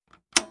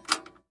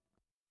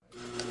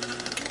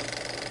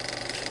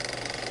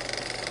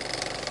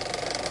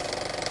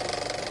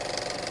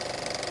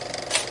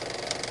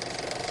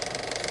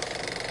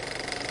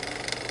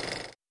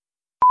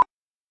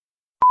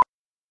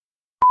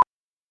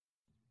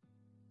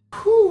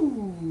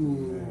Man,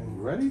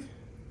 you ready?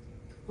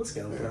 Let's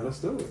go. Yeah, let's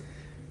do it.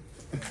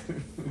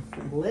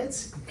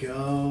 Let's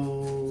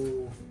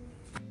go.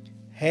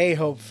 Hey,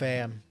 Hope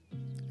fam.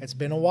 It's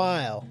been a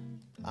while.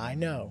 I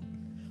know.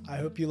 I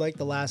hope you liked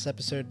the last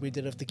episode we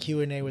did of the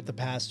Q&A with the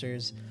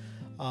pastors.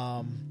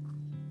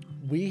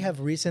 We have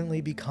recently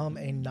become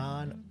a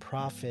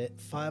non-profit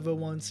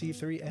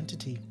 501c3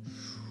 entity.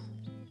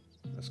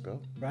 Let's go.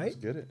 Right? Let's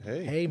get it.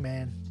 Hey. Hey,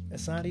 man.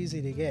 It's not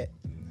easy to get.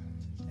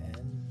 And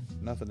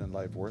Nothing in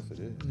life worth it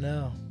is.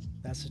 no,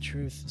 that's the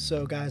truth.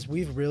 So, guys,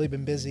 we've really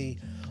been busy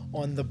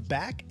on the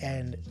back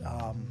end,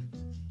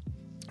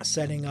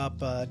 setting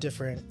up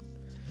different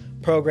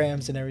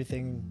programs and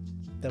everything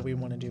that we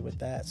want to do with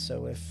that.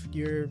 So if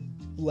you're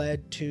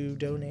led to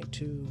donate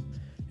to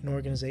an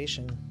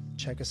organization,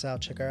 check us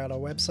out. Check out our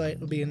website.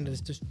 It'll be in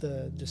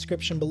the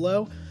description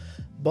below.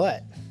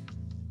 But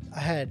I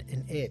had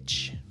an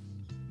itch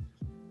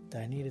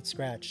that I needed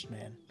scratched,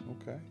 man.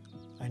 Okay.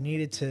 I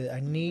needed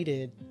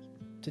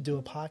to do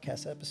a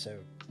podcast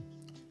episode.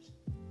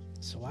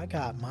 So I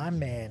got my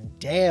man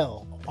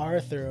Dale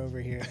Arthur over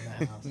here in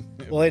the house.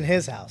 Well, in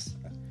his house.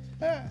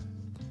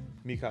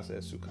 Mikasa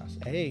es su casa.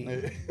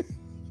 Hey.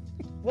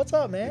 What's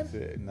up, man?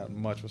 Not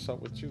much. What's up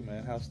with you,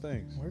 man? How's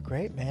things? We're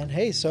great, man.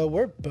 Hey, so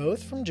we're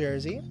both from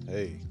Jersey.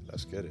 Hey,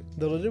 let's get it.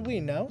 Little did we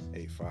know.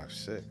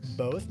 856.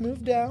 Both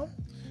moved down.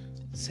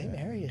 Same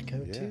area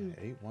code, Yeah, too.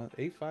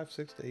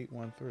 856 to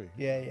 813.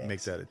 Yeah.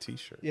 Make that a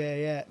t-shirt.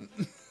 Yeah.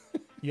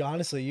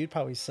 You'd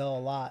probably sell a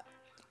lot.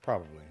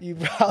 Probably. You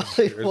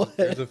probably would.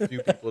 There's a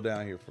few people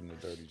down here from the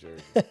dirty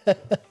Jersey. So,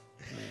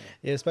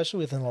 Yeah, especially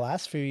within the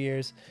last few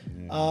years.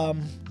 yeah.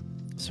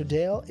 So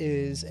Dale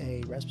is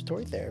a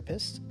respiratory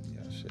therapist,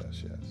 Yes.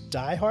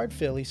 diehard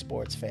Philly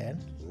sports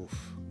fan,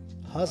 Oof.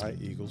 husband.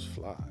 Fly, Eagles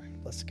fly.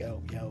 Let's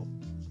go, yo.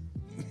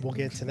 We'll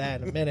get to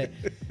that in a minute.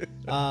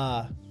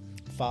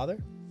 Father,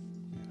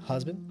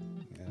 husband,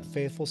 Yeah.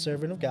 faithful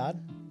servant of God.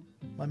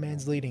 My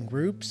man's leading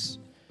groups.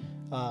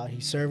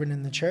 He's serving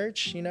in the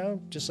church,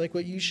 just like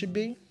what you should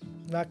be.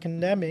 Not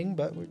condemning,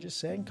 but we're just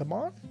saying, come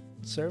on,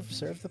 serve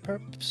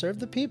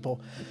the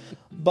people.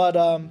 But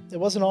it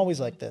wasn't always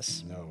like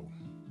this. No,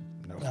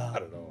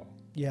 not at all.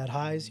 You had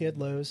highs, you had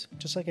lows,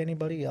 just like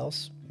anybody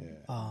else.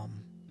 Yeah.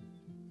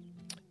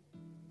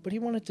 But he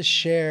wanted to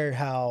share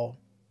how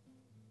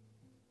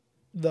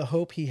the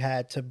hope he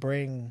had to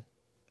bring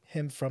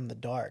him from the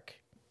dark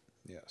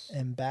Yes.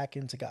 and back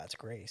into God's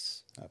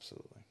grace.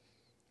 Absolutely.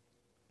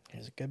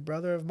 He's a good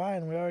brother of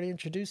mine. We already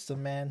introduced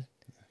him, man.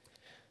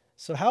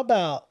 So I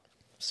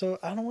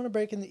don't want to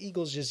break in the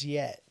Eagles just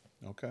yet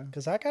Okay.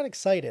 because I got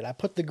excited. I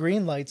put the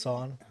green lights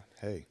on,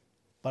 Hey.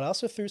 but I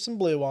also threw some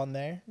blue on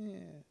there. Yeah.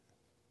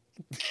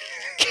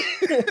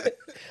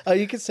 Oh,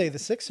 you could say the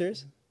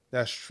Sixers.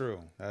 That's true.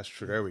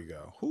 There we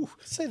go. Whew.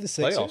 Say the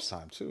Sixers. Playoffs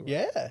time too.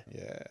 Yeah.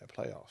 Yeah.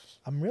 Playoffs.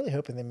 I'm really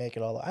hoping they make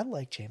it all. I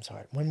like James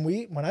Harden.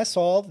 When I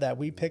saw that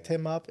we picked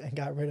him up and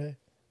got rid of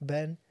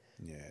Ben,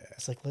 Yeah.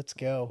 it's like, let's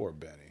go. Poor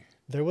Benny.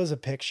 There was a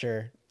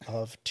picture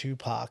of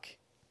Tupac,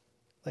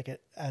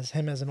 as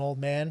him as an old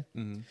man,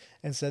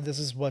 and said this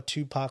is what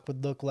Tupac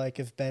would look like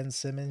if Ben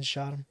Simmons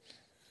shot him.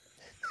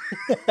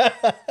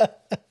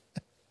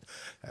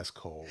 That's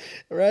cold.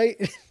 Right?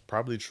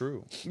 Probably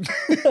true.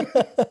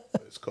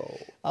 It's cold.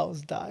 I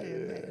was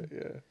dying, man.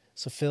 Yeah.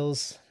 So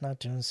Phil's not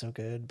doing so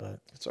good, but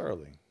It's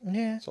early.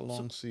 yeah. It's a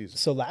long season.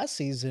 So last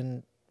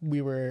season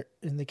we were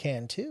in the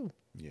can too,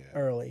 Yeah.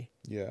 early,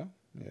 Yeah.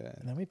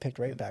 and then we picked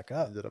right back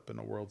up. Ended up in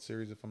the World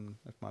Series if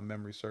my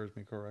memory serves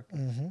me correctly.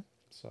 Mm-hmm.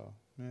 So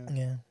yeah.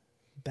 Yeah,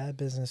 bad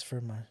business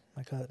for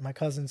my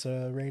cousin's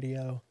a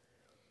radio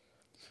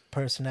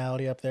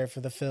personality up there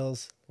for the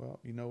Phils. Well,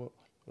 you know what?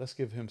 Let's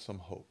give him some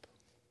hope.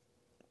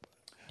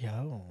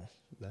 Yo,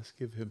 Let's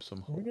give him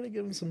some we're hope. gonna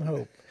give him some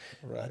hope.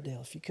 Right. Dale,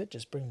 if you could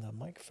just bring the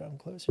microphone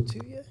closer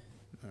to you.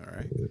 All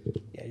right.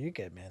 Yeah, you're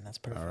good, man. That's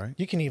perfect. All right.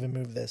 You can even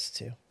move this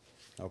too.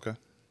 Okay.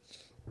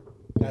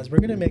 Guys, we're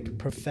gonna make a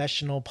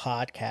professional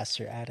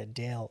podcaster out of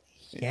Dale.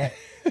 Yeah.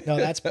 No,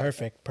 that's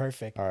perfect.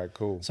 Perfect. All right.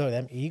 Cool. So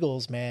them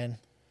Eagles, man,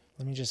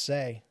 let me just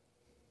say,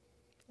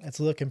 it's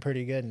looking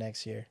pretty good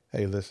next year.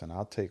 Hey, listen.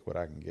 I'll take what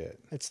I can get.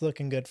 It's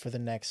looking good for the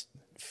next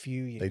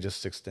few years. They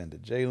just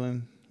extended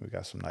Jalen. We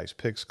got some nice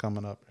picks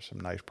coming up. There's some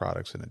nice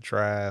products in the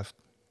draft.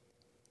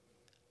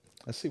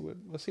 Let's see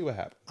what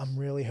happens. I'm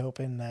really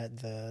hoping that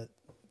the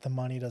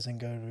money doesn't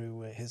go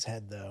to his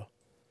head though.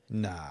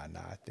 Nah.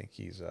 I think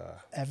he's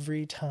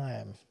Every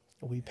time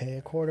we pay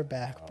a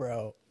quarterback,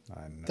 bro,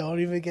 I know. don't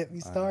even get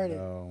me started.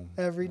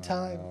 Every I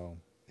time. know.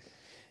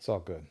 It's all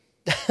good.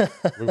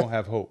 We're gonna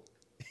have hope.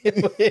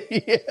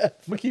 Yeah.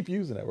 We keep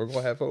using that. We're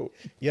gonna have hope.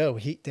 Yo,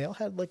 Dale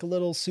had like a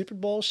little Super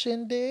Bowl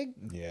shindig.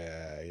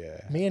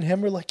 Yeah. Me and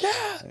him were like,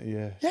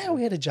 yeah.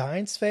 We had a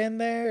Giants fan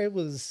there. It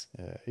was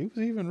Yeah, he was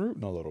even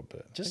rooting a little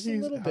bit. just a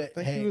little bit.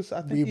 I Hey,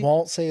 think we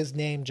won't say his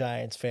name,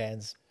 Giants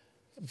fans.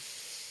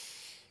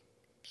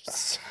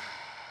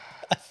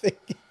 I think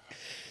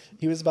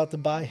he was about to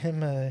buy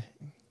him a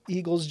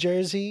Eagles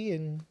jersey,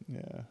 and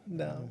Yeah.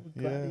 no,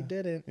 glad he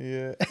didn't.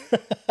 Yeah.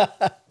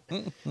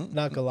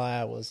 Not gonna lie,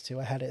 I was too.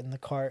 I had it in the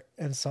cart,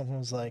 and someone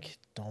was like,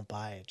 "Don't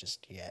buy it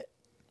just yet."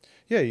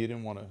 Yeah, you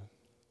didn't want to.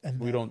 And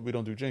We don't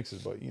do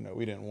jinxes, but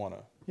we didn't want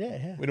to.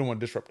 Yeah. We didn't want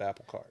to disrupt the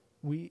apple cart.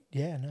 No, we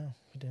didn't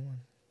want.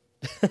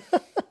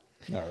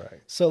 All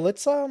right. So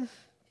let's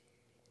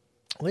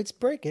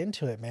break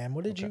into it, man.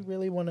 What did you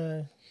really want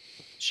to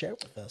share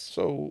with us?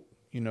 So,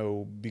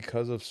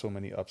 because of so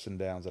many ups and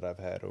downs that I've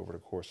had over the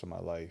course of my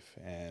life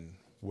and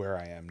where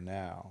I am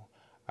now,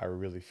 I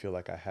really feel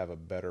like I have a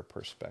better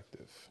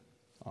perspective.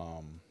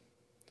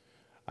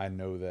 I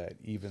know that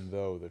even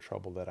though the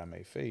trouble that I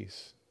may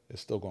face is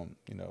still going,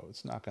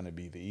 it's not going to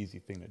be the easy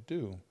thing to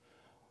do.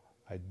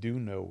 I do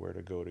know where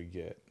to go to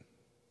get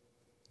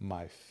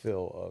my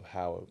fill of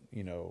how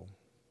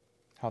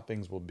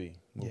things will be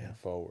moving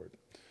forward.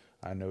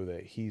 I know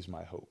that He's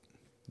my hope.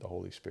 The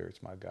Holy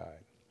Spirit's my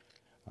guide.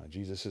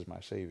 Jesus is my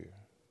Savior.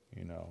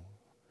 And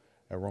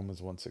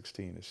Romans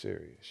 1:16 is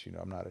serious.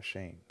 I'm not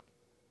ashamed.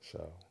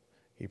 So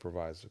He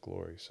provides the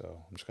glory. So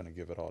I'm just going to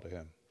give it all to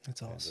Him.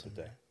 That's awesome.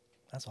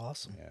 That's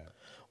awesome. Yeah.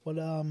 What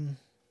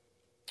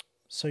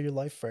so your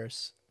life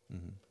verse.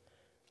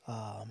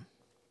 Mm-hmm.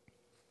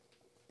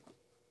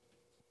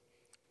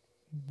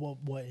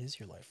 What is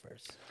your life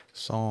verse?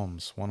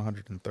 Psalms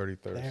 133rd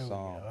there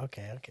Psalm. We go.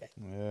 Okay.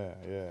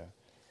 Yeah.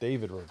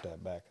 David wrote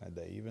that back in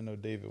the day. Even though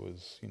David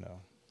was,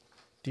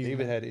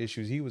 David had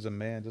issues. He was a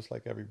man just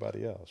like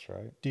everybody else,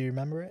 right? Do you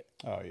remember it?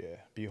 Oh,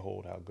 yeah.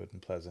 Behold how good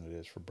and pleasant it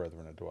is for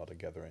brethren to dwell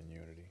together in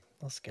unity.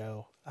 Let's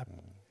go. I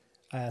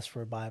asked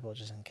for a Bible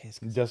just in case.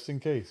 Just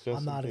in case.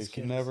 I'm not as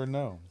good. You never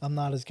know. I'm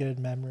not as good at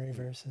memory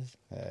verses.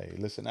 Hey,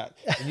 listen.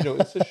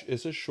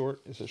 It's a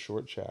short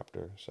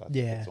chapter. So I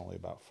think it's only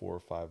about 4 or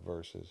 5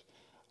 verses.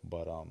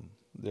 But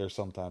there are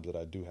some times that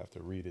I do have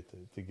to read it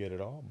to get it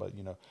all. But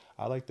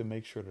I like to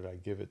make sure that I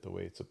give it the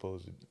way it's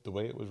supposed to, the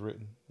way it was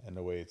written, and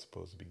the way it's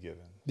supposed to be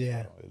given.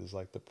 Yeah. So it is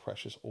like the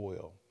precious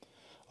oil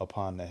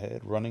upon the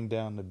head, running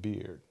down the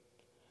beard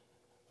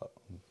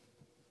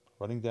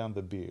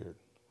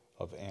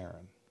of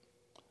Aaron,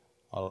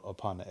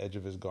 upon the edge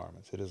of his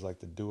garments. It is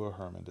like the dew of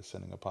Hermon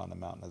descending upon the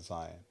mountain of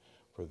Zion.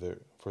 For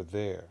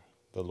there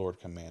the Lord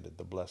commanded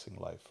the blessing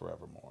life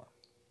forevermore.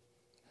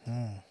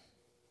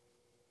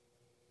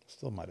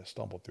 Still might have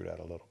stumbled through that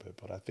a little bit,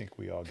 but I think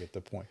we all get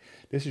the point.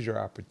 This is your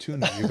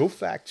opportunity. Go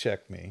fact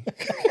check me.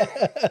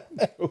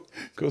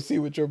 go see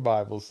what your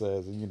Bible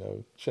says,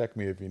 and check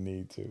me if you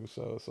need to.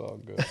 So it's all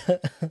good.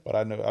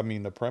 But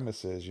the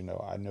premise is,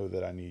 I know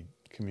that I need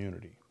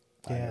community.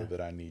 I know that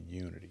I need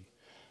unity.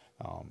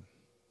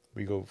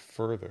 We go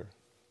further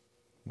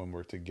when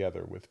we're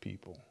together with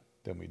people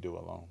than we do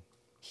alone.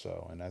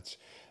 So, and that's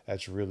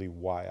really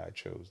why I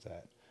chose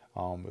that.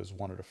 It was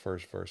one of the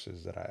first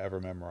verses that I ever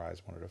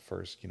memorized, one of the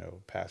first,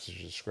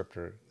 passages of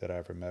scripture that I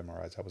ever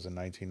memorized. That was in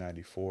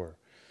 1994.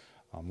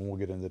 And we'll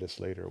get into this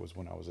later. It was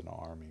when I was in the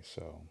Army.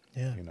 So,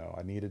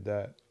 I needed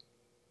that,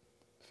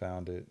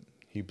 found it.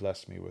 He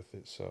blessed me with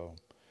it. So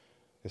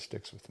it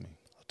sticks with me.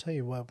 I'll tell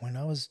you what, when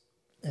I was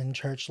in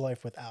church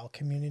life without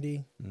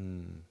community,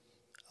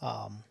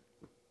 I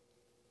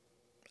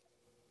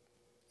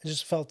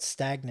just felt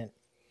stagnant.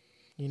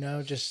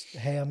 Just,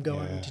 hey, I'm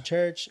going to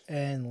church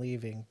and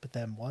leaving. But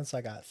then once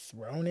I got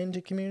thrown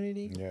into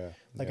community,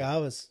 I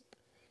was,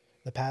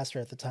 the pastor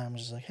at the time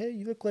was just like, hey,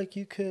 you look like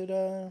you could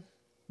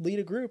lead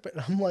a group. And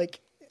I'm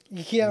like,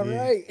 yeah.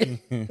 Right.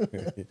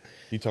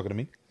 You talking to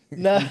me?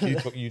 No.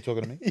 You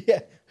talking to me? Yeah.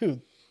 Who?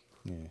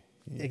 Yeah.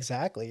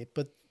 Exactly.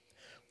 But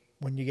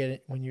when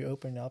you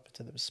open up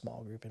to the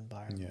small group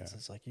environments,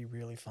 it's like you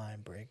really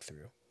find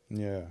breakthrough.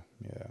 Yeah.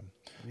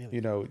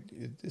 Really.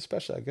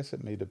 Especially, I guess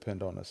it may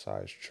depend on the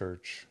size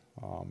church.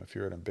 If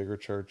you're in a bigger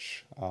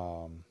church,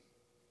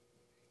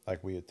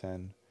 like we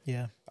attend,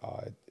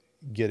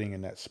 getting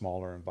in that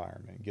smaller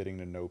environment, getting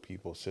to know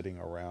people, sitting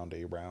around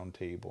a round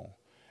table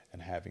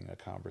and having a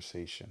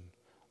conversation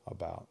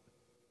about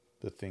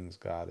the things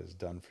God has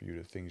done for you,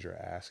 the things you're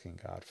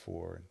asking God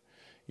for, and,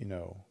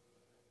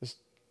 just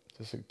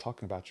like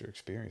talking about your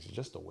experiences,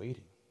 just the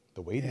waiting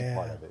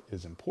part of it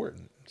is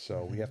important.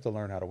 So we have to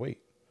learn how to wait.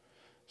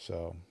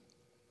 So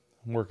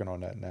I'm working on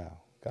that now.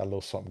 Got a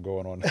little something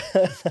going on.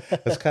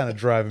 That's kind of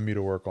driving me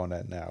to work on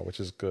that now, which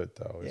is good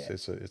though.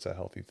 It's a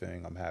healthy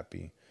thing. I'm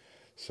happy.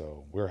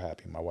 So we're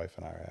happy. My wife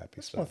and I are happy.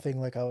 That's one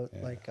thing.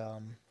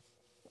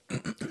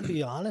 To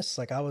be honest,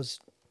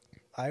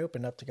 I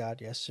opened up to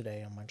God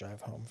yesterday on my drive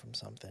home from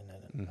something,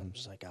 and I'm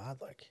just like, God,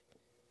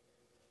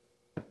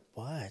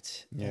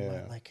 what?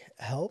 Yeah.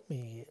 Help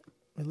me.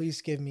 At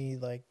least give me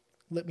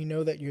let me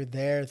know that you're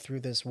there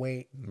through this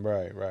wait.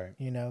 Right.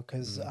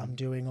 Because I'm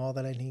doing all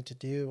that I need to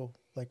do.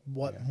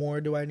 What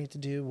more do I need to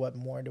do? What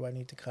more do I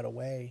need to cut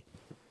away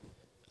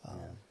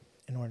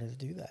in order to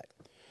do that?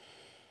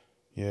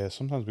 Yeah,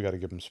 sometimes we got to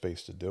give him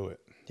space to do it.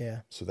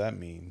 Yeah. So that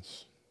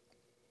means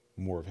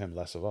more of him,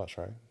 less of us,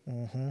 right?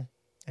 Mm-hmm.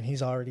 And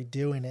he's already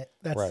doing it.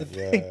 That's right, the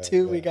thing,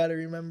 too. We got to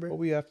remember. But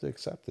we have to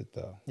accept it,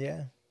 though.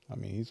 Yeah.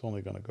 He's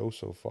only going to go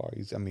so far.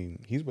 He's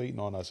waiting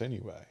on us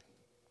anyway.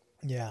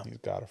 Yeah. He's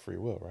got a free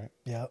will, right?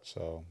 Yeah.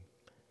 So.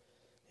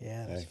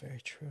 Yeah, that's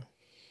very true.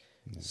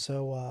 Yeah.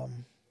 So,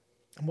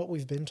 And what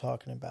we've been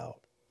talking about,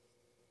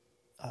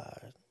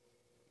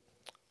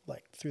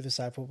 like through the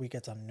cycle, we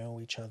get to know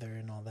each other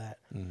and all that.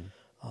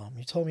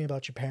 You told me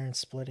about your parents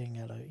splitting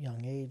at a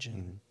young age,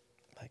 and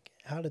like,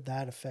 how did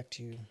that affect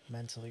you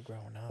mentally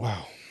growing up?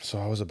 Wow. So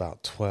I was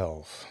about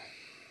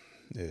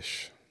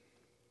 12-ish.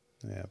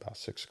 Yeah, about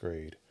sixth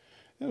grade.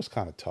 It was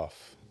kind of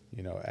tough.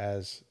 You know,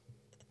 as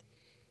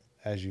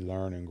you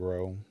learn and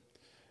grow,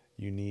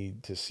 you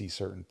need to see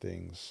certain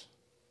things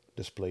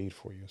displayed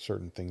for you,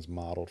 certain things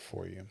modeled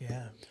for you.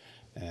 Yeah.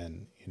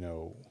 And, you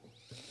know,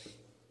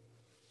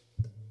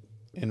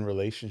 in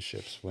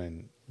relationships,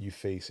 when you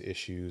face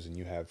issues and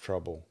you have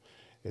trouble,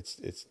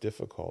 it's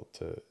difficult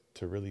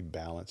to really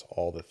balance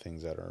all the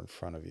things that are in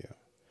front of you.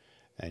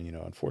 And, you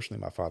know,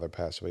 unfortunately, my father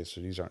passed away,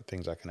 so these aren't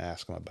things I can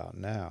ask him about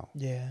now.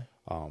 Yeah.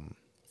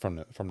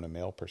 From the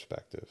male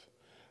perspective.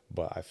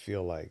 But I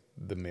feel like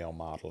the male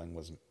modeling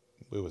was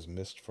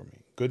missed for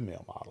me. Good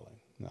male modeling.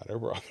 Now, there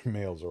were other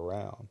males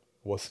around.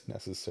 Wasn't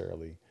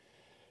necessarily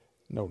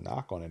no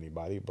knock on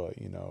anybody,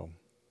 but, you know,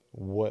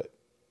 what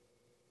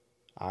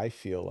I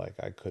feel like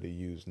I could have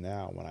used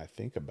now when I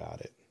think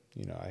about it.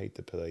 You know, I hate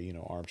to play, you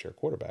know, armchair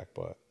quarterback,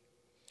 but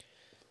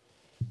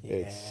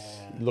it's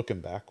looking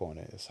back on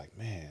it, it's like,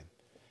 man,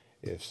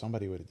 if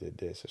somebody would have did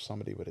this, if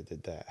somebody would have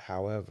did that.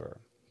 However,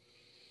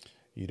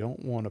 you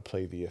don't want to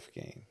play the if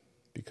game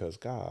because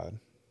God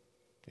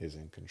is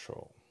in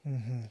control.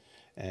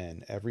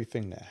 And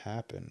everything that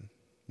happened,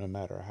 no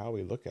matter how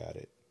we look at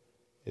it,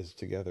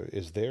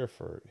 is there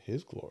for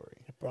His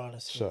glory. It brought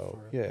us here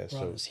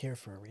us here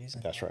for a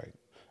reason. That's right.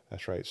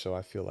 That's right. So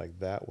I feel like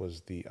that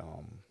was the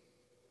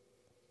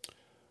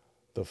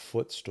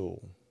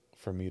footstool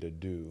for me to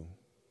do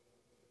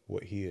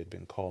what He had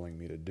been calling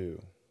me to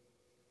do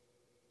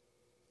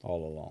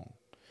all along.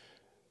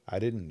 I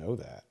didn't know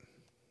that.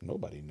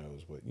 Nobody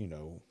knows what, you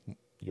know,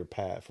 your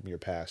path, from your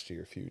past to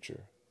your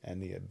future,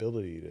 and the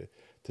ability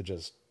to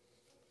just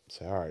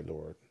say, all right,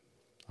 Lord,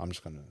 I'm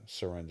just going to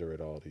surrender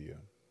it all to you.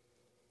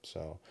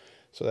 So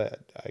that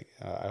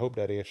I hope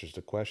that answers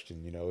the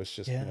question. You know, it's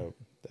just, you know,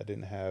 I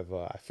didn't have,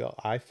 I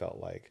felt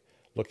like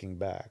looking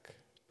back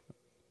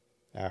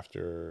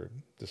after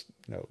just,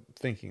 you know,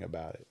 thinking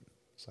about it,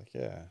 it's like,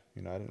 yeah,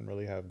 you know, I didn't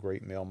really have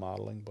great male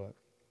modeling, but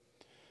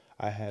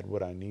I had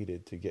what I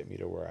needed to get me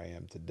to where I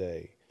am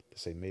today, to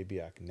say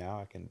maybe I can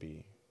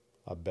be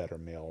a better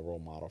male role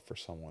model for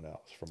someone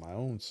else, for my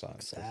own son.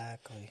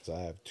 Exactly. Because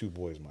I have two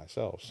boys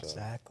myself. So.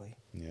 Exactly.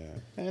 Yeah.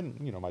 And,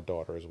 you know, my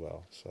daughter as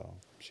well. So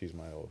she's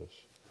my oldest.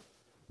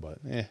 But,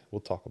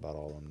 we'll talk about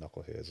all them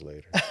knuckleheads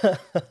later.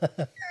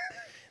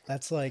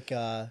 That's like,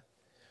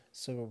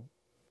 so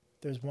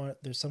there's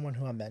someone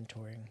who I'm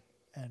mentoring,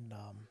 and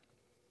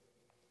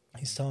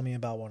he's telling me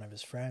about one of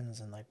his friends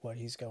and like what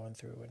he's going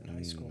through in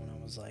high school. And I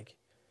was like,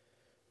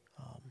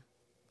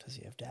 does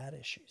he have dad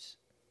issues?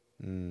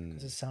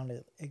 Because it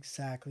sounded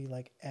exactly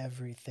like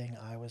everything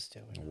I was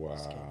doing. Wow. I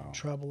was getting in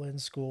trouble in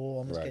school,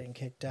 almost getting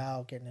kicked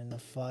out, getting into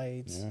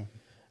fights,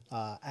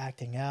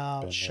 acting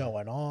out,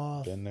 showing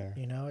off. Been there.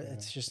 You know,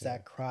 it's just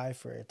that cry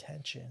for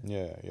attention.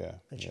 Yeah.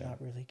 That you're not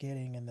really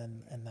getting, and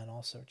then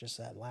also just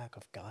that lack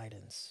of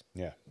guidance.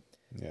 Yeah.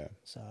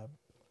 So I've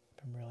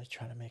been really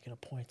trying to make it a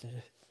point to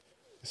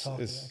talk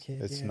to that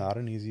kid. It's not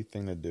an easy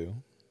thing to do,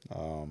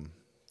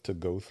 to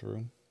go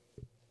through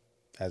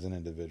as an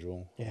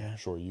individual. Yeah. I'm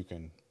sure you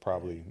can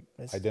probably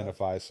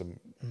identify some,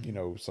 you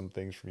know, some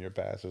things from your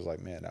past. It's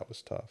like, man, that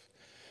was tough.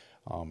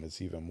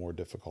 It's even more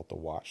difficult to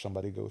watch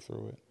somebody go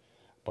through it.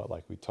 But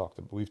like we've talked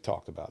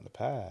about in the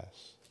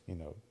past, you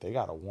know, they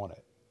gotta want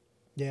it.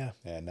 Yeah.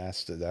 And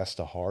that's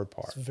the hard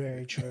part. It's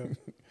very true.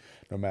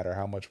 No matter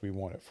how much we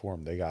want it for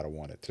them, they gotta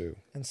want it too.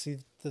 And see,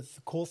 the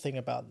cool thing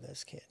about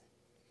this kid,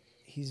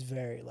 he's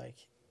very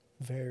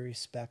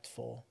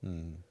respectful.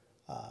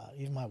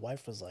 Even my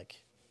wife was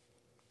like,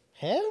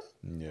 him?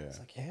 Yeah. It's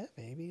like, yeah,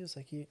 baby. It was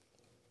like, you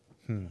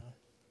know,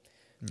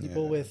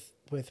 people with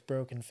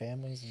broken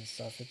families and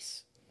stuff,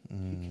 it's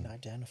you can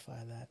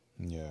identify that.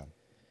 Yeah.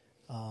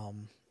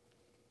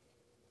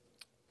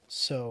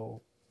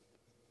 So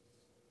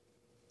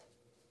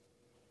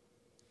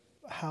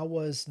how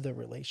was the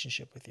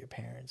relationship with your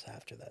parents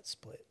after that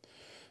split?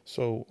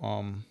 So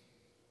I'm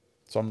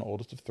the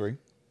oldest of three.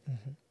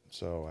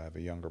 So I have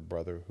a younger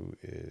brother who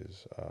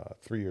is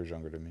 3 years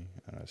younger than me,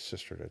 and a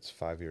sister that's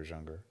 5 years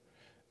younger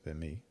than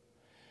me.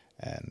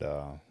 And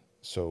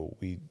so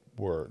the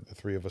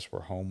three of us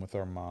were home with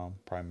our mom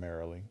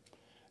primarily.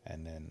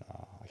 And then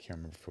I can't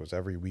remember if it was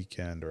every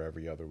weekend or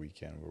every other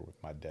weekend we were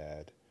with my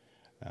dad.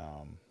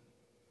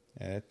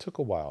 And it took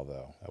a while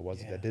though.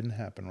 That didn't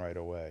happen right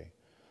away.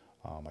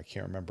 I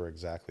can't remember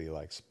exactly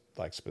like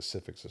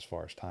specifics as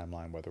far as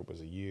timeline, whether it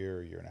was a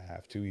year and a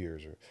half, 2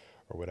 years or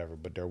whatever.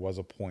 But there was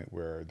a point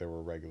where there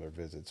were regular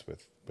visits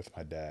with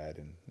my dad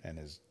and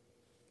his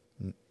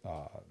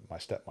my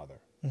stepmother.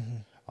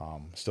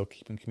 Still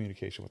keeping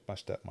communication with my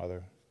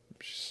stepmother.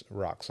 She's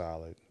rock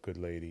solid, good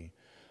lady.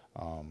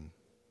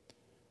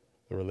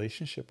 The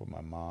relationship with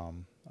my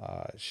mom,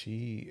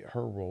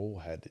 her role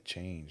had to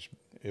change.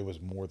 It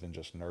was more than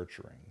just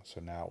nurturing.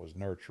 So now it was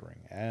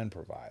nurturing and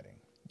providing.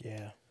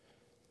 Yeah.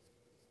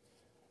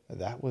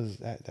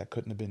 that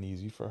couldn't have been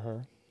easy for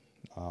her.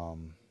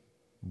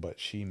 But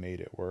she made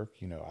it work.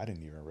 You know, I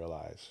didn't even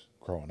realize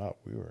growing up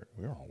we were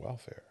on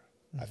welfare.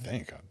 I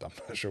think I'm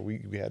not sure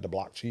we had the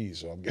block cheese,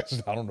 so I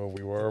guess I don't know if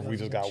we were, if we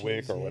just got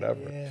WIC or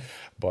whatever. Yeah.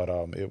 But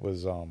it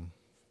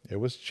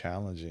was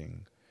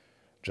challenging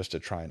just to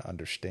try and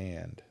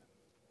understand,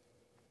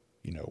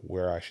 you know,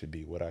 where I should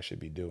be, what I should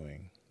be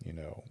doing. You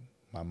know,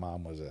 my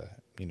mom was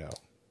you know,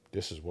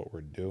 this is what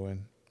we're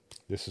doing.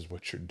 This is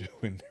what you're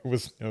doing. There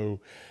was no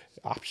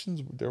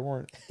options. There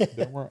weren't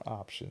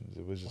options.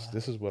 It was just,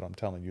 this is what I'm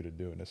telling you to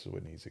do, and this is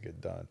what needs to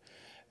get done.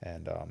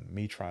 And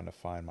me trying to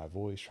find my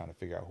voice, trying to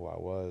figure out who I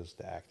was,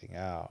 the acting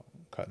out,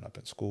 cutting up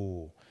in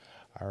school.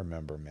 I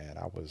remember, man,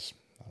 I don't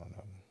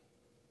know,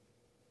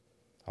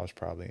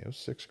 it was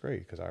sixth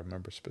grade, because I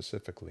remember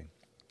specifically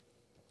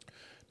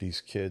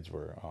these kids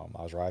were,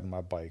 I was riding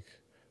my bike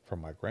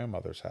from my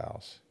grandmother's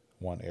house,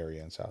 one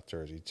area in South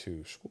Jersey,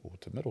 to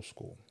middle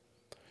school.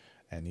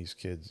 And these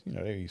kids, you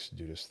know, they used to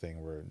do this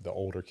thing where the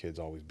older kids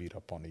always beat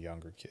up on the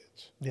younger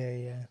kids.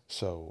 Yeah.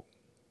 So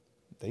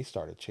they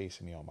started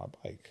chasing me on my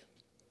bike.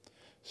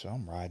 So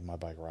I'm riding my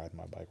bike,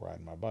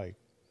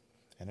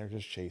 and they're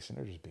just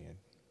being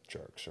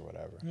jerks or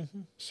whatever.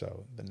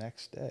 So the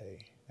next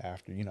day,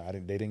 after, you know,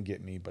 they didn't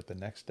get me, but the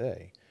next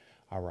day,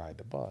 I ride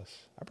the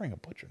bus. I bring a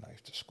butcher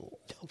knife to school.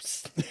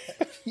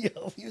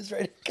 Yo, he was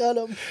ready to cut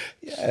him.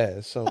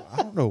 Yeah, so I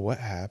don't know what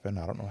happened.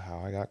 I don't know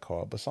how I got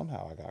caught, but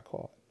somehow I got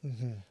caught.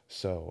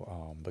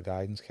 So the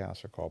guidance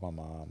counselor called my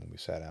mom, and we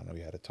sat down and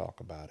we had to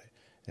talk about it.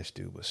 This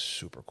dude was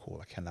super cool.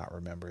 I cannot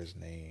remember his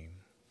name.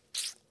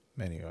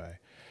 Anyway,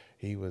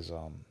 he was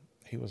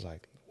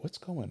like, "What's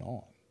going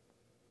on?"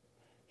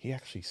 He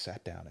actually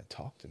sat down and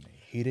talked to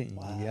me. He didn't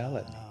yell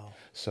at me.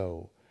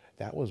 So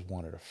that was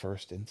one of the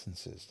first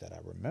instances that I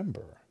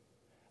remember.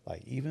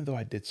 Like, even though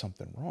I did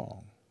something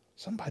wrong,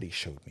 somebody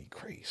showed me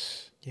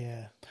grace.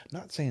 Yeah.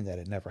 Not saying that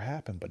it never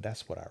happened, but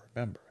that's what I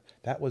remember.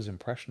 That was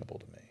impressionable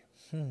to me.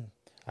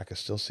 I could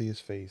still see his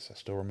face. I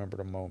still remember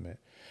the moment.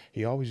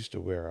 He always used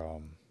to wear a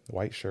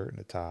white shirt and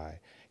a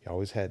tie. He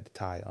always had the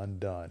tie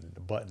undone and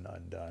the button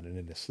undone, and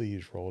then the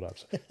sleeves rolled up.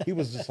 So he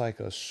was just like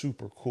a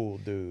super cool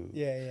dude.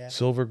 Yeah.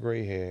 Silver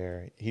gray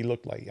hair. He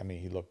looked, to me,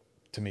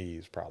 he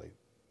was probably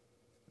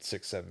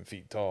 6-7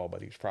 feet tall,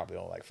 but he was probably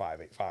only like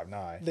 5'8",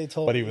 5'9". They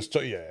told but he him, was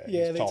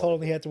they told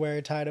him he had to wear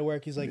a tie to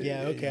work. He's like,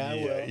 yeah, okay, I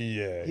will.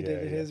 Yeah, he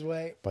did it his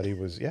way. But he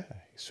was,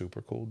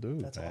 super cool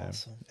dude. That's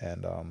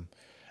man. awesome.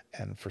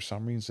 And for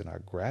some reason, I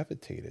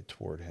gravitated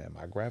toward him.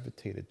 I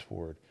gravitated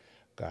toward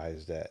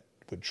guys that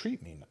would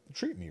treat me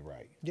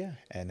right. Yeah.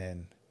 And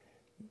then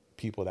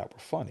people that were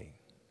funny.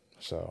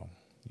 So,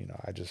 you know,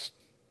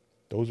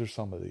 those are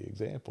some of the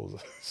examples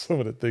of some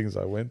of the things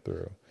I went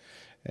through.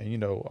 And, you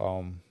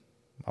know,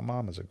 my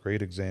mom is a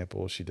great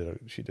example. She did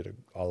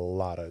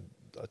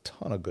a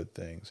ton of good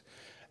things.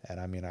 And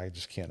I mean, I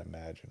just can't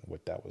imagine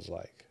what that was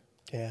like.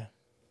 Yeah.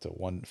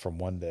 From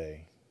one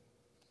day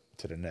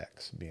to the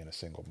next, being a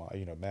single mom,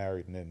 you know,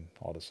 married, and then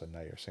all of a sudden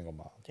now you're a single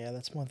mom. Yeah,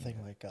 that's one thing.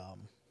 Like,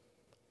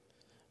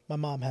 my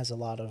mom has a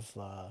lot of,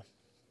 like,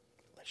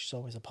 she's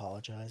always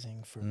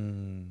apologizing for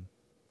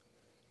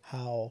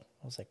how,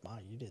 I was like, Mom,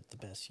 you did the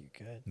best you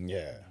could.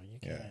 Yeah. You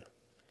can't.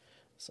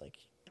 It's like,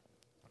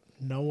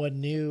 no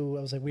one knew.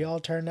 I was like, we all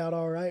turned out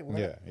all right.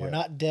 We're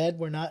not dead.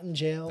 We're not in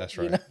jail. That's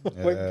right. You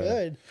know? We're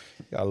good.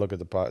 You gotta look at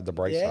the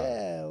bright side.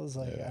 Yeah, I was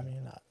like, I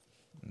mean,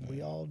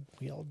 we all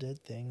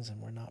did things, and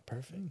we're not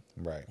perfect.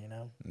 Right. You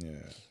know?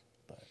 Yeah.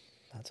 But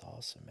that's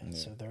awesome, man. Yeah.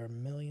 So there are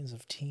millions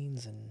of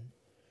teens and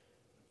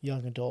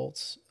young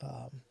adults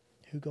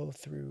who go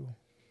through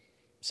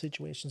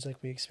situations like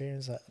we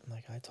experienced.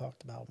 Like I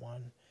talked about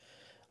one,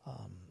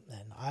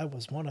 and I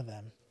was one of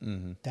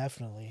them.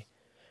 Definitely.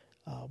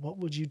 What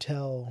would you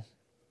tell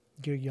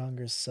your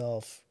younger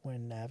self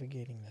when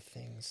navigating the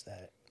things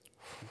that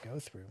you go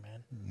through,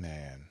 man?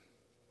 Man,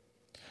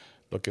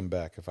 looking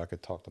back, if I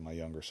could talk to my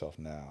younger self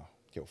now,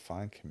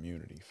 find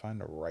community, find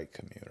the right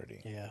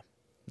community. Yeah.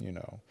 You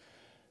know,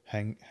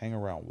 hang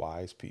around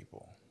wise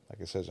people, like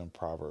it says in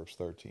Proverbs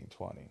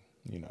 13:20.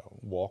 You know,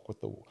 walk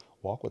with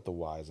the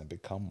wise and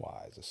become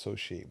wise.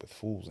 Associate with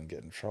fools and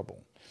get in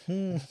trouble.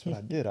 That's what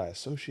I did. I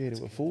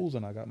associated with fools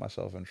and I got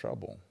myself in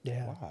trouble.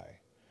 Yeah. Why?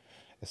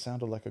 It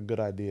sounded like a good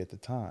idea at the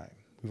time.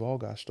 We've all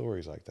got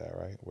stories like that,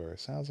 right? Where it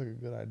sounds like a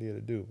good idea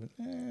to do, but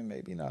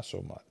maybe not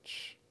so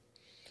much.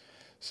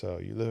 So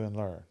you live and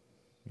learn.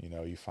 You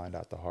know, you find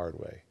out the hard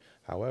way.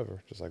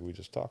 However, just like we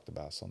just talked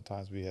about,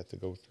 sometimes we have to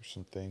go through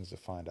some things to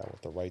find out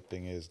what the right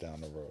thing is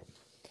down the road.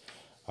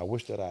 I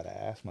wish that I'd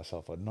asked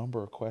myself a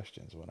number of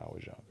questions when I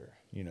was younger.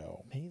 You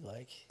know, me,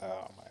 like,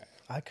 oh man,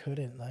 I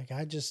couldn't. Like,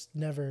 I just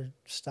never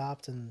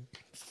stopped and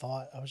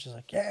thought. I was just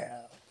like,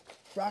 yeah,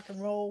 rock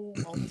and roll.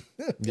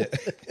 Yeah.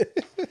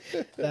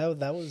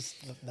 that was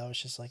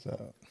just like.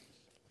 So,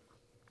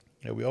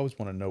 yeah, we always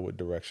want to know what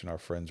direction our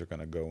friends are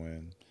going to go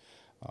in.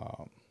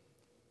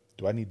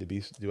 Do I need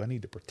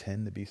to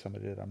pretend to be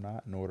somebody that I'm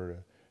not in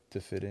order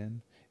to fit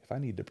in? If I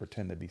need to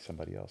pretend to be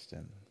somebody else,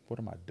 then what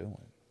am I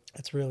doing?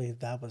 It's really,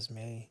 that was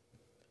me.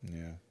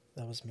 Yeah.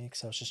 That was me,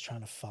 because I was just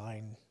trying to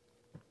find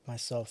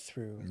myself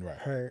through Right.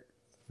 hurt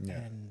Yeah.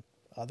 and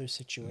other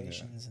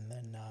situations. And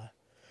then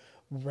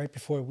right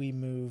before we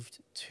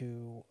moved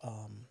to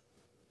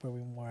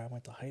where I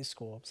went to high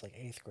school, it was like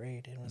 8th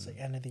grade. And it was like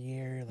end of the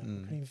year. Like we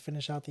couldn't even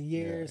finish out the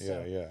year.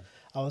 So Yeah.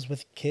 I was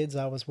with kids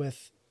I was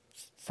with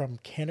from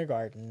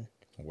kindergarten.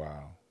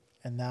 Wow.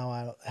 And now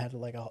I had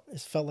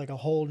it felt like a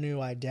whole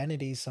new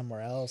identity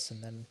somewhere else.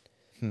 And then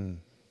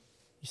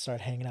you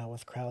start hanging out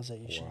with crowds that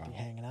you shouldn't be Wow.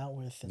 hanging out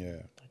with. And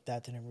Yeah. like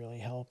that didn't really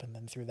help. And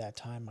then through that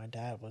time, my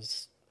dad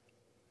was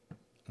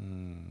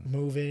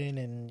moving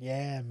and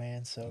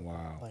man. So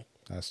Wow. like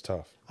That's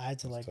tough. I had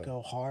to That's tough.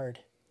 go hard,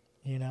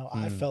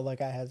 I felt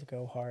like I had to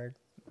go hard.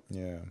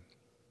 Yeah.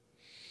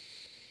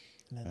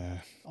 And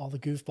then all the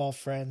goofball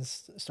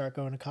friends start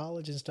going to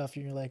college and stuff.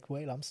 And you're like,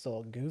 wait, I'm still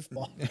a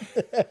goofball.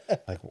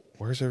 Like,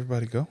 where's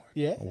everybody going?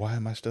 Yeah. Why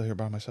am I still here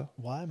by myself?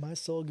 Why am I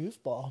still a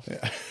goofball?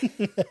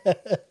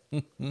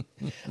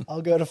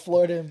 I'll go to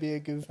Florida and be a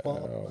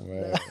goofball. Oh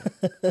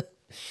man.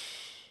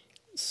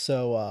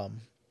 So,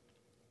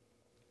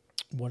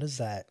 what does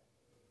that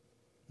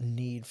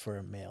need for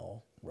a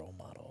male role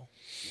model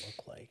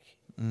look like?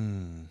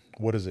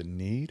 What does it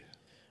need?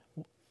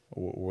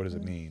 What does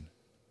it mean?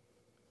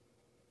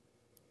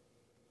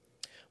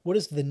 What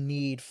is the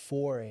need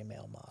for a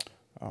male model?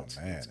 Oh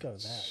man. Let's go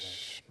with that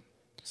way.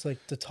 It's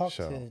like to talk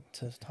to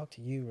talk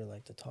to you, or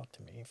like to talk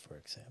to me, for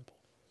example.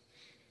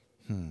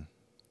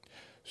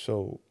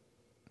 So,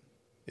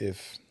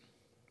 if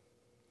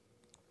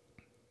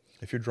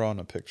you're drawing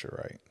a picture,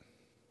 right,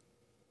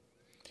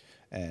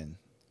 and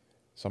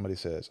somebody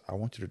says, "I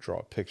want you to draw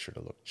a picture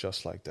to look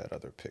just like that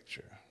other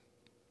picture,"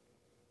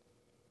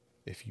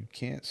 if you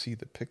can't see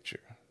the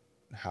picture,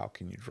 how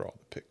can you draw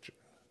the picture?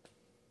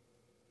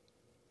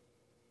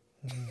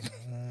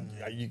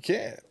 Yeah, you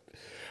can't,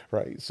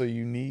 right? So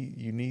you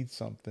need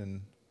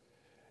something.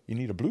 You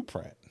need a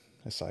blueprint.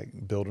 It's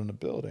like building a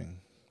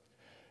building.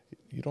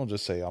 You don't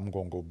just say, "I'm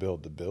going to go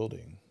build the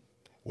building,"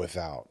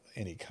 without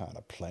any kind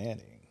of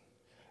planning.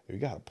 You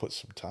got to put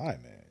some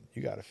time in.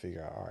 You got to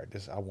figure out, all right,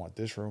 I want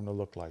this room to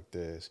look like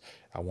this.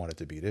 I want it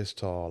to be this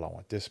tall. I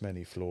want this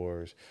many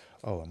floors.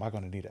 Oh, am I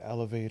going to need an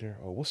elevator?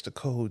 Oh, what's the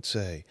code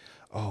say?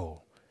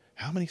 Oh,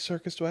 how many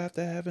circuits do I have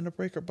to have in a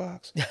breaker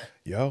box?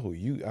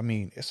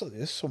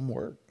 It's some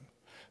work.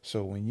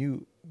 So when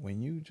you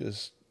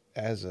just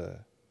as an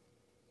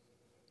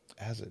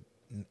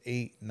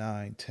 8,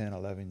 9, 10,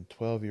 11,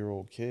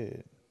 12-year-old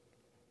kid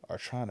are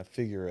trying to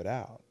figure it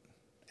out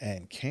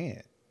and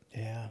can't,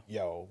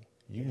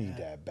 you need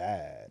that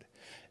bad.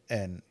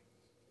 And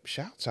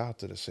shouts out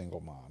to the single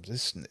moms.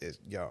 That's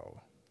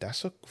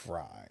a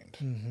grind.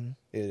 Mm-hmm.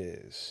 It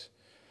is.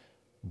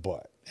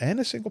 And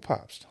the single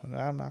pops.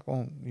 I'm not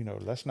going to,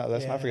 let's not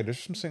forget there's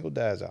some single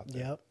dads out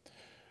there. Yep.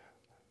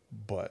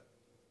 But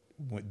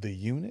with the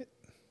unit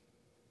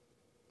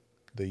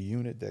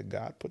that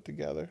God put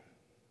together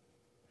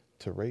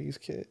to raise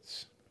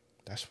kids,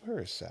 that's where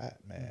it's at,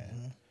 man.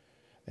 Mm-hmm.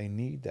 They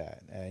need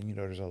that. And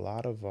there's a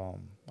lot of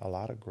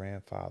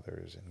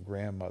grandfathers and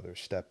grandmothers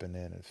stepping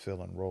in and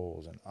filling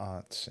roles, and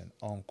aunts and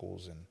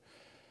uncles and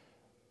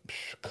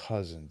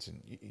cousins,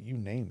 and you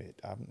name it.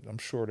 I'm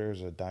sure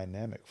there's a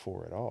dynamic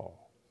for it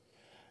all.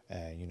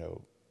 And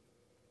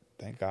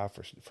thank God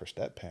for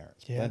step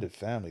parents. Blended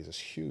families is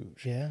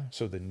huge. Yeah.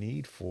 So the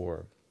need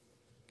for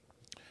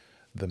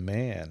the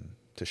man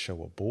to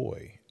show a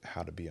boy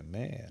how to be a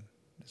man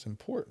is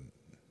important.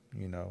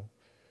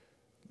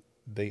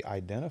 They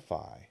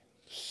identify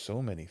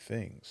so many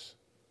things: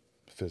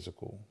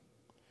 physical,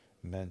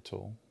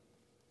 mental,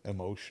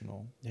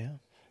 emotional. Yeah.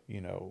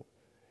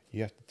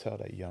 You have to tell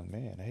that young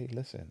man, hey,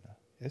 listen,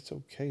 it's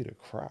okay to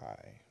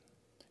cry.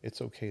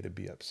 It's okay to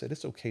be upset.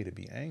 It's okay to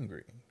be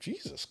angry.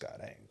 Jesus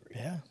got angry.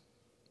 Yeah.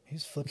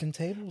 He's flipping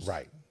tables.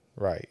 Right.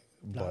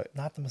 But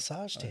not the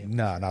massage table.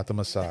 Nah, not the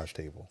massage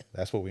table.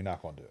 That's what we're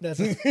not going to do.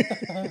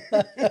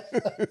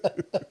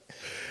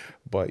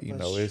 But,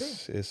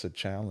 it's a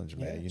challenge,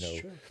 man.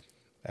 True.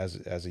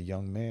 As a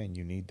young man,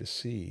 you need to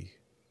see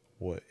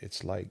what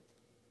it's like.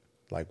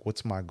 Like,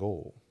 what's my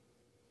goal?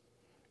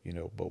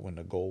 But when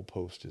the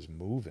goalpost is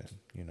moving,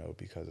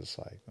 because it's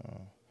like,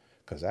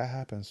 because that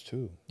happens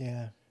too.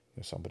 Yeah.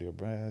 Somebody will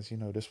brand,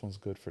 this one's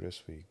good for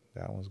this week.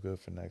 That one's good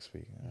for next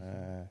week.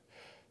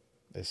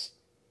 There's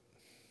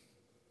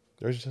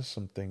just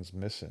some things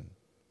missing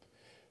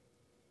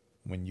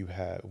when you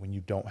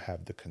don't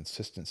have the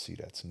consistency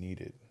that's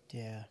needed.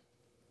 Yeah.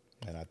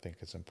 And I think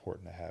it's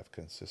important to have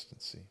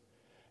consistency.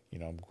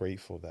 I'm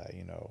grateful that,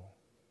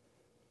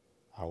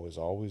 I was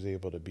always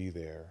able to be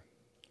there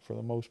for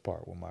the most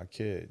part with my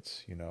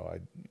kids.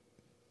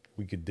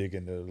 We could dig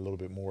into a little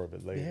bit more of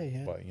it later.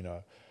 Yeah. But,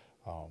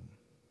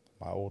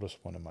 my oldest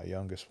one and my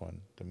youngest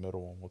one, the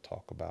middle one, we'll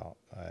talk about.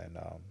 And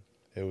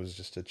it was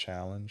just a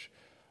challenge.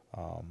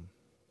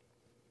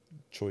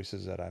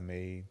 Choices that I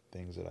made,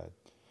 things that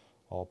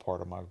all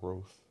part of my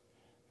growth.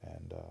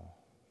 And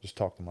just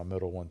talked to my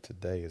middle one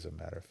today, as a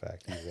matter of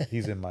fact.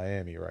 He's in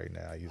Miami right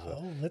now. He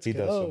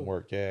does some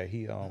work. Yeah,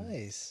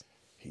 nice.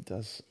 He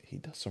does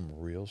some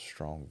real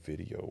strong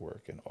video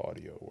work and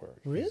audio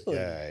work.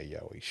 Really?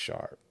 He's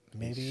sharp.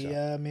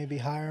 Maybe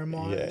hire him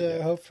on Yeah, to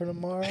yeah. Hope for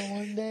Tomorrow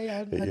one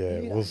day.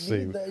 We'll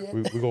see. That,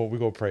 We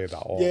gonna pray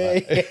about all yeah,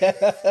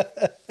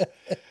 that. yeah.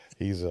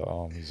 He's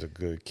a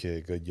good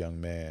kid, good young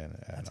man,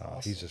 and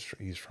That's he's awesome.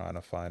 he's trying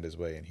to find his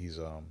way, and he's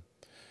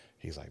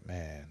like,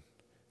 man,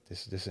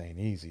 this ain't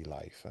easy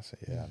life. I said,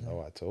 yeah, I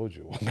know. I told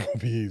you it wasn't gonna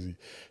be easy.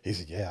 He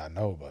said, yeah, I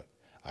know, but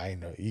I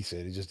ain't know. He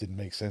said it just didn't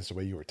make sense the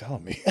way you were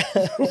telling me.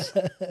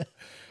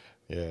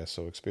 Yeah,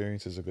 so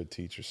experience is a good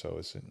teacher. So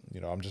it's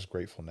I'm just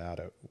grateful now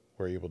that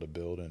we're able to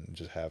build and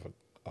just have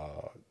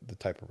the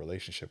type of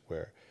relationship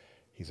where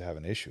he's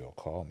having an issue, he'll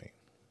call me.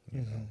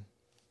 You know,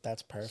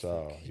 That's perfect.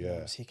 so He yeah,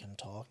 knows he can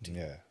talk to.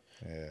 yeah,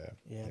 yeah,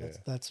 Yeah,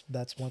 yeah,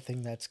 that's one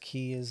thing that's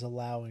key is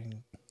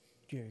allowing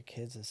your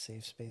kids a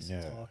safe space to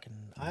Yeah. talk.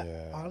 And I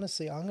Yeah.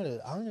 honestly, I'm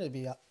gonna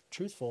be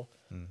truthful.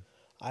 Mm.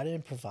 I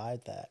didn't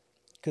provide that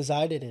because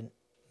I didn't,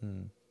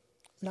 Mm.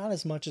 not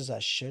as much as I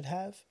should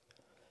have.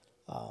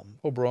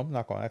 Well, bro, I'm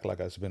not gonna act like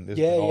it's been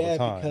Yeah, all the yeah,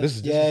 time.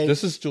 because-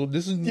 This is still new.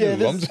 Yeah,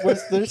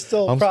 there's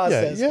still a yeah,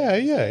 process.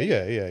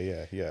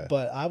 yeah.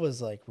 But I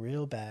was like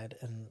real bad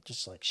and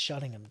just like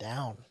shutting him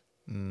down,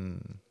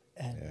 and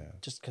Yeah.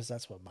 just because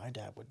that's what my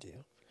dad would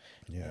do.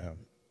 Yeah.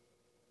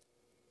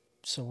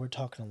 So we're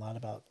talking a lot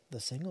about the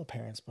single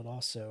parents, but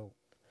also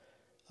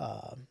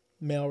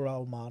male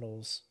role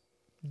models.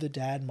 The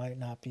dad might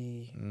not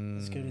be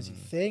as good as you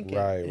think.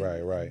 Right,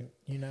 right.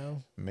 You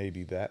know,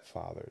 Maybe that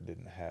father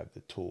didn't have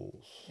the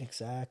tools.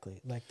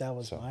 exactly. Like that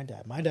was So, my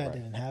dad. My dad right.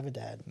 didn't have a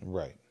dad,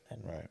 Right.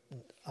 and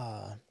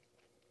Right.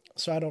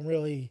 so I don't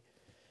really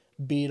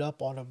beat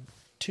up on him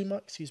too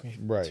much. Excuse me,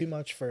 Right. too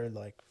much for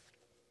like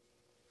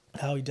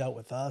how he dealt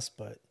with us,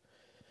 but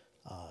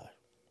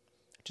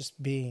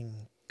just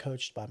being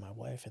coached by my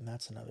wife, and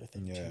that's another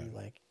thing Yeah. too.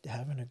 Like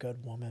having a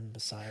good woman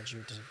beside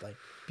you to like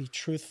be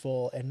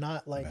truthful and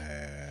not like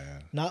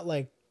Man.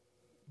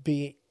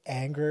 be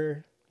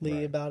angrily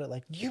Right. about it.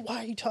 Like why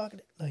are you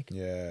talking? Like,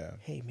 Yeah.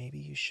 hey, maybe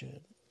you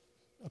should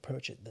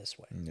approach it this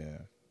way. Yeah.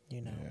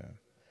 You know.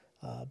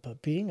 Yeah.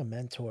 But being a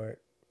mentor,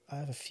 I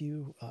have a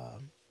few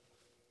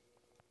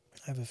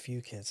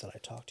kids that I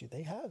talk to.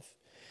 They have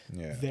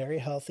Yeah. very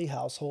healthy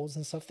households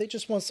and stuff. They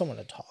just want someone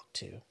to talk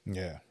to.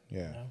 Yeah.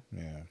 Yeah. know?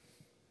 Yeah.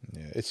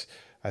 Yeah.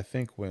 I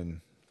think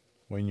when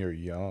you're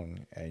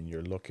young and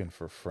you're looking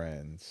for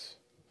friends,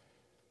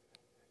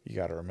 you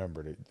got to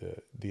remember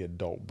that the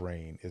adult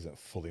brain isn't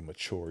fully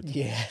matured till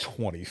Yeah.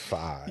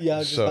 25. Yeah, I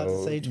was just about to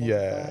So, say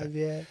 25.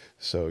 Yeah.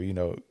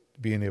 So,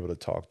 being able to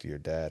talk to your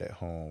dad at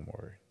home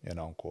or an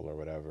uncle or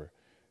whatever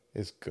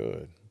is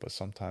good. But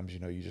sometimes,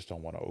 you just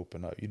don't want to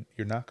open up.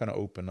 You're not going to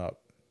open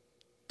up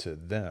to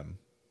them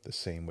the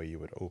same way you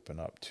would open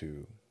up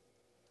to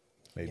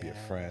maybe a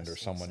friend or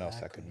Yes, someone else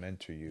that could exactly.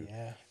 mentor you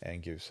Yeah.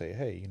 and say,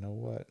 hey, you know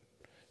what?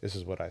 This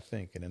is what I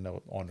think. And then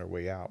on their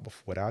way out,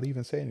 without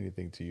even saying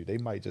anything to you, they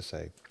might just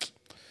say,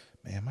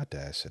 man, my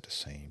dad said the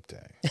same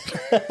thing.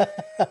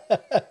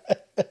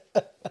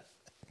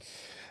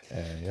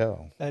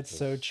 And That's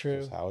so true.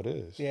 That's how it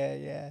is. Yeah,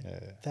 yeah. Yeah.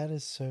 That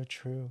is so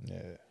true.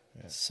 Yeah.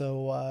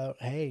 So,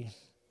 hey,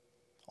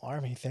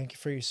 Army, thank you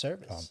for your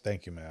service.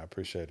 Thank you, man. I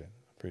appreciate it.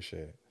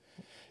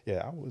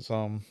 Yeah, I was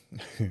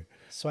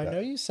So I know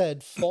you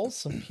said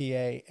Folsom, PA,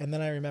 and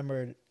then I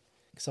remembered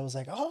because I was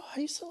like, oh, I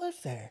used to live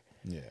there.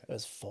 yeah, It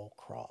was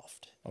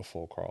Fulcroft, a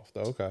Fullcroft.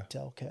 Okay.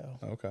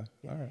 Delco. Okay.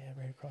 Yeah, All right.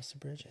 yeah, right across the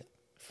bridge.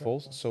 So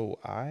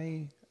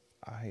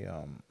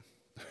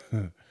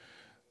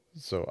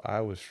so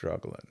I was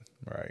struggling,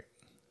 right?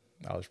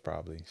 I was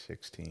probably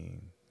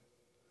 16,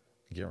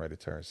 getting ready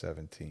to turn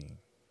 17.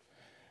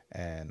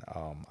 And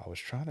I was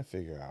trying to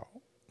figure out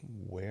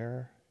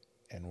where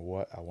and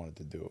what I wanted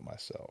to do with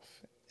myself.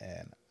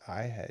 And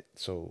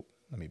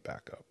let me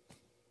back up.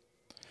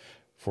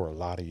 For a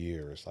lot of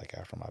years, like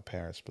after my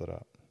parents split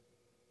up,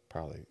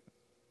 probably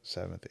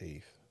 7th,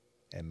 8th,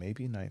 and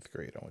maybe 9th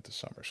grade, I went to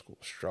summer school,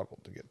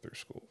 struggled to get through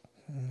school.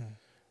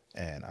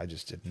 And I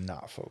just did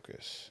not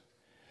focus.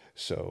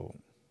 So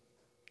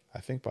I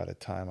think by the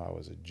time I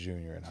was a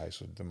junior in high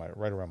school,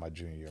 right around my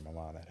junior year, my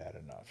mom had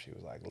enough. She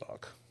was like,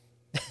 look,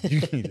 you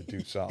need to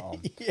do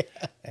something. Yeah.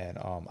 And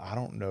I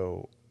don't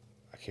know.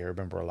 I can't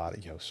remember a lot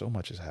of, so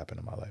much has happened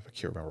in my life. I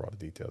can't remember all the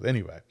details.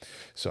 Anyway,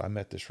 so I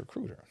met this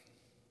recruiter,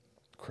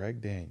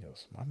 Craig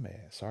Daniels, my man,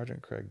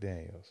 Sergeant Craig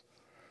Daniels.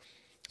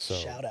 So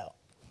Shout out.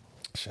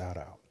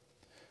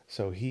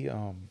 So he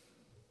I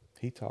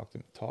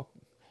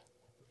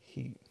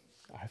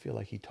feel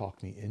like he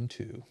talked me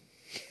into,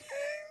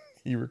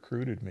 he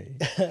recruited me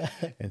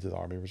into the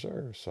Army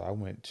Reserve. So I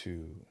went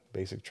to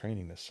basic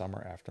training the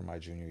summer after my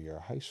junior year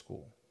of high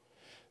school.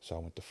 So I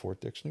went to Fort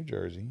Dix, New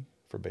Jersey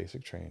for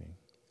basic training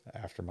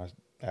after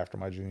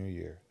my junior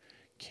year,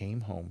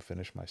 came home,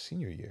 finished my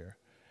senior year.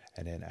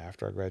 And then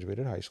after I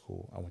graduated high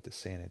school, I went to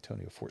San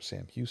Antonio, Fort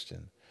Sam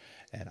Houston,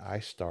 and I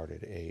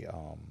started a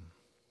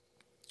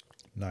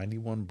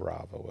 91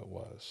 Bravo, it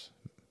was,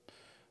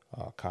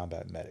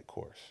 combat medic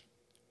course.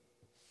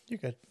 You're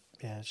good.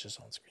 Yeah, it's just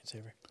on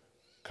screensaver.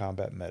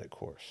 Combat medic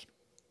course.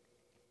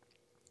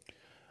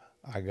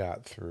 I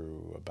got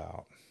through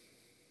about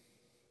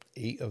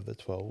 8 of the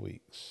 12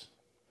 weeks.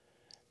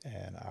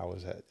 And I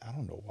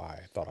don't know why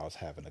I thought I was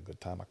having a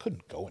good time. I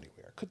couldn't go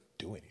anywhere. I couldn't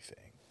do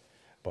anything.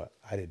 But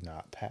I did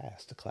not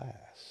pass the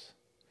class.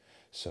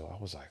 So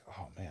I was like,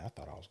 oh man, I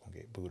thought I was gonna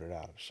get booted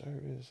out of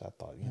service. I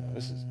thought,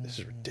 this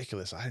is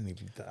ridiculous. I didn't You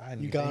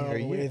even got all here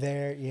the way yet.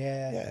 there,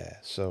 yeah. Yeah.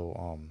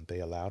 So they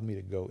allowed me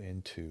to go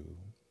into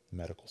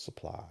medical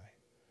supply.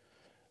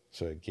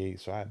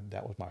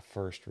 That was my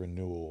first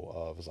renewal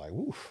of, was like,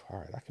 woof, all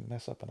right, I can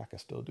mess up and I can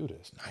still do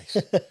this. Nice.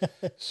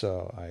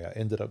 So I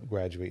ended up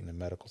graduating in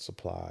medical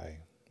supply.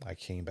 I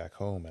came back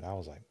home and I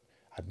was like,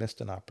 I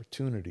missed an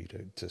opportunity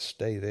to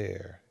stay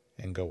there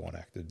and go on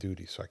active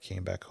duty. So I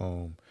came back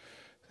home,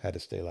 had to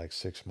stay like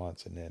 6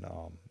 months. And then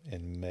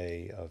in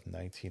May of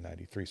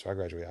 1993, so I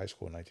graduated high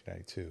school in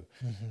 1992.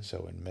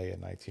 So in May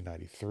of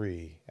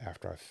 1993,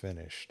 after I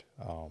finished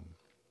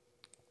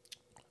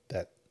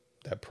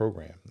that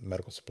program,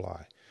 medical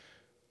supply,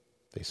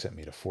 they sent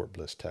me to Fort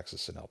Bliss,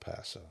 Texas, in El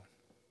Paso.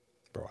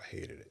 Bro, I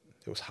hated it.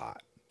 It was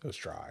hot. It was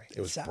dry.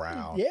 It was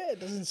brown. Yeah, it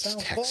doesn't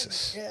sound fun.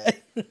 Texas. Yeah.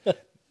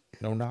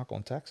 No knock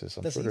on Texas.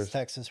 I'm That's sure East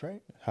Texas,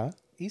 right? Huh?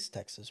 East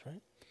Texas,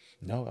 right?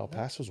 No, El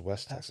Paso's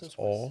West Paso's Texas, West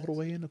all Texas. the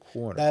way in the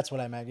corner. That's what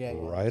I meant. Yeah,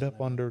 right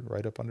up under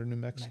New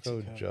Mexico,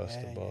 Mexico, just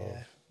yeah, above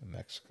yeah.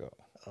 Mexico.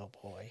 Oh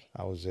boy.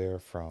 I was there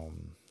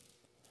from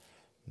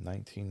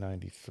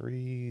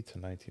 1993 to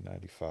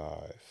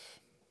 1995.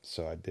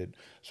 So I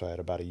had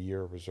about a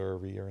year of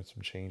reserve, a year and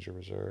some change of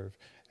reserve,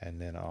 and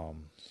then I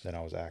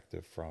was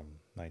active from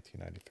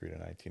 1993 to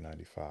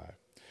 1995.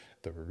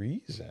 The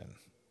reason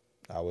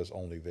I was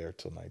only there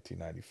till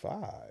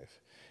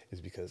 1995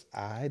 is because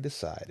I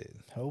decided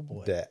Oh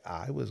boy. that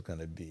I was going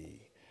to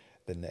be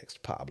the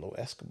next Pablo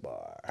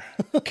Escobar.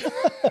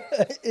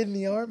 In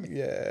the army.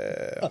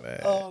 Yeah,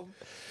 man.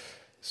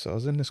 So I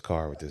was in this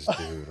car with this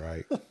dude,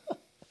 right?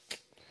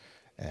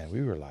 And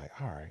we were like,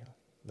 all right,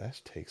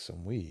 let's take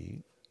some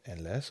weed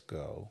and let's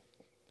go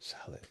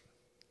sell it.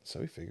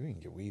 So we figured we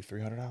can get weed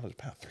 $300 a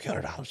pound.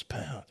 $300 a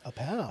pound. A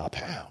pound. A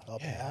pound. A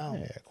Yeah, pound.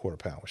 yeah, a quarter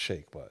pound with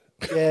shake, but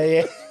Yeah,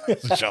 yeah.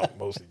 it's junk,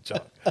 mostly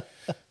junk.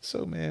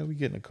 So, man, we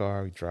get in the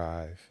car, we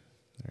drive.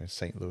 We're in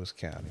St. Louis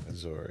County,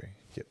 Missouri.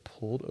 Get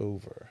pulled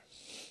over.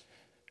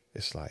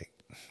 It's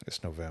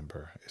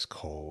November. It's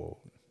cold.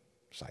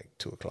 It's like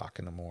 2 o'clock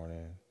in the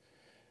morning.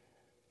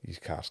 These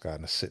cops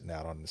got us sitting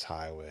out on this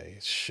highway,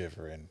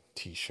 shivering,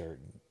 t-shirt.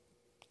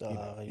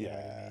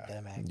 Yeah.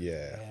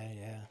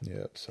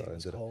 Yep. So I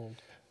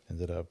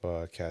ended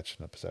up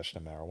catching a possession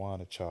of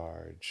marijuana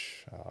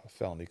charge,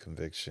 felony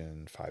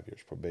conviction, 5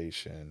 years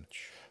probation.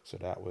 So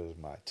that was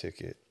my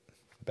ticket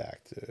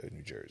back to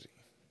New Jersey.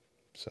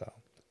 So,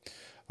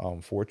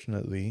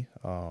 fortunately,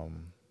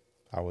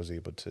 I was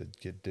able to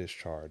get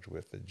discharged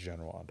with a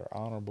general under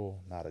honorable,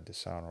 not a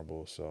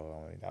dishonorable.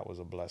 So, I mean, that was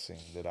a blessing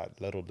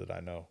little did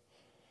I know.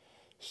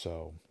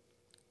 So,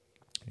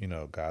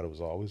 God was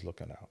always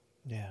looking out.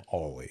 Yeah.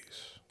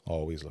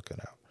 Always looking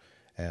out.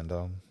 And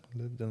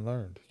lived and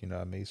learned.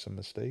 I made some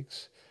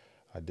mistakes.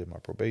 I did my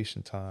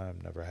probation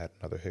time, never had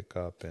another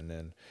hiccup. And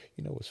then,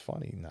 it was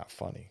funny, not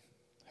funny,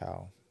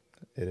 how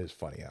it is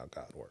funny how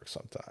God works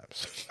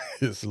sometimes.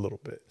 It's a little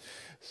bit.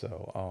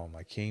 So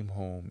I came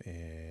home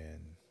in,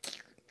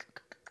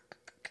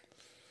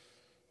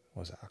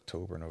 was it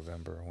October,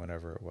 November,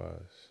 whenever it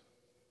was.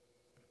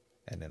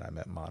 And then I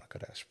met Monica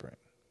that spring.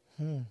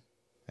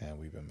 And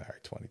we've been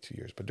married 22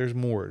 years. But there's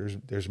more.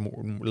 There's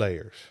more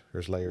layers.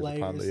 There's layers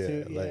upon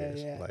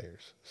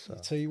layers.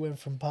 So you went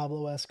from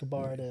Pablo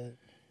Escobar to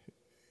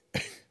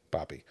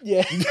Papi.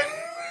 Yeah.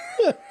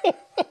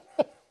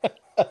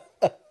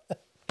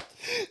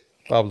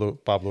 Pablo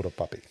to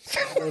Papi.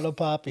 Little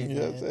Poppy.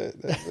 Yeah,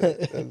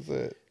 that's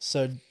it.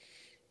 So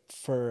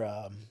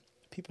for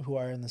people who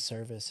are in the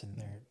service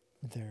and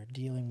they're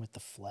dealing with the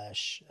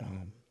flesh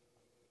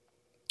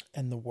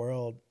and the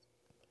world,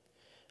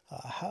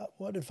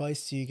 what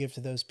advice do you give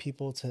to those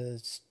people to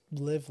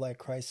live like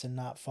Christ and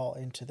not fall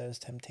into those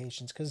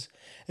temptations? Because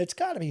it's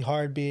got to be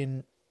hard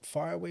being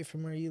far away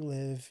from where you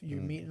live.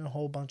 You're meeting a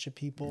whole bunch of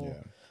people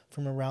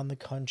from around the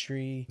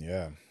country.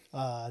 Yeah.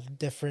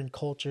 Different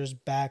cultures,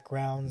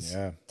 backgrounds,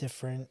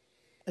 different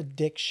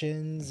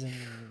addictions, and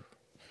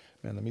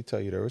man, let me tell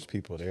you, there was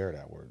people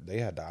there they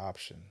had the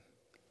option,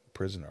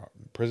 prison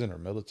or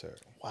military.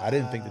 Wow. I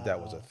didn't think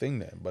that was a thing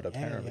then, but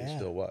apparently it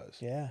still was.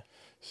 Yeah.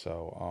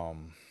 So,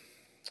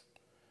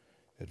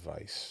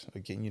 advice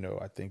again,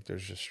 I think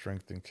there's just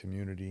strength in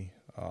community.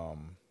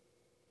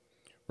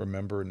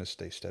 Remembering to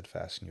stay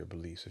steadfast in your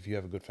beliefs. If you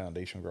have a good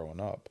foundation growing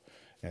up,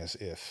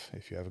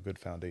 if you have a good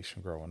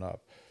foundation growing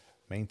up,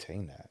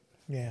 maintain that.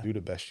 Yeah. Do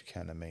the best you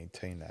can to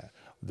maintain that.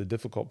 The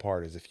difficult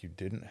part is if you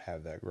didn't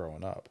have that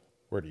growing up,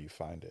 where do you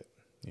find it?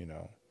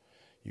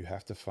 You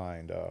have to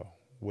find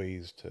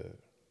ways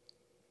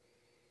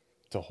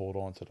to hold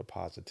on to the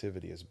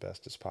positivity as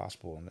best as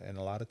possible. And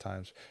a lot of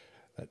times,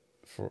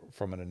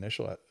 from an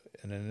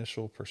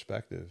initial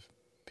perspective,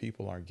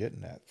 people aren't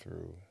getting that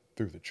through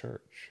the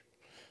church.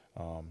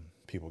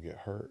 People get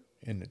hurt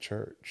in the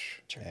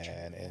church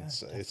and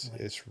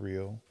it's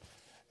real,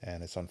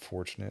 and it's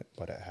unfortunate,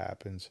 but it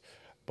happens.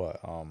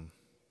 But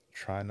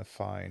trying to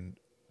find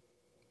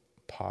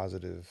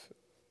positive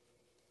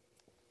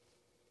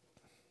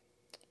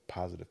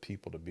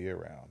people to be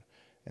around,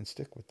 and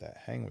stick with that,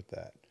 hang with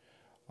that.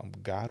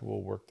 God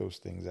will work those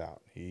things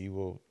out. He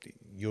will.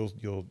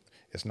 You'll.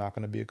 It's not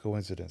going to be a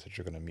coincidence that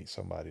you're going to meet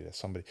somebody. You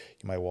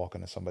might walk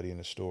into somebody in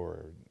the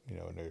store,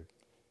 and they're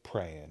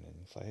praying, and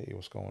it's like, hey,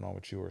 what's going on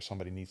with you? Or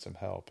somebody needs some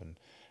help, and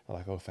they're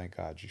like, oh, thank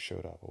God you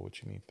showed up. Well,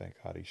 what you mean, thank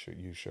God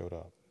you showed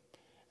up?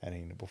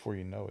 And before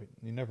you know it,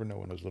 you never know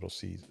when those little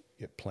seeds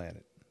get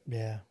planted.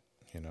 Yeah.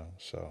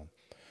 So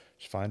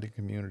just finding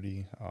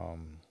community,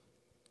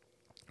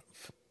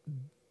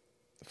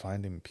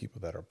 finding people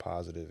that are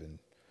positive, and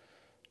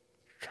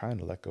trying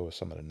to let go of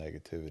some of the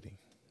negativity.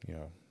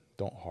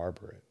 Don't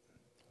harbor it.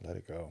 Let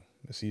it go.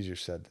 It's easier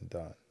said than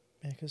done.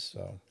 Yeah, because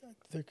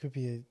there could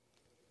be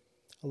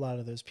a lot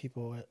of those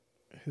people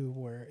who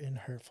were in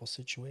hurtful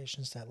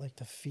situations that like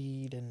to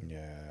feed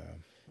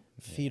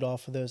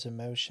off of those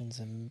emotions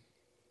and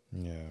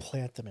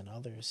plant them in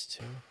others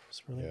too.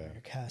 It's really where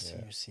you're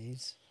casting your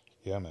seeds.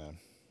 Yeah, man.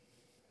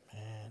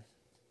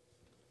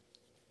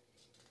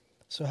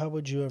 So how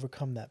would you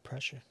overcome that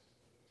pressure?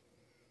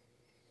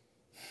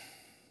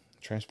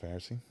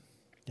 Transparency.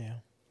 Yeah.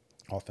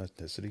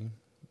 Authenticity.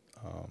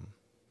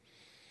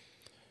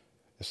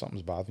 If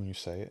something's bothering you,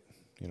 say it.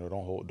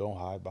 Don't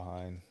hide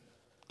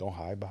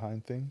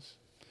behind things.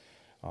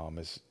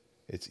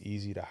 It's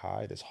easy to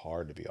hide. It's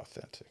hard to be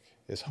authentic.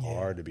 It's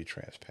hard to be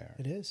transparent.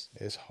 It is.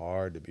 It's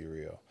hard to be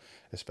real,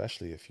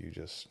 especially if you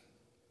just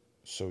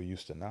so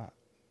used to not.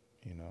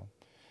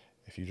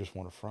 If you just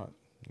want to front,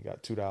 you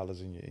got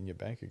 $2 in your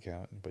bank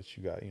account, but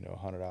you got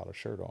 $100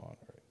 shirt on,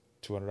 or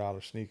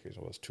 $200 sneakers.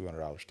 Well, it's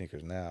 $200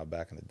 sneakers now.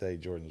 Back in the day,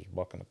 Jordan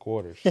was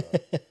 $1.25. So.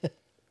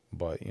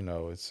 But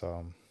it's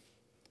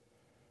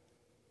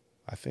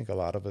I think a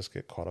lot of us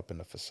get caught up in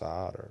the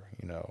facade, or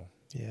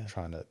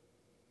trying to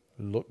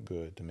look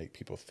good to make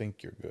people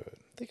think you're good.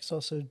 I think it's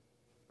also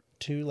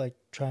too like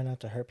try not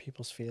to hurt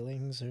people's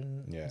feelings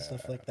and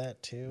stuff like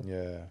that too.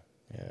 Yeah,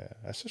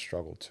 that's a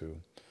struggle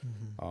too.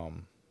 Mm-hmm.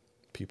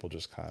 People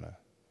just kind of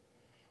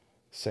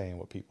saying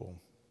what people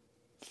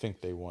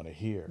think they want to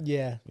hear.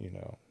 Yeah,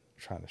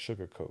 trying to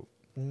sugarcoat.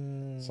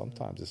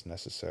 Sometimes it's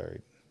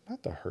necessary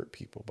not to hurt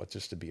people, but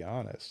just to be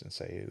honest and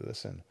say, hey,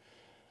 listen,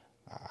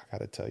 I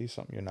got to tell you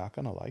something. You're not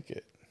gonna like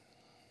it.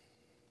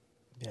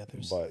 Yeah,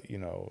 but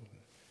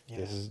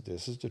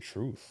this is the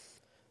truth.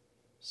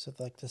 So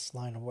like this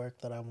line of work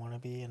that I want to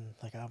be in,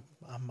 like I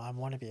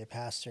want to be a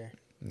pastor.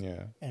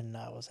 Yeah. And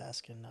I was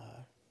asking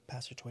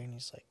Pastor Twain,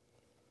 he's like,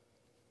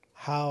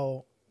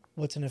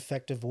 what's an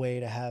effective way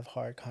to have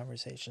hard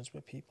conversations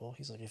with people?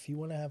 He's like, if you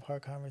want to have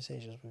hard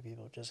conversations with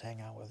people, just hang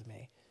out with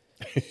me.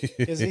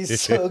 Because he's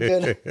so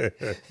good.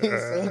 He's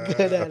so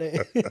good at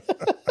it.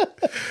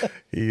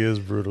 He is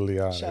brutally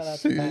honest. Shout out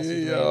to Pastor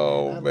Twain.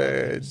 Yo,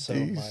 man, so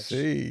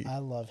DC. much. I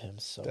love him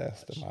so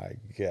That's much. my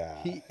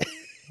guy.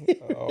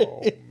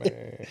 Oh,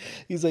 man.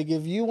 He's like,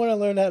 if you want to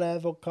learn how to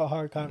have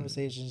hard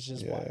conversations,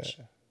 just watch.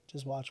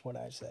 Just watch what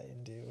I say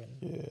and do.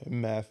 In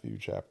Matthew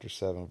chapter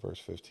 7, verse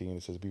 15,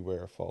 it says,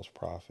 beware of false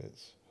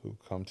prophets who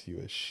come to you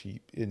as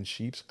sheep in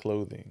sheep's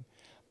clothing,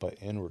 but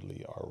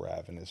inwardly are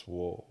ravenous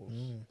wolves.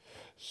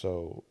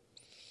 So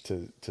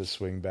to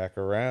swing back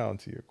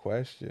around to your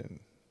question,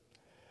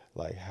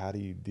 like how do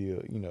you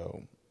deal,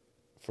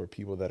 for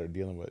people that are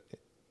dealing with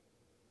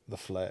the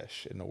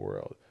flesh in the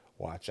world,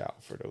 watch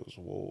out for those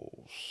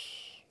wolves.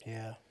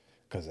 Yeah.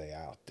 Because they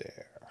out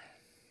there.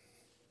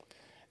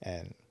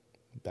 And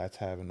that's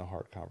having the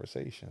hard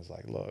conversations.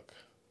 Like, look,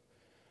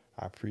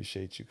 I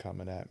appreciate you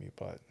coming at me,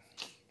 but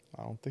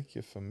I don't think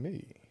you're for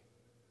me.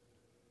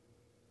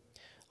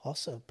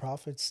 Also,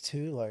 prophets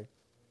too, like,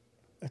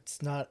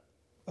 it's not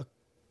a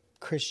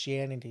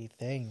Christianity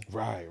thing.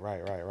 Right.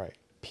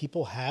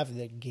 People have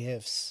the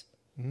gifts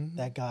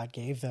that God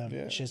gave them.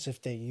 It's just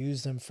if they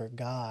use them for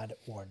God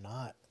or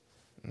not.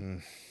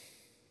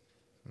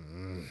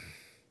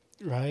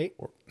 Right?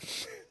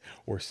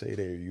 Or say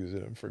they're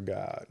using them for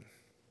God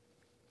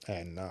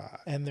and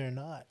not. And they're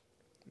not.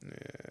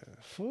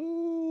 Yeah.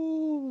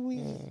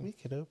 Ooh, we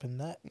could open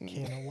that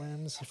can of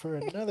worms for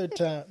another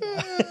time.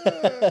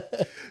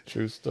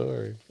 True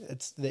story.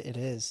 It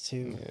is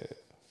too. Yeah.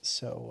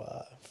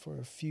 So for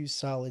a few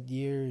solid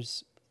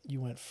years,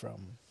 you went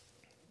from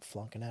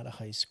flunking out of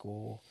high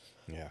school.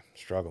 Yeah,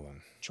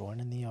 struggling.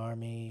 Joining the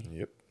army.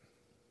 Yep.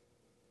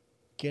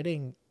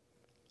 Getting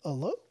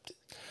eloped.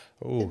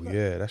 Oh,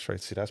 yeah, that's right.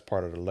 See, that's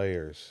part of the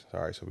layers.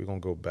 All right, so we're going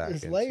to go back.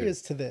 There's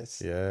layers to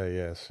this. Yeah,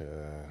 yes,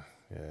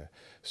 yeah.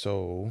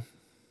 So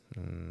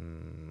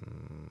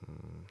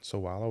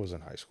while I was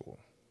in high school,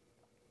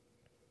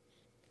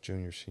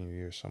 junior, senior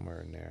year,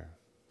 somewhere in there,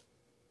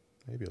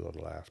 maybe a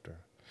little after.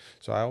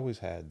 So I always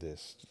had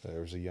this. There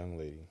was a young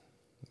lady,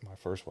 my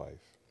first wife.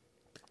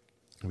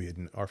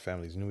 Our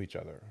families knew each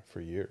other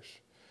for years.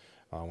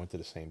 Went to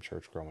the same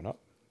church growing up.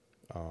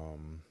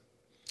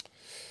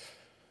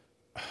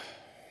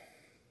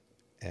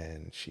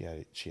 And she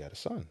had a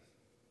son.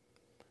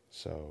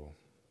 So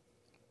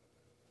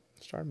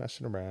I started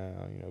messing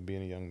around,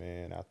 being a young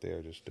man out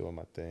there, just doing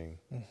my thing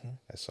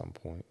at some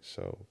point.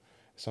 So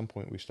At some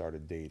point, we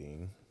started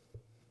dating,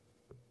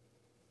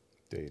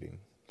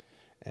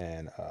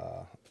 and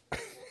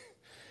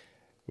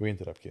we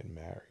ended up getting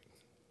married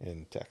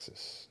in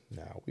Texas.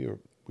 Now we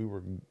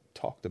were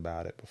talked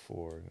about it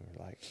before. And we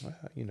were like, well,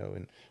 you know,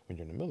 and when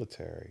you're in the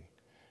military,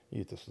 you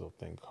get this little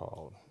thing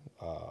called,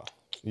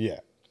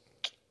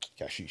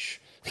 cashish,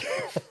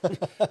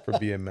 for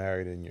being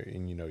married,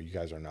 and you know, you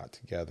guys are not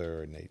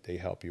together, and they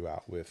help you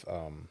out with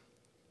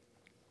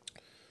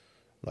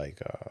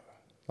like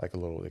a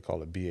little, they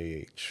call it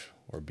BAH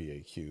or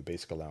BAQ,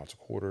 basic allowance of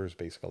quarters,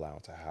 basic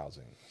allowance of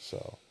housing.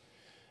 So,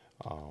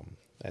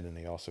 and then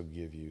they also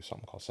give you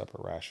something called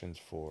separate rations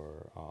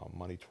for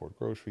money toward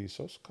groceries.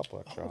 So it's a couple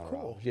extra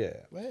cool. $100. Yeah.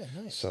 Yeah,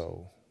 nice.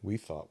 So we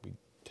thought we'd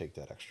take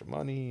that extra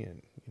money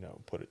and, you know,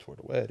 put it toward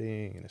the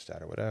wedding and this,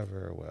 that, or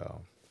whatever.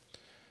 Well,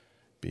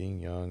 being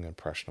young,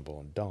 impressionable,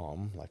 and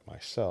dumb like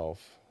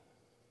myself,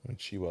 when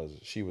she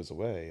was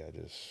away,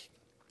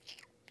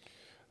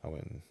 I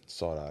went and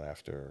sought out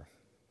after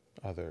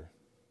other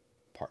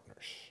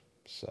partners.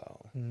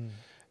 So,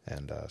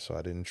 and so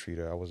I didn't treat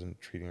her. I wasn't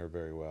treating her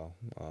very well.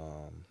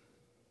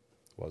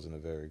 Wasn't a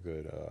very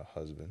good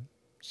husband.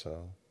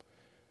 So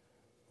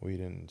we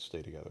didn't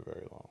stay together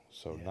very long.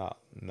 So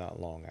not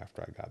long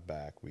after I got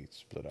back, we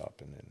split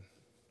up, and then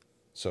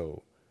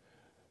so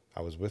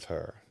I was with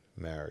her,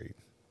 married,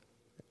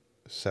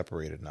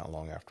 separated not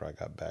long after I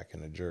got back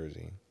into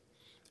Jersey,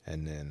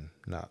 and then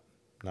not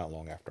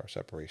long after our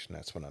separation,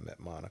 that's when I met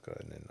Monica,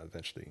 and then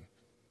eventually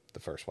the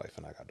first wife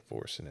and I got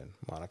divorced, and then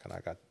Monica and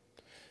I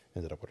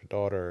ended up with a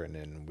daughter, and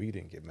then we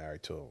didn't get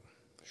married till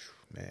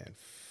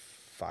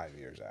 5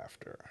 years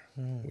after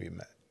we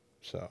met.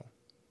 So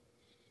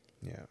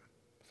yeah,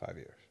 5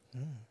 years.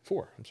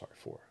 4.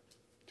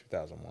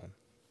 2001.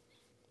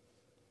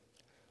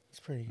 It's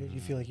pretty good.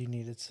 You feel like you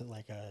needed to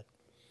like a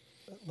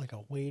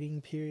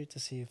waiting period to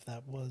see if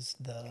that was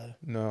the...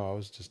 No, I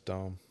was just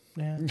dumb.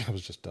 Yeah. I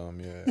was just dumb,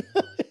 yeah.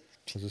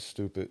 I was just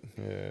stupid.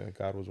 Yeah,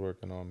 God was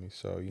working on me.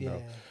 So, you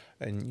know,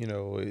 and, you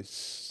know,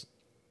 it's,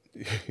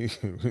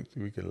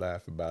 we could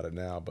laugh about it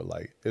now, but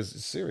like,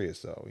 it's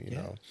serious though, you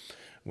know,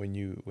 when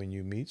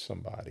you meet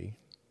somebody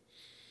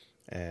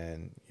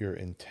and your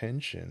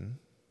intention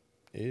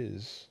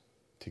is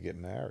to get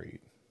married.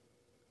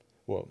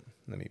 Well,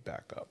 let me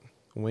back up.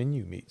 When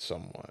you meet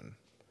someone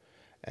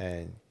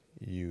and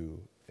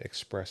you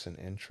express an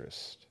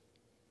interest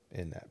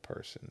in that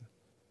person,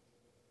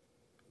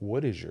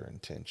 what is your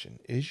intention?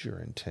 Is your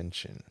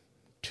intention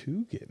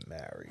to get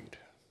married?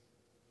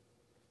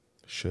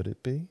 Should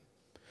it be?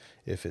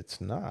 If it's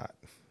not,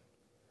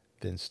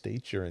 then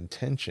state your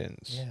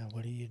intentions. Yeah,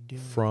 what are you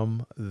doing?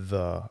 From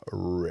the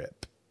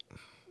rip.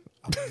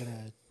 I'm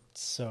gonna...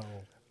 So...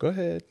 Go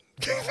ahead.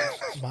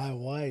 My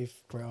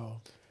wife,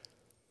 bro,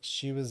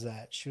 she was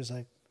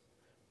like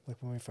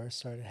when we first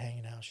started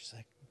hanging out, she's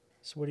like,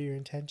 so what are your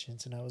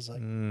intentions? And I was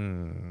like,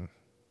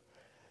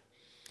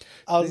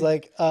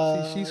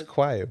 See, she's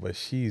quiet, but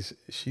she's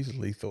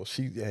lethal.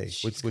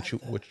 What you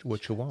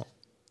want?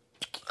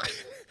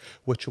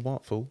 What you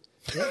want, fool?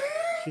 Yeah.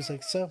 She's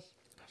like, so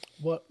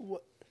what,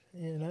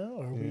 you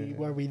know,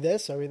 are we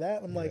this? Are we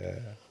that? I'm like,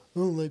 I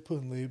don't like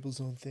putting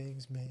labels on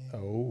things, man.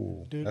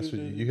 Oh, that's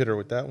what you hit her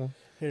with that one?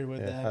 Hit her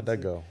with that. How'd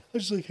that go? I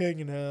was just like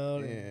hanging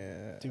out.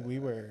 Yeah. Dude, we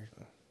were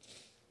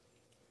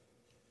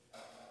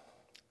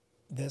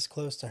this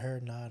close to her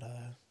not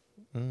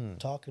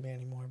talking to me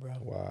anymore, bro.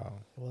 Wow.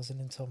 It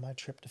wasn't until my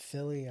trip to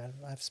Philly.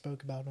 I've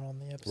spoke about it on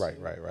the episode.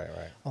 Right.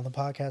 On the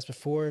podcast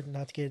before,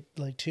 not to get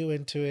like too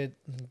into it.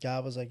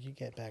 God was like, you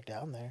get back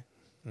down there.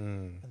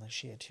 And like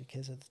she had 2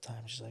 kids at the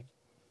time. She's like,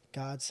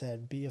 God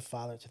said, be a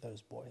father to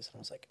those boys. And I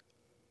was like,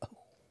 oh.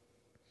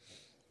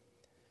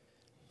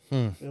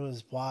 It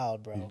was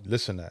wild, bro. You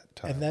listen that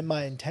time. And then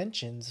my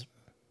intentions,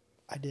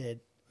 I did.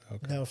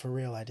 Okay. No, for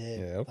real, I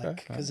did. Yeah, okay.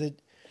 Because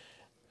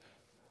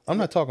I'm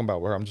not talking about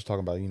where. I'm just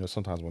talking about, you know,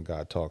 sometimes when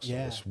God talks to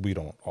us, we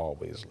don't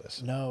always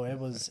listen. No, it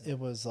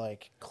was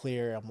like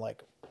clear. I'm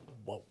like,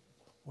 whoa,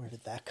 where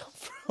did that come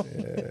from?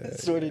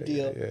 Sort of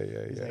deal.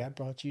 Yeah. He's like, I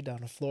brought you down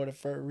to Florida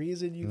for a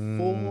reason, you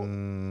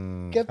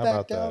fool. Get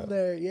back down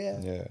there.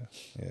 Yeah.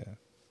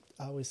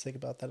 I always think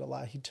about that a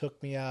lot. He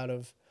took me out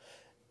of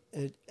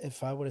it.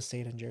 If I would have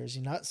stayed in Jersey,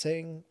 not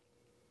saying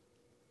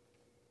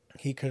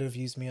he could have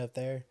used me up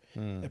there,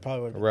 it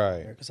probably would have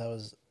been better because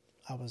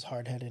I was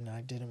hard-headed and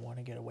I didn't want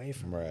to get away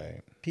from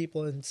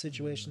people and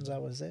situations I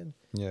was in.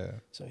 Yeah.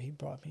 So he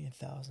brought me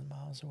 1,000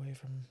 miles away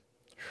from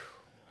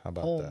How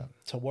about home that?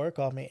 To work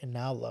on me. And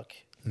now look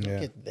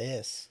at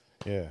this.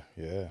 Yeah.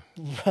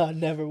 I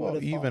never would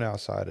have even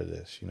outside of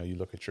this, you know, you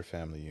look at your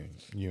family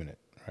unit,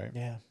 right?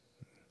 Yeah.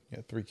 You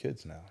have 3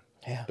 kids now.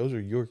 Yeah. Those are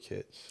your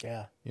kids.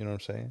 Yeah. You know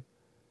what I'm saying?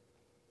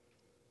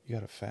 You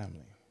got a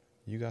family.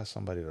 You got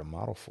somebody to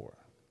model for.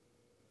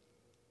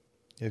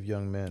 You have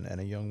young men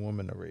and a young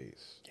woman to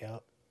raise.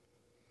 Yep.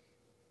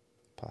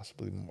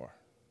 Possibly more.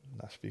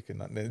 Not speaking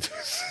nothing into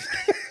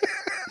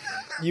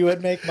You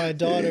would make my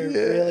daughter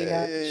really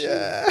happy.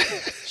 Yeah.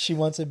 She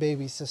wants a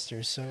baby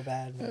sister so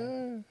bad,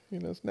 man. You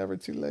know, it's never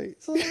too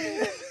late.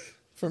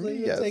 For So me,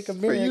 you yes. take a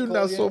For you, miracle,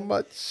 not so yeah.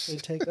 much.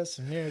 It'd take us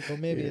a miracle,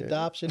 maybe Yeah.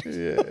 adoption.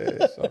 Yeah.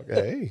 It's okay.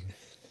 Hey,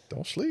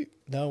 don't sleep.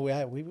 No,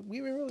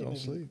 Don't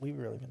sleep. we've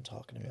really been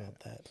talking about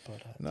that,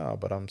 but No,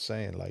 but I'm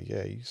saying, like,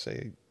 yeah, you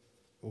say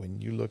when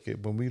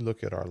we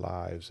look at our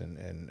lives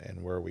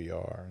and where we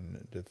are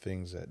and the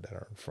things that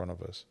are in front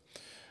of us,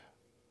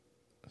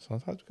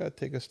 sometimes we got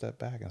to take a step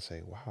back and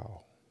say,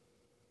 wow,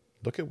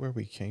 look at where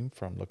we came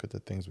from. Look at the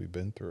things we've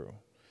been through.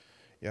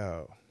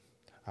 Yo,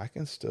 I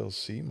can still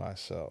see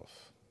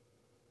myself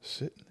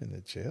sitting in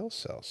the jail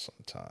cell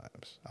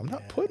sometimes. I'm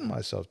not putting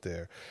myself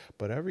there,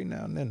 but every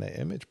now and then the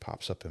image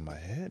pops up in my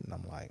head and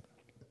I'm like,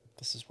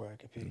 this is where I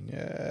could be.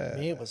 yeah.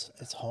 Me,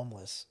 it's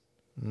homeless.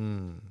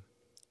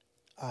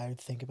 I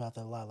think about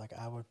that a lot. Like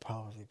I would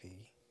probably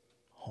be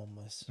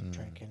homeless,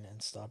 drinking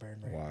and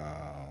stubborn.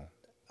 Wow.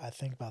 I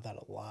think about that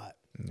a lot.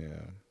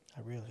 Yeah.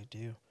 I really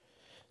do.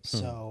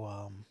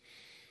 So,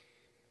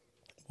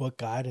 what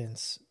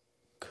guidance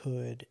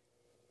could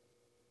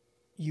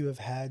you have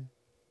had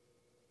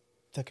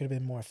that could have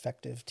been more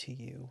effective to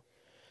you?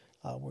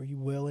 Were you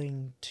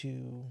willing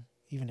to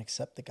even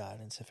accept the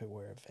guidance if it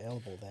were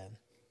available then?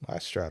 I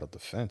straddled the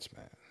fence,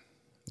 man.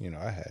 You know,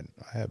 I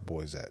had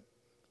boys that,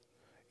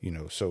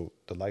 so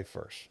the life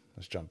verse,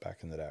 let's jump back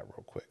into that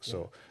real quick. Yeah.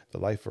 So the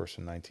life verse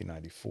in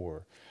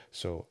 1994.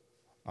 So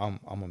I'm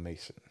a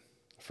Mason,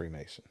 a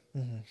Freemason.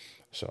 Mm-hmm.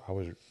 So I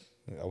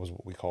was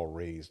what we call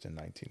raised in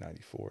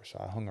 1994.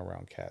 So I hung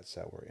around cats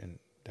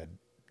that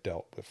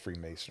dealt with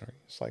Freemasonry.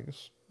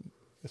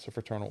 It's a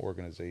fraternal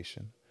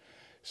organization.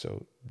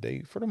 So they,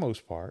 for the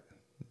most part,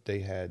 they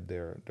had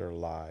their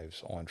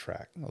lives on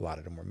track. A lot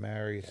of them were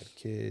married, had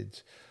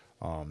kids.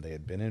 They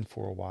had been in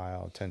for a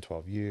while, 10,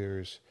 12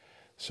 years.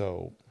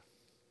 So,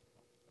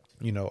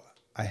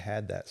 I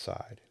had that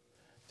side.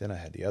 Then I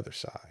had the other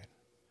side.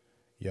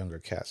 Younger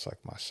cats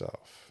like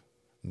myself,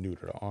 new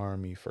to the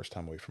Army, first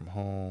time away from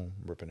home,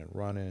 ripping and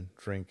running,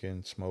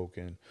 drinking,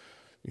 smoking,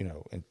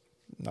 and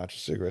not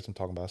just cigarettes. I'm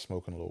talking about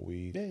smoking a little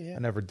weed. Yeah. I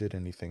never did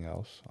anything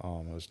else.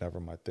 It was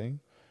never my thing.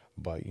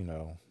 But,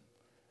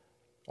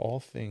 all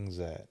things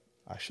that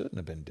I shouldn't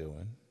have been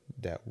doing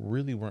that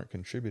really weren't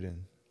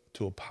contributing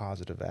to a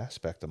positive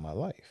aspect of my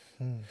life.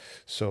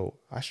 So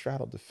I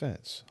straddled the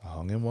fence. I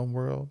hung in one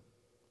world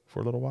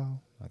for a little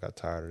while. I got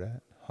tired of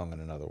that. Hung in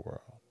another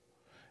world.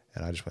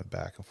 And I just went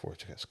back and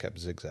forth. Just kept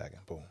zigzagging.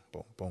 Boom,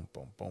 boom, boom,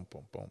 boom, boom,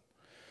 boom, boom.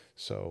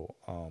 So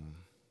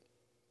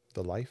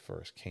the life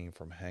verse came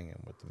from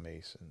hanging with the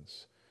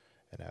Masons.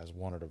 And as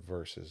one of the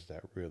verses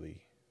that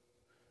really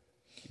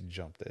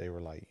jumped, they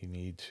were like, you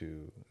need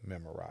to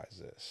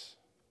memorize this.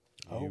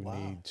 You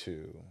need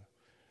to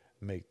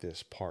make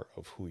this part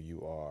of who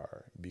you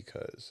are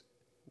because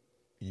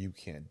you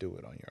can't do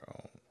it on your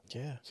own.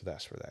 Yeah. So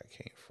that's where that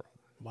came from.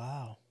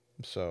 Wow.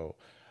 So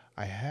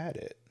I had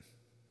it.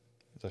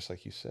 Just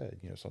like you said,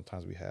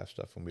 sometimes we have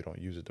stuff and we don't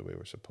use it the way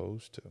we're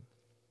supposed to.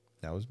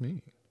 That was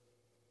me.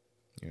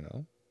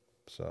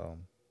 So.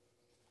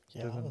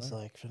 Yeah, I was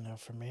like,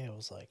 for me, it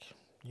was like,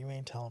 you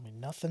ain't telling me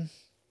nothing.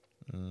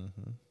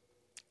 Mm-hmm.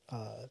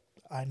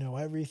 I know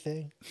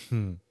everything.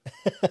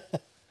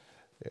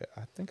 Yeah,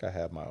 I think I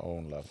have my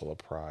own level of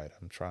pride.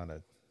 I'm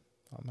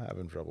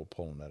having trouble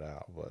pulling that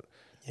out, but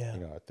yeah,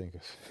 I think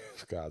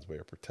it's God's way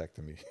of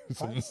protecting me.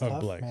 Pride's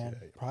tough, man.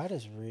 Yeah. Pride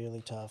is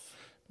really tough.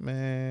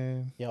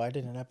 Man. Yo, I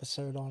did an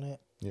episode on it.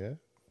 Yeah.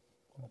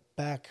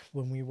 Back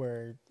when we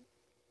were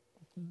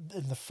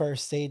in the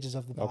first stages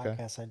of the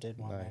podcast, I did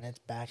one, man. It's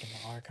back in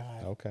the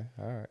archive. Okay,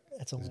 all right.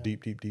 It's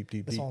deep.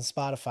 It's on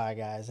Spotify,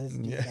 guys. It's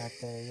deep back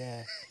there,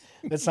 yeah.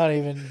 It's not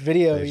even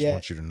video yet. I just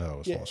want you to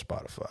know it's on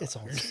Spotify. It's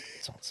on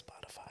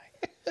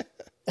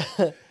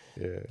Spotify.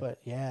 Yeah. But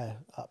yeah,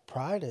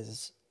 pride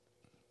is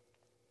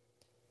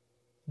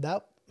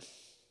that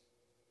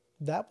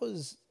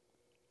was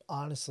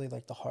honestly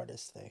like the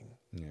hardest thing.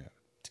 Yeah.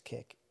 To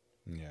kick.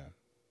 Yeah.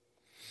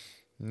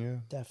 Yeah.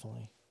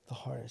 Definitely the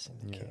hardest thing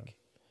to kick.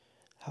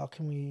 How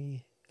can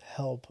we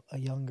help a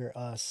younger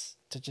us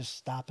to just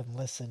stop and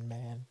listen,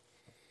 man?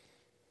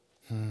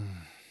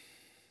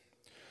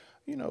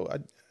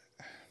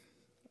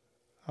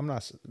 I'm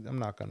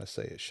not gonna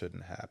say it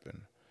shouldn't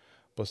happen,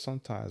 but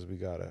sometimes we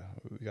gotta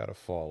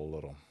fall a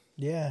little.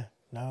 Yeah.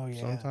 No.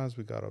 Yeah. Sometimes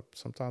we gotta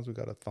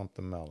thump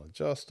the melon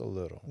just a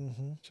little,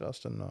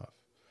 just enough.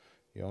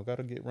 You don't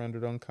gotta get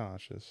rendered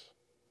unconscious,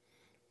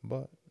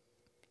 but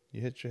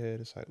you hit your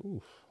head. It's like,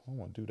 oof, I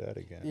want to do that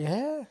again.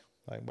 Yeah.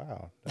 Like,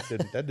 wow,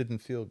 that didn't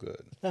feel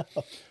good. No.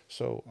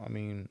 So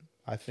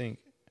I think,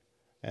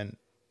 and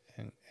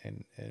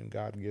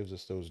God gives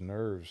us those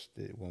nerves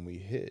that when we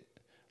hit,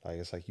 like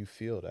it's like you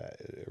feel that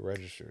it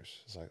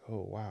registers. It's like,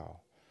 oh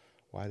wow,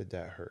 why did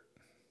that hurt?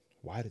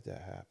 Why did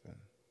that happen?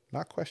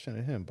 Not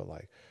questioning Him, but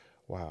like,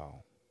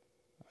 wow,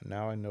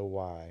 now I know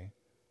why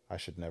I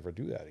should never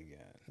do that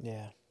again.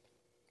 Yeah.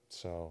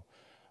 So,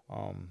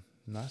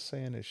 not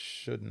saying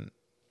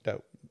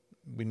that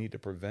we need to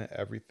prevent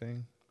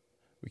everything.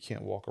 We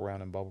can't walk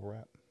around in bubble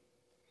wrap.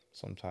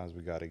 Sometimes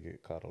we got to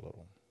get cut a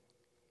little.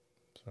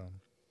 So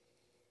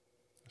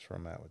that's where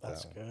I'm at with that.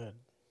 That's good.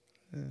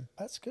 Yeah.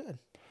 That's good.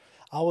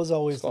 I was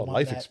always It's the called one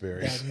life that,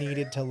 experience. that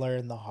needed to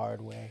learn the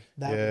hard way.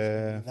 That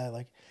Yeah. was me. That,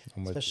 like,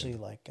 I'm with especially you.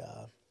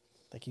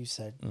 like you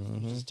said,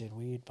 Mm-hmm. you just did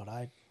weed, but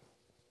I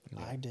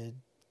Yeah. did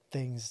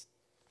things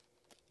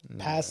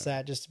Yeah. past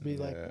that just to be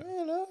like,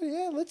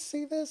 Yeah. let's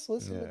see this.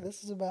 Let's see what Yeah.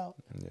 this is about.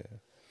 Yeah.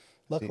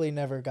 Luckily,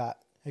 never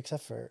got,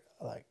 except for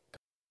like,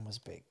 was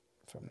big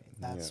for me.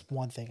 Yeah. That's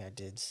one thing I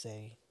did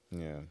say,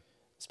 Yeah.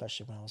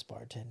 especially when I was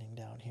bartending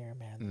down here,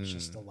 man. That's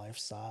just the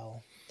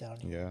lifestyle down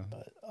here. Yeah.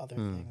 But other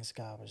things,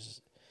 God was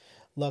just,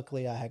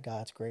 luckily I had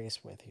God's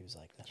grace with. He was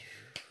like, no,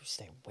 you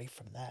stay away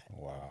from that.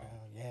 Wow.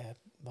 Yeah.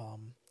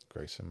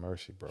 Grace and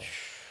mercy, bro.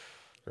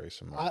 Grace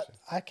and mercy.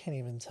 I can't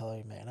even tell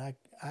you, man.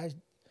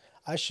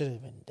 I should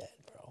have been dead,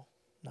 bro.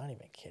 Not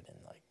even kidding.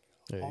 Like,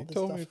 Yeah, all you the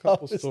told me a stuff I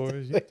couple was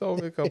stories. You doing.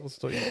 told me a couple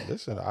stories.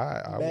 Listen,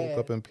 I woke Man.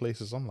 up in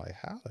places. I'm like,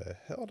 how the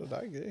hell did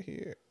I get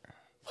here?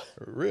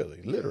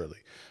 Really, literally,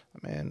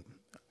 man.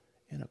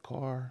 In a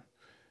car,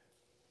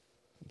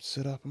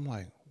 sit up. I'm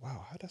like,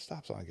 wow, how'd that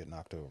stop sign get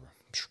knocked over?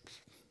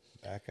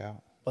 Back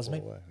out. Was pull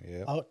me? away.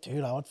 Yeah. Oh,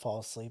 dude, I would fall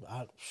asleep.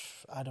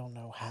 I don't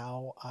know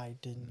how I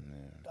didn't.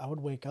 I would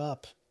wake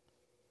up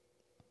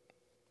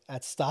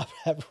at stop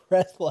at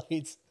red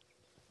lights.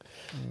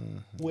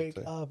 Wake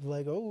it. up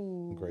like,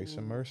 oh, Grace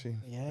and mercy.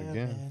 yeah, Again.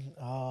 man.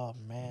 Oh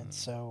man.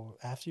 So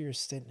after your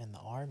stint in the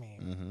army,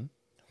 Mm-hmm.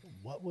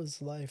 what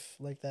was life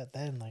like that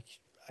then? Like,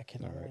 I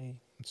can All right. only.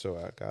 So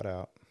I got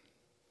out,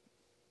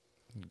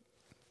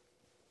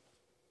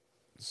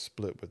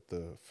 split with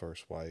the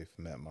first wife,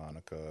 met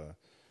Monica.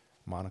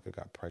 Monica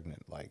got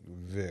pregnant like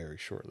very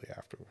shortly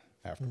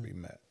after we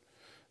met.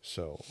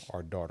 So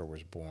our daughter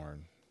was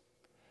born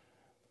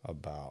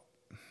about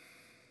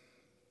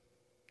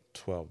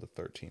 12 to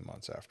 13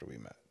 months after we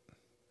met.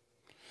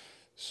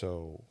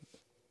 So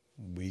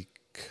we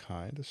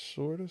kind of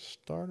sort of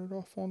started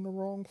off on the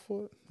wrong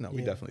foot. No, we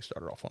Yeah. definitely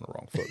started off on the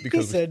wrong foot He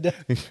because said,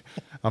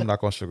 I'm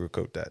not going to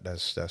sugarcoat that.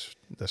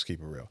 Let's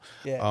keep it real.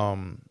 yeah.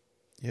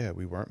 Yeah,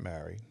 we weren't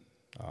married.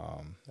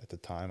 At the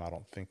time, I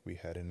don't think we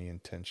had any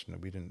intention.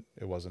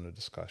 It wasn't a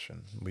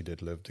discussion. We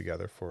did live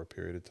together for a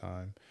period of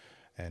time.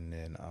 And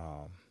then,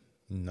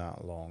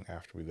 not long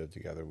after we lived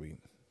together, we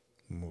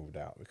moved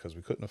out because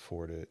we couldn't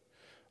afford it.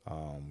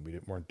 We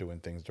weren't doing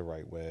things the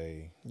right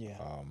way. Yeah.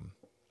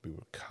 We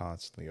would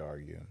constantly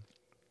argue.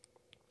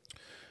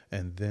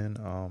 And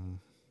then,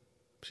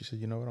 she said,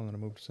 you know what? I'm going to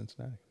move to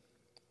Cincinnati.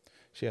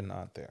 She had an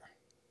aunt there.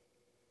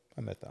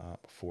 I met the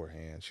aunt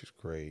beforehand. She was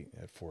great.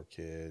 Had 4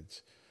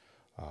 kids.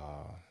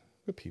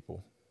 Good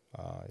people.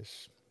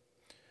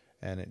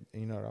 And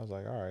you know, I was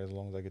like, all right, as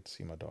long as I get to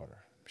see my daughter.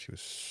 She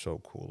was so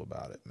cool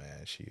about it,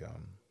 man. She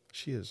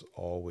has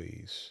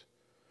always,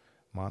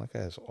 Monica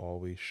has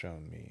always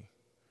shown me,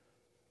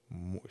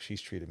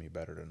 she's treated me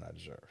better than I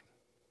deserve.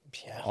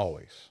 Yeah.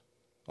 Always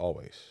have.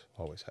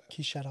 Can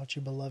you shout out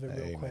your beloved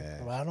real Hey, quick?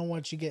 man. Well, I don't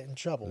want you to get in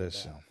trouble. with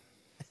Listen,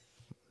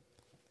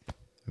 that.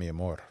 mi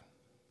amor,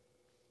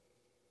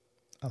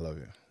 I love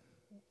you,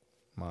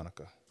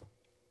 Monica.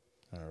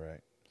 All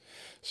right.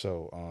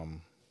 So,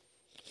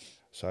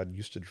 so I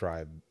used to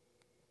drive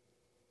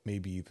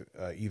maybe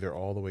either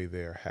all the way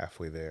there,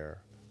 halfway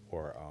there,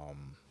 or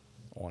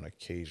on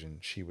occasion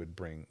she would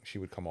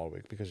come all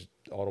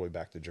the way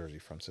back to Jersey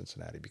from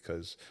Cincinnati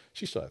because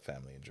she still had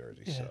family in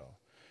Jersey. Yeah. So,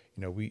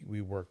 you know,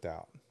 we worked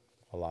out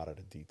a lot of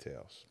the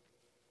details.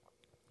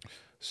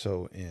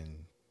 So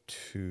in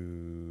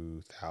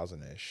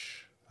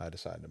 2000-ish, I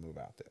decided to move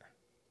out there.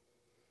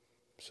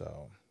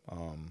 So,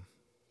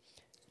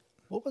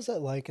 What was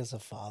that like as a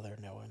father,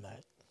 knowing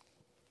that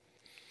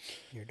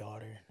your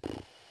daughter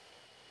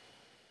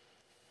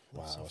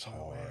wow, lives so it was far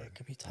hard. away? It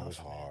could be tough. It was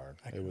man. hard.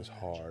 I It can was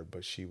imagine. hard,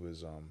 but she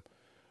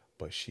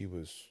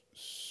was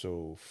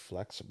so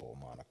flexible.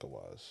 Monica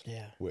was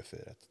Yeah. with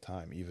it at the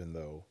time, even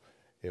though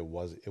it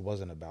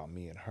wasn't about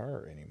me and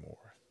her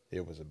anymore.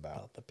 It was about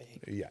About the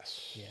baby.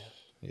 yes, Yeah.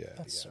 yeah,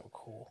 That's yeah. so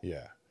cool.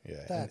 Yeah,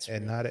 yeah. That's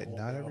and really not cool,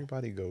 not bro.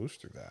 everybody goes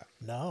through that.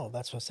 No,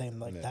 that's what I'm saying.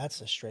 Like, Yeah. that's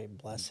a straight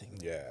blessing.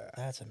 Yeah.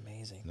 That's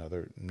amazing.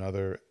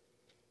 Another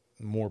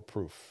more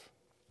proof.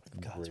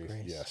 God's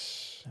grace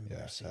Yes. and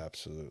Yes, mercy.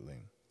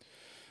 absolutely.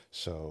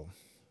 So,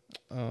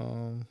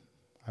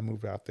 I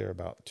moved out there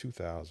about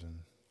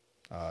 2000.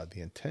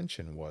 The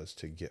intention was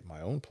to get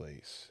my own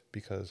place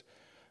because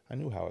I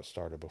knew how it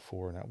started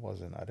before, and I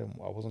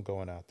wasn't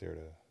going out there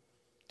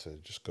to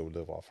just go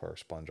live off her,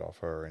 sponge off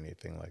her, or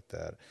anything like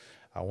that.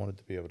 I wanted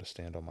to be able to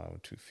stand on my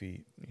own 2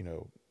 feet. You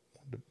know,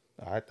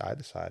 I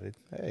decided,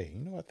 hey, you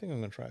know, I think I'm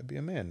going to try to be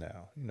a man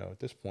now. You know, at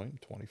this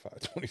point,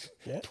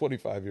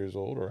 25 years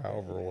old, or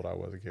however old I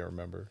was, I can't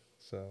remember.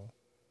 So,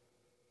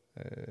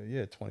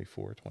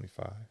 24,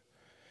 25.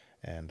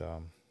 And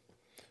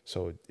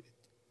so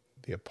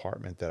the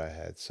apartment that I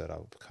had set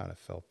up kind of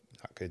felt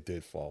like it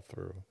did fall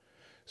through.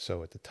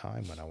 So at the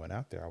time when I went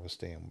out there, I was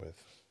staying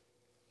with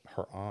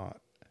her aunt,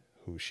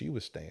 who she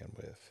was staying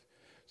with.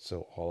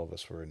 So all of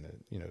us were in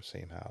the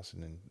same house,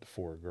 and then the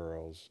 4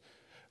 girls.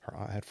 Her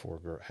aunt has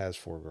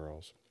 4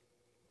 girls.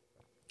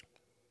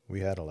 We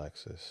had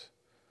Alexis,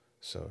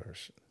 so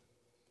there's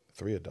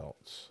 3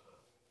 adults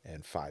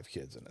and 5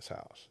 kids in this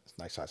house. It's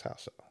a nice size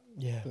house, though.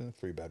 Yeah.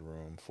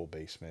 3-bedroom, full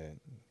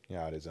basement.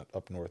 Yeah, it is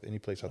up north. Any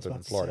place I was other than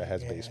about to Florida say,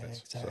 has yeah,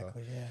 basements.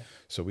 exactly. Yeah.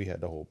 So we had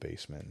the whole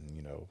basement,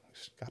 and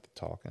just got to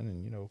talking,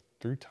 and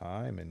through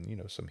time,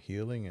 and some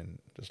healing, and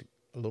just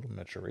a little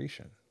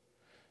maturation,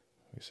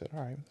 we said, all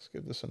right, let's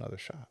give this another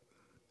shot.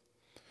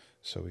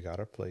 So we got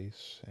our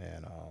place,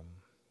 and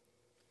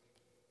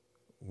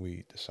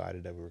we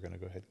decided that we were going to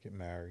go ahead and get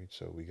married.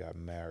 So we got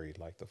married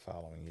like the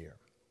following year,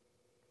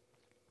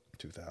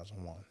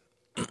 2001.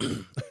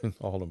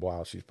 All the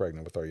while she's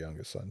pregnant with our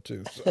youngest son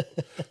too.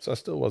 So I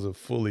still wasn't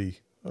fully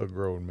a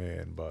grown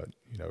man, but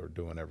we're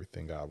doing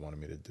everything God wanted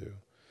me to do.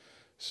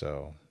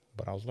 So,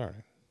 but I was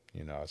learning.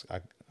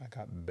 I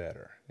got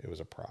better. It was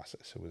a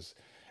process.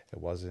 It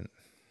wasn't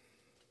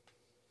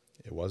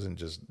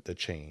just the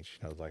change.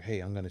 Like, hey,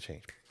 I'm going to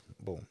change.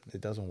 Boom.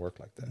 It doesn't work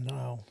like that.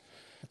 No,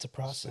 it's a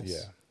process.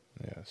 So,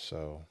 yeah.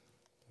 So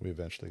we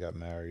eventually got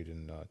married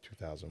in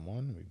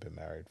 2001. We've been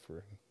married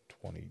for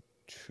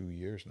 22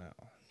 years now.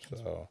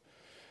 So,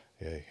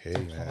 hey,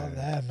 man. Love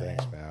that,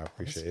 Thanks, man. man. I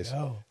appreciate it.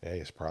 Hey,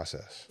 it's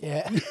process.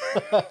 Yeah.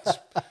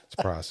 It's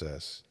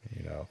process.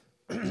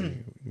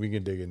 We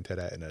can dig into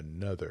that in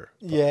another.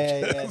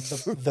 Yeah.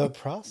 The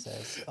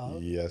process.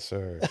 Yes,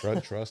 sir.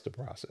 Trust the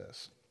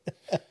process.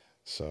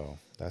 So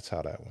that's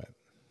how that went.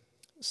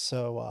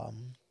 So,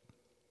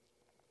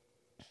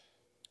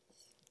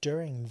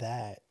 during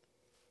that,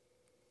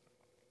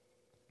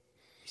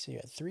 so you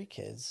had 3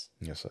 kids.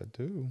 Yes, I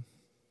do.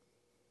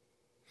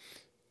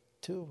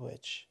 2 of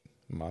which.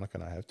 Monica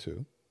and I have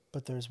 2.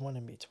 But there's one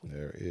in between.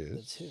 There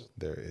is. The 2.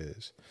 There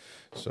is.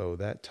 So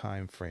that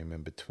time frame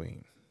in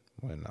between,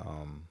 when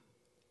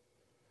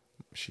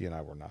she and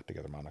I were not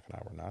together, Monica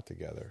and I were not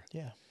together.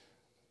 Yeah.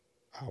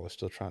 I was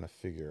still trying to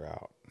figure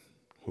out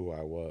who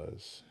I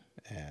was,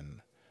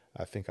 and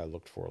I think I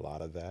looked for a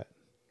lot of that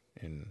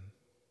in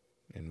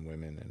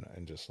women,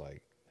 and just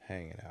like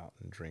hanging out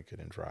and drinking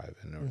and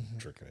driving, or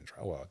drinking and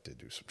driving. Well, I did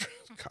do some.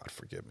 God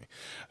forgive me.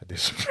 I did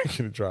some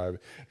drinking and driving,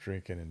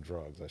 drinking and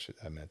drugs.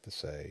 I meant to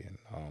say, and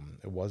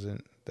it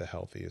wasn't the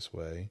healthiest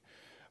way,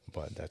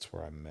 but that's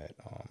where I met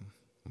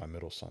my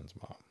middle son's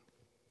mom,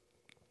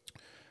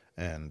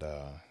 and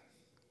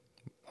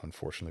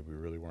unfortunately, we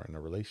really weren't in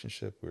a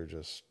relationship. We were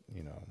just,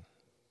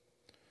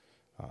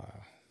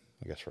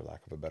 I guess for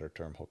lack of a better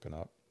term, hooking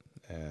up,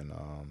 and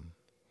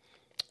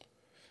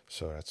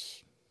so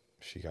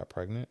she got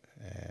pregnant,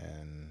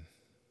 and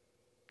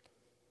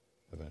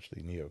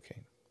eventually Neo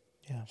came.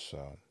 Yeah.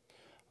 So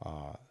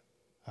I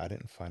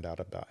didn't find out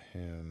about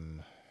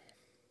him.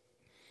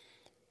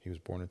 He was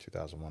born in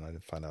 2001. I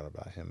didn't find out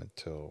about him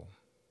until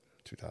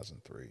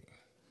 2003.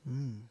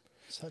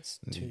 So that's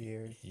 2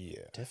 years.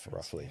 Yeah, difference,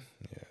 roughly. man.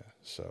 Yeah.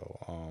 So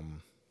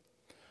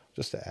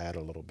just to add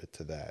a little bit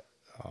to that,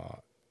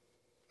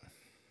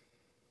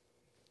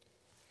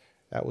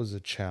 that was a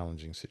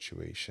challenging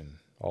situation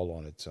all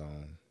on its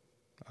own.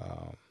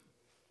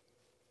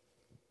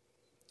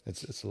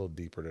 It's a little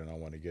deeper than I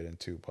want to get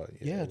into, but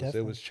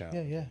it was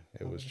challenging. Yeah.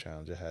 It was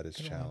challenging. It had its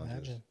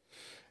challenges. Imagine.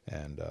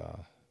 And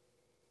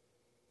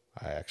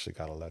I actually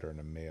got a letter in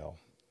the mail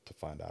to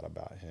find out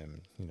about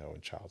him, in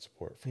child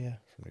support from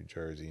New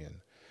Jersey. And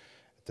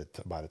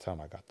by the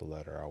time I got the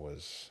letter, I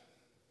was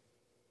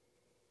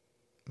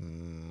I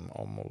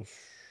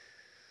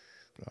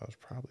was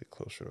probably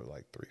closer to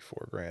like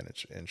 $3-4 grand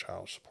in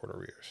child support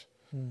arrears.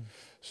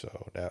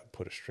 So that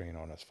put a strain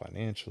on us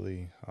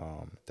financially.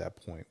 At that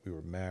point, we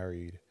were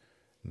married.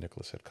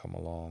 Nicholas had come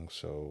along,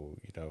 so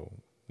we got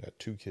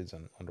 2 kids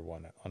under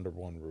one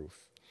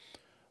roof.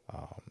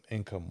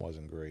 Income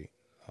wasn't great.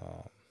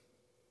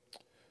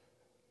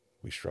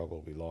 We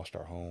struggled. We lost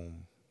our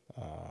home.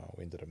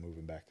 We ended up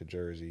moving back to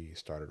Jersey.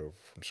 Started over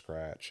from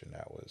scratch, and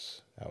that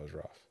was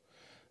rough.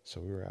 So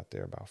we were out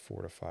there about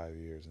 4 to 5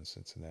 years in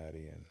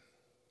Cincinnati, and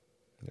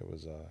it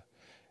was a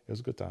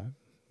good time.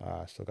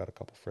 I still got a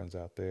couple friends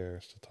out there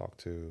to talk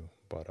to,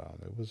 but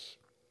it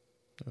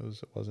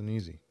wasn't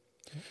easy.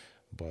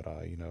 But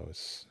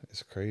it's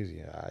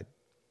crazy.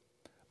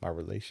 My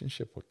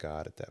relationship with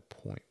God at that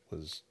point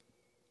was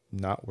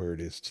not where it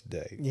is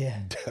today.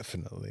 Yeah,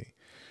 definitely.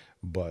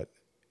 But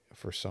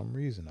for some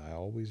reason, I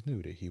always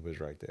knew that He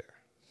was right there.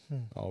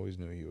 Always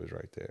knew He was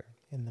right there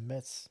in the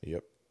midst.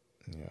 Yep.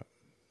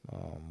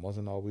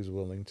 Wasn't always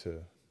willing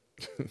to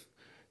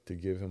to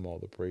give Him all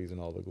the praise and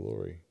all the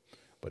glory.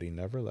 But He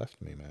never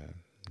left me,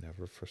 man.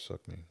 Never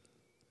forsook me.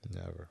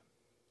 Never.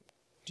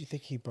 Do you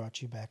think He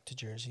brought you back to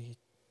Jersey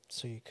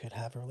so you could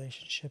have a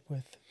relationship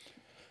with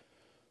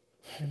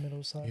your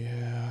middle son?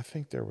 Yeah, I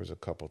think there was a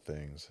couple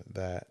things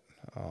that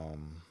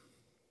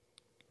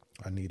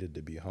I needed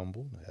to be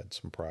humble. I had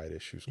some pride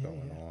issues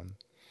going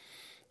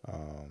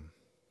on.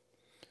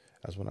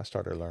 That's when I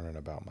started learning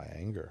about my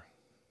anger.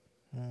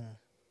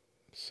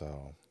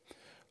 So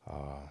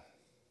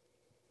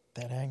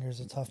that anger is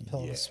a tough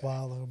pill to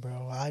swallow,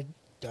 bro. I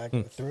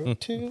go through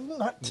it too.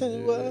 Not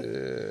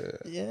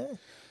to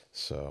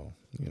So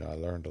I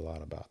learned a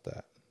lot about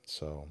that.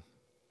 So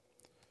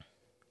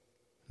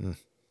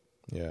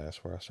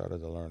that's where I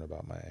started to learn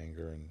about my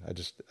anger, and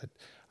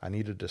I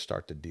needed to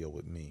start to deal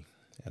with me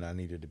and I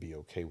needed to be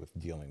okay with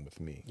dealing with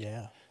me.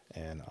 Yeah.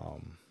 And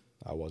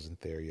I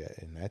wasn't there yet,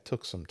 and that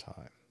took some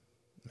time.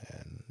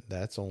 And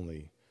that's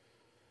only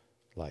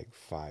like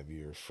 5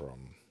 years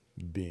from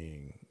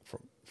being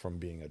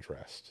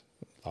addressed.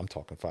 I'm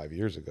talking 5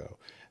 years ago.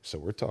 So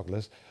we're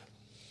talking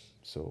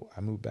so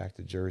I moved back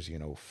to Jersey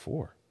in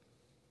 '04.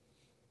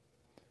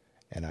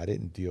 And I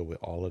didn't deal with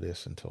all of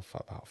this until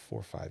about 4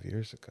 or 5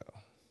 years ago.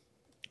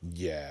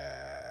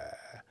 Yeah.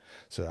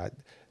 So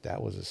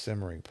that was a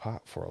simmering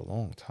pot for a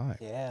long time.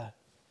 Yeah.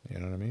 You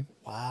know what I mean?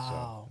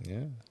 Wow. So,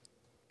 yeah.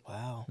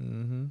 Wow.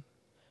 Mm-hmm.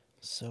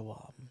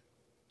 So,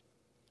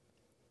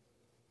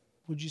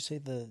 would you say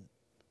the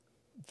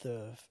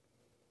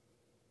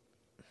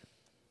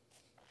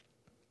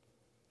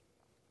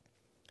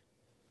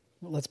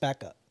let's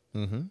back up.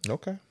 Mm-hmm.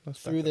 Okay.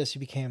 Through this, you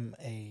became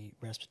a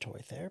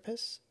respiratory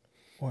therapist,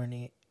 or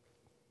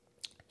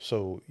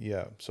So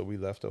we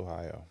left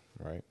Ohio,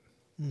 right?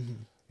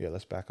 Mm-hmm. Yeah,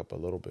 let's back up a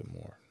little bit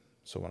more.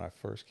 So when I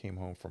first came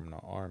home from the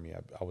Army,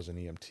 I was an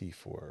EMT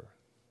for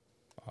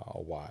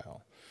a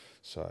while.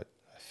 So I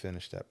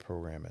finished that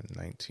program in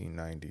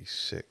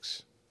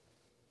 1996.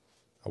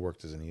 I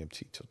worked as an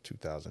EMT till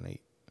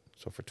 2008,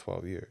 so for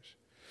 12 years.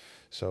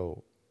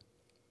 So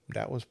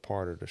that was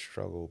part of the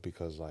struggle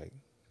because, like,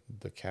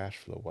 the cash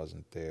flow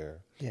wasn't there.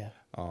 Yeah.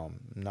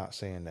 Not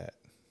saying that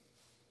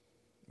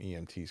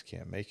EMTs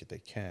can't make it, they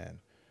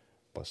can,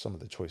 but some of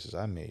the choices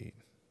I made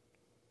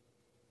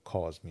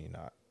caused me,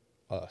 not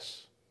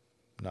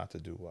to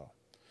do well.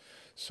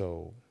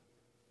 So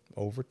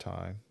over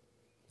time,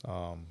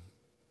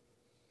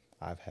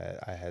 I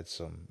had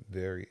some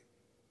very,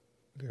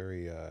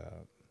 very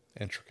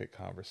intricate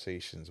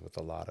conversations with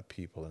a lot of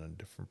people in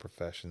different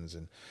professions,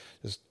 and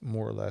just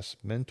more or less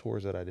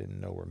mentors that I didn't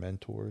know were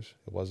mentors.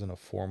 It wasn't a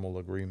formal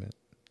agreement.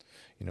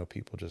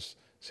 People just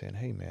saying,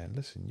 "Hey, man,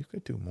 listen, you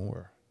could do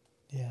more.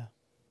 Yeah.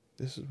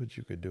 This is what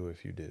you could do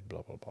if you did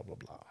blah, blah, blah, blah,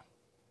 blah."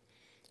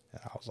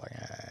 And I was like,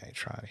 I ain't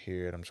trying to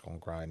hear it. I'm just going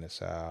to grind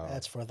this out.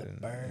 That's for the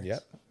birds.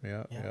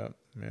 Yep.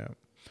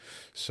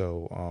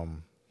 So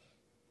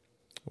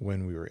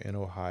when we were in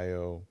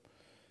Ohio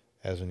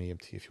as an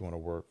EMT, if you want to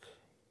work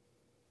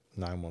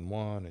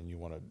 911 and you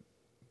want to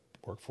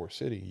work for a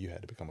city, you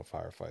had to become a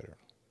firefighter.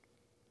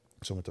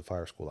 So I went to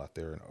fire school out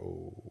there in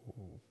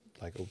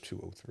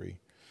 02, 03.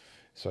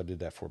 So I did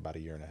that for about a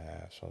year and a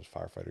half. So I was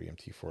firefighter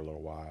EMT for a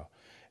little while.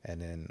 And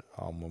then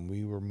when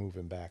we were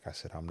moving back, I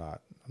said, I'm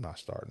not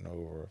starting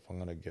over.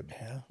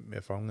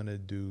 If I'm gonna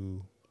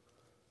do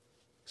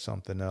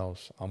something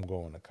else, I'm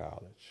going to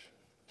college.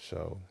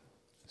 So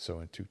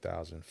in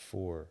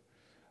 2004,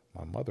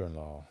 my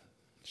mother-in-law,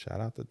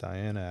 shout out to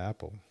Diana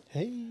Apple.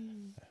 Hey.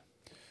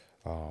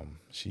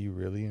 She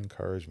really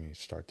encouraged me to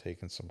start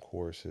taking some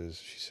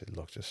courses. She said,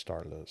 look, just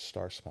start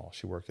small.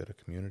 She worked at a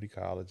community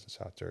college in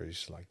South Jersey.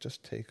 She's like,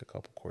 just take a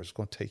couple courses. It's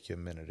going to take you a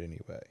minute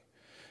anyway.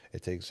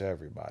 It takes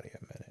everybody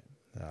a minute.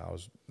 And I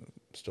was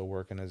still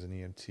working as an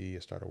EMT. I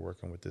started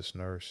working with this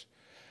nurse,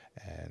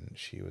 and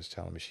she was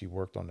telling me she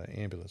worked on the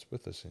ambulance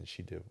with us, and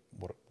she did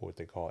what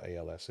they call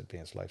ALS,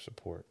 Advanced Life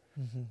Support,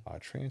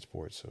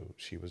 transport. So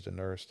she was the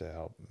nurse to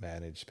help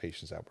manage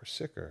patients that were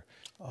sicker.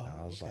 And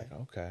I was like,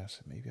 okay. I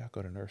said, maybe I'll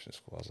go to nursing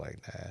school. I was like,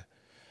 nah.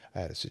 I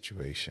had a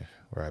situation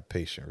where a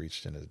patient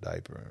reached in his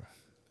diaper and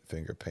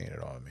finger painted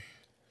on me.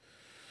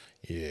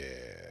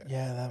 Yeah.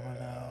 Yeah,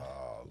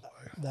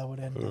 that would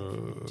end up for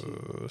me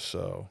too.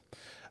 So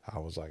I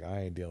was like,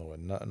 I ain't dealing with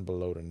nothing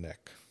below the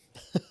neck.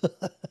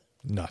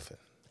 Nothing.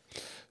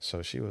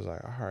 So she was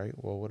like, all right,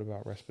 well, what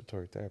about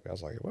respiratory therapy? I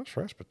was like, what's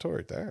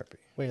respiratory therapy?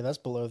 Wait, that's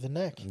below the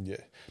neck. Yeah,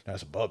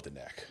 that's above the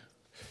neck.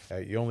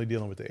 You're only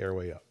dealing with the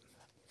airway up.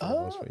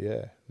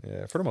 Yeah,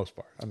 for the most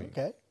part. I mean,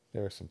 okay.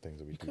 There are some things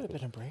that we could have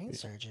been a brain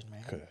surgeon,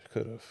 man.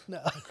 Could have.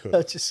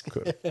 No, just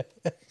could have.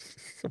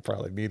 I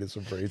probably needed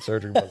some brain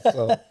surgery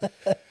myself.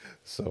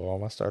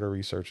 So I started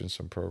researching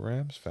some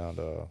programs. Found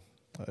out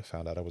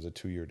it was a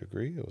 2-year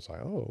degree. It was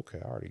like, oh, okay,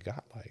 I already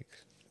got like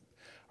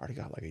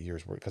a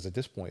year's work, because at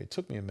this point it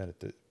took me a minute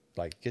to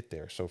get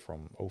there. So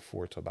from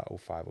 04 to about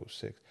 05,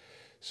 06.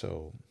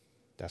 So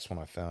that's when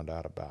I found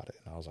out about it,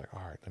 and I was like,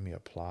 all right, let me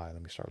apply.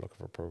 Let me start looking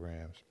for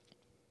programs.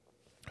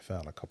 I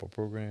found a couple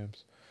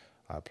programs.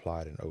 I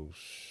applied in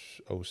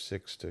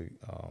 06 to,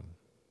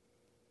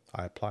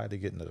 I applied to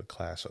get into the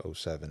class of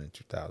 07 in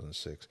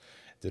 2006. It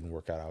didn't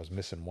work out. I was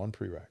missing one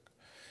prereq.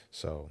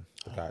 So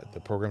the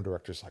program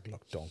director's like,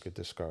 look, don't get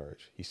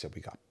discouraged. He said, we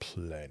got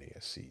plenty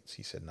of seats.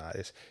 He said,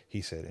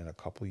 he said, in a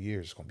couple of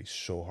years, it's going to be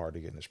so hard to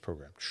get in this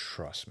program.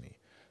 Trust me,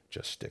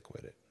 just stick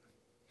with it.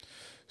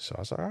 So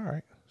I was like, all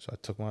right. So I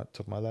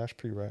took my last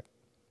prereq.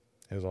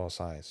 It was all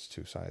science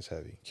too, science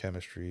heavy.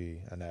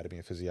 Chemistry, anatomy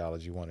and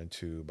physiology 1 and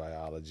 2,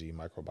 biology,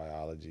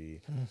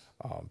 microbiology,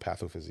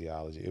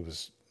 pathophysiology. It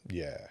was,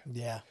 yeah.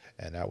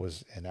 And that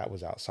was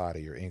outside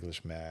of your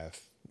English,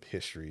 math,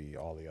 history,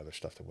 all the other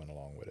stuff that went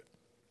along with it.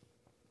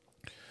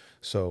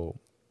 So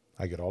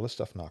I get all this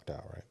stuff knocked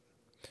out, right?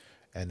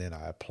 And then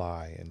I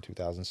apply in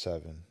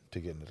 2007 to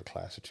get into the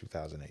class of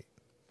 2008.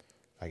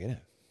 I get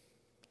in.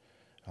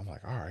 I'm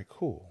like, all right,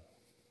 cool.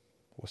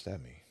 What's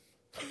that mean?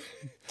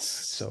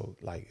 So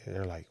like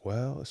they're like,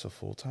 well, it's a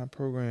full-time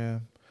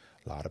program.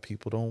 A lot of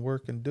people don't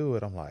work and do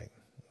it. I'm like,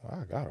 well,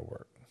 I gotta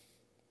work.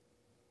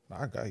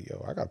 I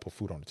gotta put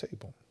food on the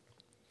table.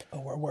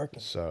 Oh, we're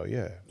working. So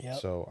yeah. Yep.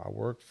 So I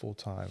worked full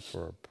time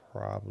for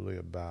probably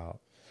about,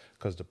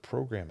 because the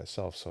program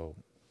itself. So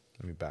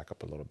let me back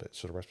up a little bit.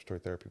 So the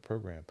respiratory therapy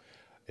program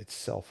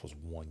itself was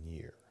 1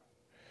 year,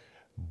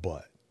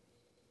 but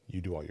you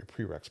do all your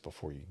prereqs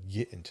before you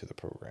get into the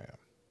program.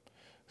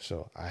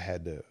 So I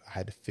had to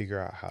figure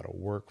out how to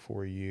work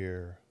for a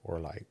year, or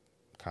like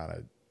kind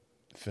of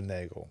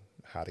finagle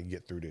how to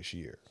get through this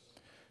year.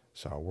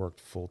 So I worked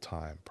full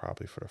time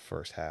probably for the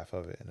first half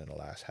of it, and then the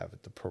last half of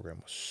it, the program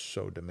was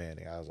so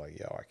demanding. I was like,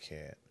 yo, I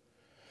can't.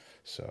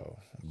 So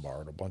I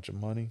borrowed a bunch of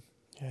money,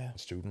 Yeah.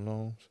 student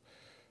loans.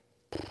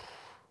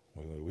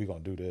 We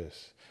gonna do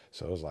this.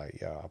 So it was like,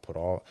 yeah,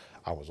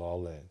 I was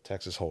all in.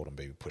 Texas Hold'em,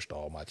 baby, pushed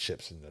all my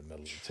chips in the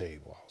middle of the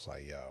table. I was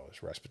like, yo,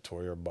 it's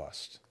respiratory or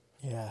bust.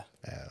 Yeah.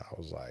 And I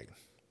was like,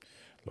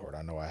 Lord,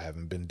 I know I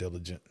haven't been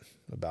diligent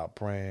about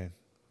praying,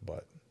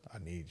 but I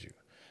need you.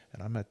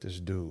 And I met this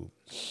dude,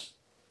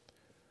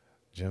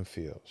 Jim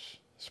Fields.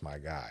 It's my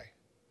guy.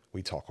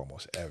 We talk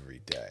almost every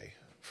day,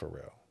 for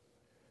real.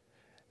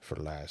 For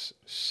the last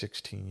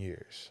 16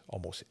 years,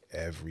 almost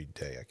every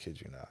day, I kid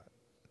you not,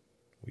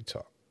 we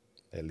talk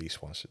at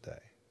least once a day.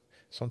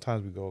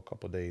 Sometimes we go a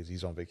couple of days.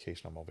 He's on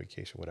vacation, I'm on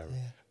vacation, whatever.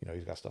 Yeah. You know,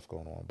 he's got stuff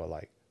going on, but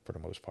like for the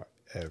most part,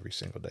 every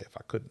single day.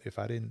 If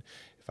I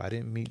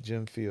didn't meet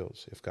Jim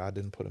Fields, if God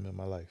didn't put him in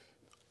my life,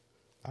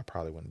 I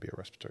probably wouldn't be a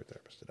respiratory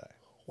therapist today.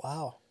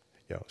 Wow.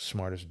 Yo,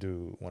 smartest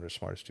dude, one of the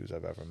smartest dudes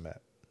I've ever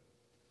met.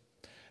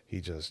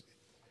 Because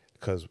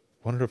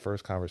one of the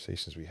first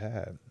conversations we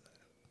had,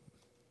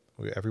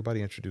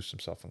 everybody introduced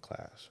himself in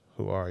class.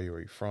 Who are you? Where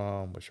are you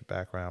from? What's your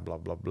background? Blah,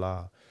 blah,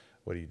 blah.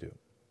 What do you do?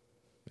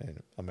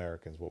 And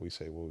Americans, what we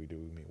say, what we do,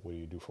 we mean, what do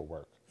you do for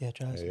work? Yeah, it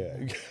drives me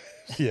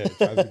nuts. Yeah, it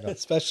drives me nuts.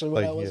 Especially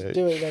when I wasn't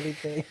doing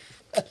anything.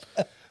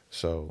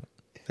 So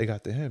they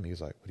got to him. He's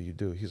like, what do you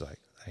do? He's like,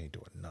 I ain't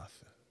doing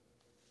nothing.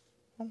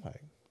 I'm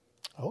like,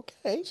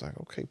 Okay. it's like,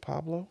 okay,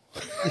 Pablo.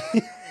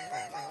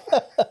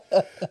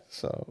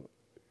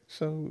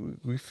 So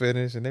we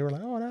finished, and they were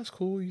like, oh, that's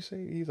cool. He's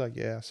like,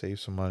 yeah, I saved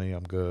some money.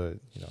 I'm good.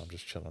 You know, I'm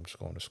just chilling. I'm just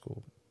going to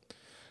school.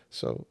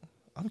 So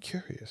I'm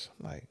curious.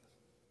 I'm like,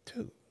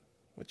 dude,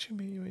 what you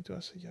mean you ain't do? I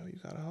said, yo, you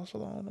got a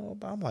hustle? I don't know.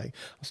 But I'm like,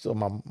 I'm still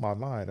in my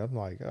mind. I'm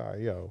like, all right,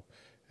 yo.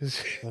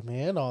 Let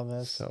me in on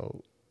this.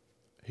 So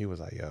he was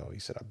like, yo, he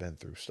said, I've been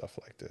through stuff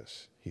like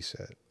this. He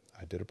said,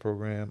 I did a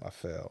program, I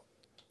failed.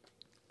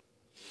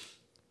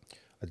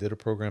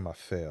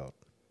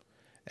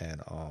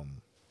 And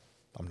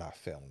I'm not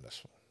failing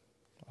this one.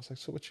 I was like,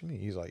 so what you mean?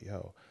 He's like,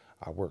 yo,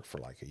 I worked for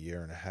like a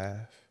year and a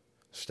half,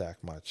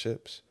 stacked my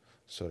chips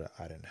so that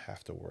I didn't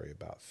have to worry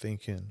about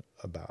thinking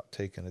about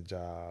taking a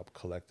job,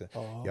 collecting.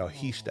 Oh. Yo,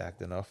 he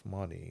stacked enough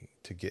money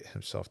to get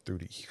himself through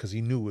because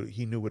he knew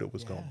what it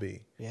was going to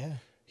be. Yeah.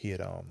 He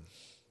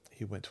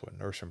went to a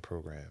nursing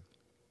program,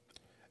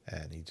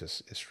 and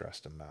it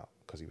stressed him out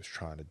because he was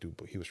trying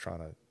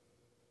to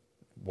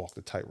walk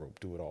the tightrope,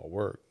 do it all,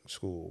 work,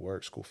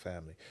 school,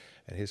 family.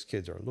 And his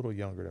kids are a little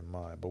younger than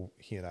mine, but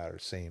he and I are the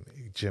same.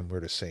 Jim,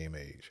 we're the same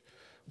age.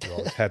 We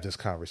always have this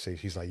conversation.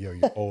 He's like, yo,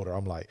 you're older.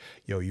 I'm like,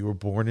 yo, you were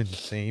born in the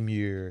same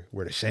year.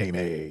 We're the same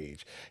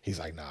age. He's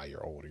like, nah,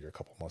 you're older. You're a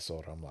couple months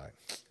older. I'm like,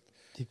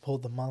 He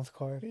pulled the month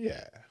card?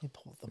 yeah. He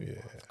pulled the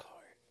month card.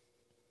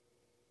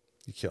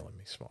 You're killing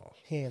me, Smalls.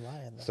 He ain't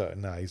lying, though. So,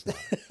 nah, he's not.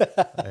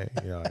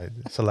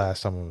 It's the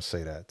last time I'm going to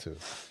say that, too.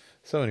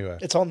 So, anyway.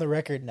 It's on the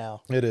record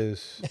now. It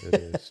is.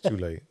 Too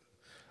late.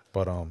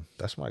 But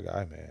that's my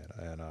guy, man.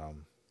 And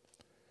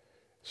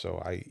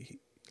so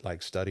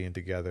like studying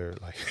together,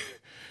 like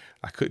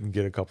I couldn't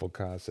get a couple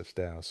concepts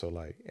down. So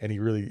like, and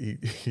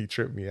he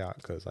tripped me out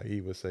because like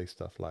he would say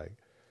stuff like,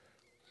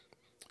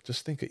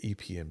 just think of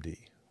EPMD.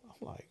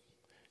 I'm like,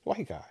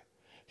 white guy.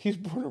 He's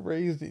born and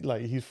raised,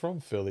 like he's from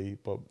Philly,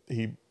 but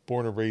he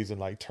born and raised in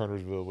like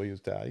Turnersville,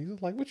 Williamstown.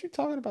 He's like, what you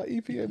talking about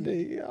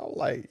EPMD? I'm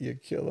like, you're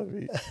killing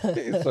me.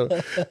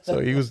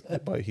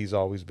 But he's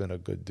always been a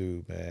good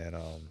dude, man.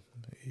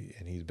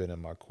 And he's been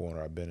in my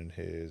corner. I've been in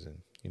his,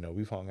 and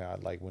we've hung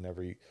out like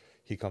whenever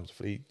he comes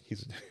to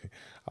he's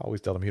I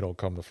always tell him he don't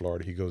come to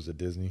Florida, he goes to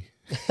Disney.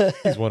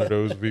 He's one of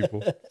those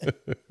people.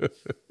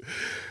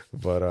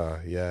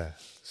 But yeah,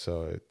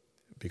 so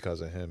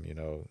because of him,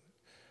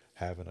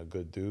 having a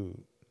good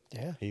dude,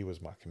 yeah, he was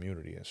my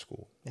community in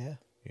school. Yeah.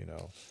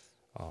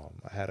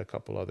 I had a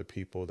couple other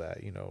people that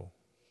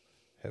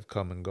have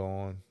come and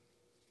gone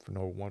for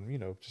no one,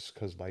 just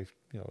because life,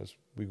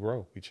 we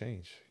grow, we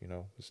change,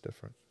 it's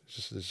different.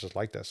 It's just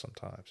like that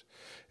sometimes.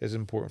 It's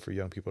important for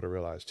young people to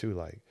realize too,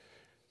 like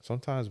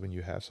sometimes when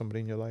you have somebody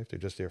in your life, they're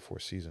just there for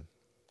a season.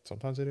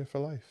 Sometimes they're there for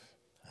life.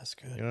 That's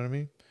good. You know what I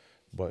mean?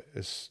 But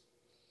it's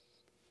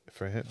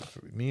for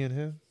me and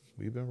him,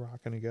 we've been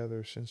rocking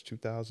together since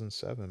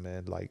 2007,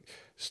 man. Like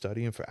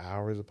studying for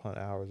hours upon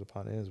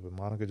ends. But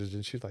Monica just,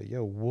 she's like,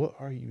 yo, what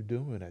are you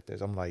doing at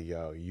this? I'm like,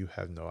 yo, you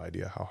have no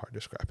idea how hard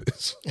this crap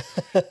is.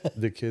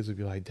 The kids would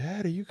be like,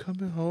 Dad, are you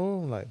coming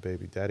home? I'm like,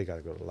 baby, Daddy got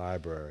to go to the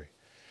library.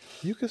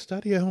 You can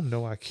study at home.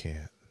 No, I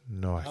can't.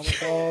 No, I can't.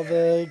 With all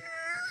the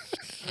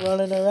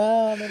running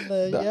around and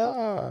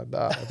the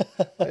Nah.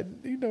 And,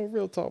 you know,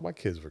 real talk, my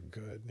kids were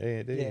good.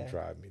 They didn't Yeah.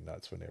 drive me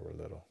nuts when they were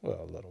little.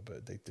 Well, a little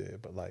bit they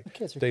did, but like The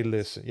kids are they kids.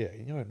 listen. Yeah,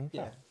 you know,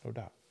 Yeah. no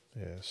doubt.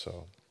 Yeah,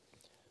 so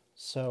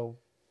So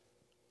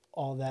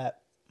all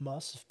that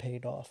must have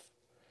paid off.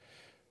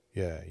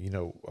 yeah,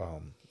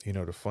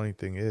 the funny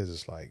thing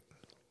is like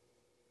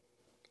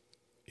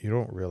you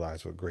don't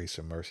realize what grace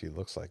and mercy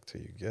looks like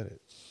till you get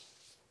it.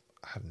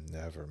 I've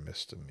never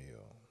missed a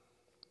meal.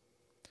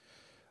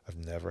 I've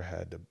never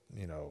had to,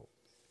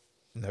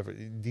 never.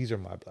 These are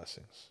my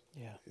blessings.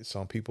 Yeah.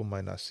 Some people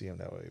might not see them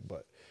that way,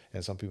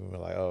 and some people be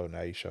like, "Oh,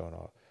 now you showing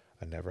off."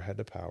 I never had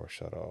the power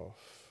shut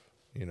off.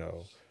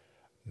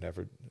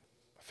 Never.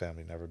 My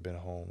family never been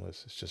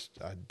homeless. It's just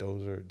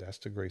that's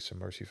the grace and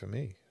mercy for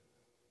me.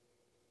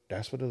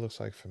 That's what it looks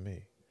like for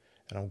me,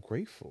 and I'm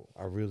grateful.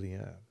 I really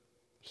am.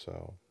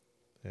 So,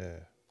 yeah.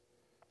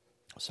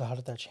 So how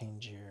did that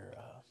change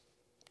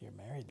your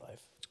married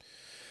life?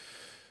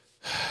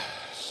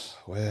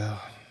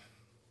 Well,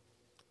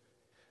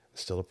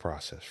 it's still a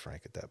process,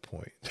 Frank, at that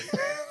point.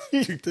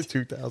 The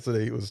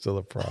 2008 was still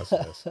a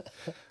process.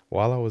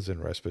 While I was in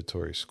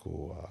respiratory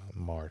school,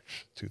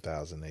 March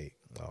 2008,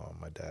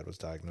 my dad was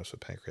diagnosed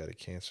with pancreatic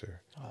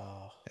cancer.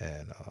 Oh,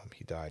 And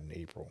he died in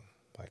April,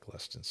 like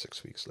less than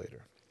 6 weeks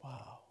later.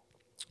 wow.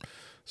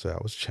 So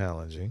that was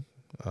challenging.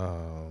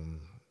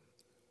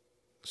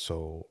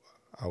 So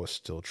I was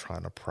still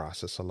trying to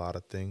process a lot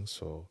of things.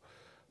 So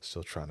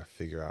still trying to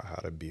figure out how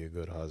to be a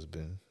good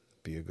husband,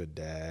 be a good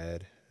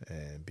dad,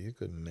 and be a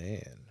good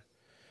man.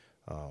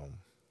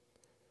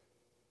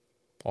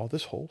 All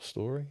this whole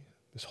story,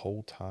 this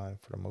whole time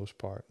for the most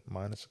part,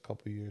 minus a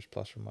couple years,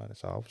 plus or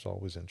minus, I was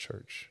always in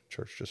church.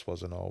 Church just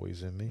wasn't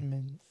always in me. I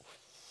mean,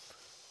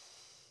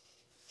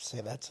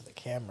 say that to the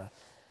camera.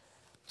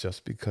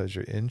 Just because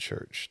you're in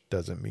church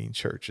doesn't mean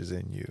church is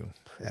in you.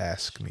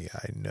 Ask me,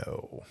 I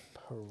know.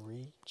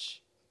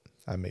 Preach.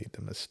 I made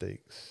the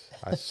mistakes.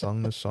 I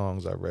sung the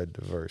songs, I read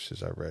the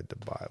verses, I read the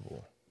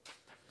Bible.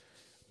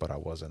 But I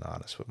wasn't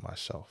honest with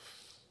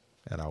myself.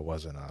 And I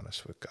wasn't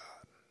honest with God.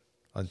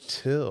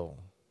 Until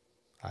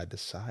I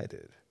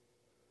decided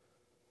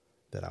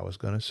that I was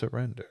going to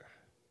surrender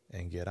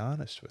and get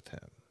honest with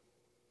Him.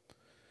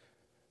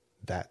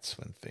 That's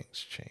when things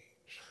changed.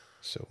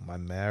 So my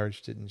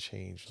marriage didn't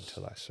change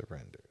until I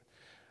surrendered.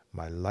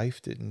 My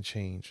life didn't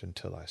change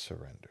until I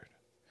surrendered.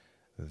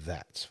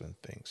 That's when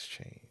things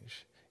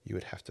change. You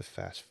would have to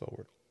fast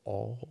forward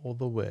all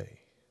the way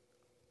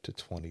to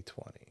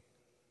 2020.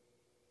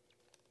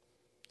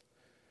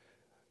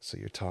 So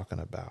you're talking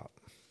about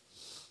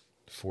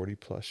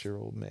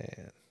 40-plus-year-old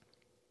man,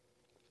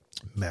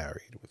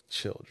 married with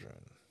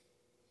children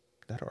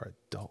that are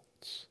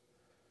adults,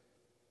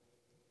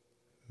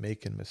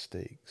 making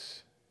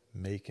mistakes,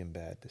 making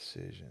bad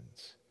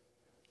decisions,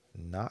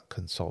 not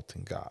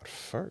consulting God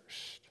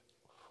first,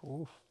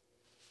 Oof.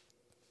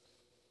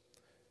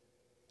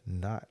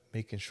 not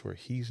making sure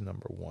He's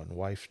number one,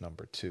 wife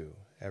number two,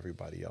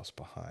 everybody else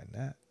behind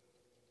that.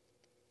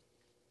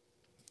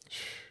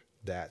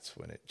 That's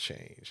when it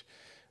changed.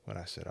 When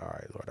I said, all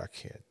right, Lord, I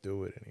can't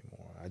do it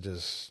anymore.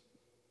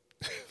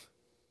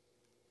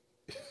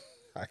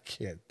 I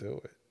can't do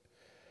it.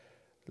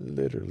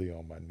 Literally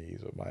on my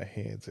knees with my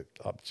hands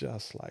up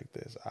just like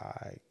this.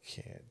 I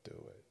can't do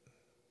it.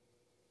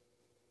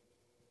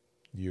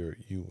 You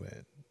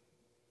win.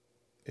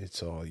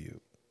 It's all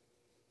you.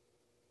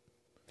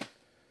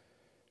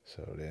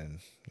 So then,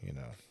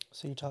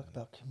 So you talk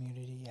about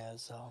community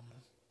as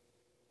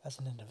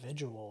an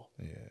individual.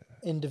 yeah.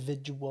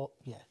 Individual.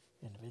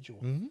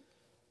 Mm-hmm.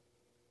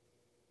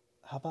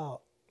 How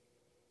about,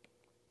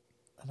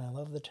 and I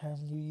love the term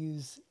you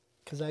use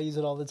because I use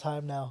it all the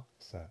time now.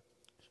 What's that?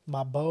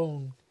 My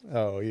bone.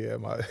 Oh yeah,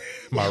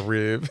 my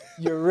rib.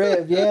 Your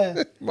rib,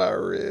 yeah. My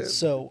rib.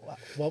 So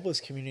what was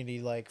community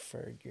like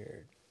for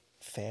your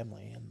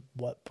family and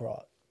what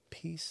brought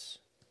peace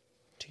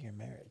to your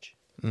marriage?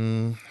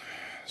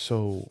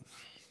 So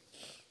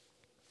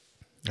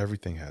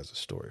everything has a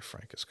story,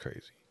 Frank. It's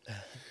crazy.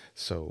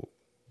 So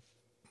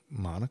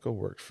Monica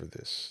worked for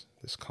this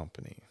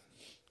company,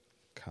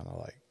 kind of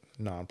like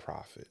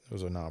nonprofit. It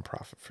was a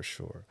nonprofit for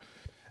sure.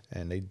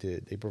 And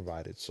they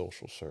provided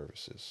social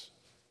services,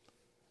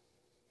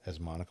 as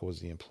Monica was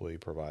the employee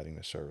providing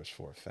the service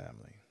for a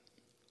family.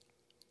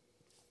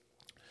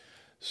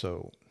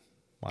 So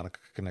Monica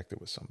connected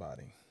with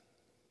somebody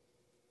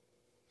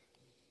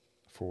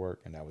for work,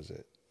 and that was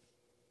it.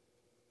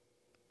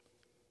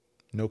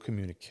 No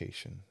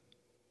communication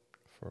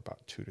for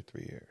about 2 to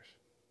 3 years.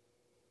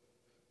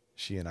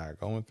 She and I are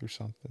going through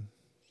something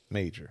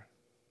major.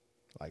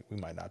 Like, we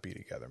might not be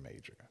together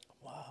major.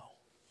 Wow.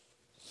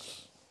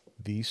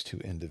 These two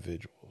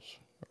individuals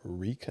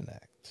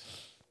reconnect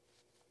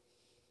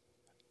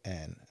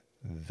And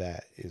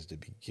that is the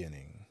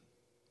beginning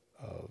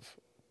of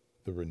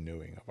the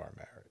renewing of our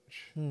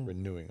marriage,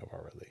 renewing of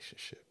our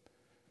relationship.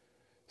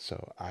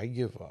 So I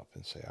give up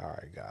and say, all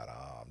right, God,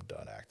 I'm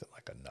done acting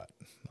like a nut.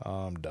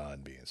 I'm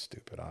done being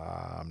stupid.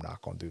 I'm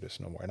not going to do this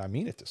no more. And I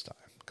mean it this time,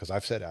 because I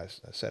said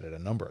it a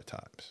number of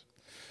times.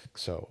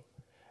 So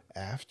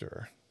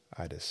after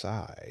I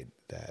decide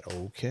that,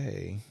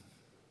 okay,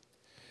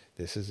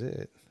 this is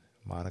it,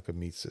 Monica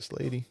meets this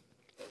lady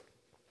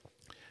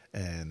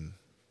and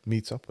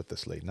meets up with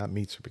this lady. Not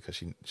meets her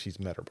because she's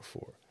met her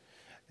before.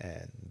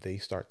 And they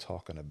start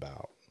talking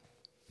about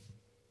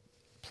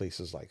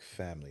places like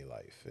Family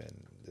Life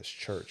and this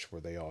church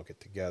where they all get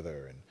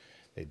together and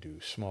they do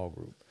small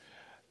group.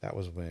 That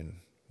was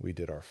when we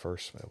did our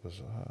first, it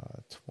was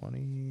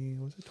 20,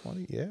 was it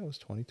 20? Yeah, it was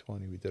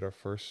 2020. We did our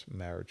first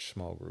marriage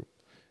small group.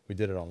 We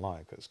did it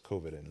online because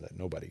COVID didn't let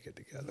nobody get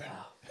together.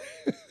 Wow.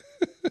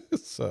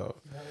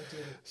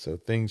 So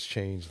things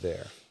changed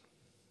there.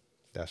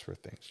 That's where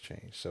things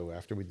changed. So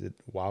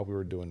while we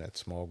were doing that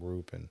small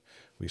group and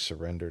we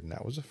surrendered, and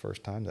that was the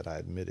first time that I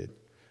admitted,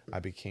 I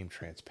became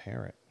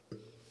transparent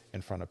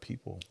in front of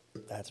people.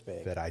 That's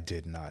big. That I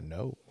did not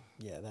know.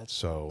 Yeah, that's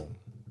so,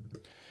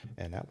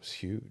 and that was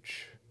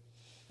huge.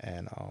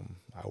 And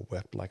I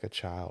wept like a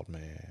child,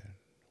 man.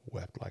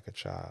 Wept like a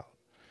child.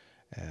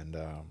 And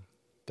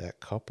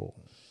that couple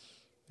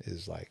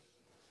is like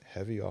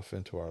heavy off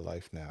into our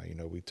life now. You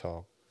know, we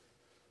talk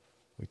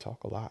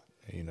a lot.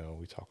 You know,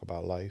 we talk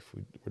about life.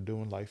 We're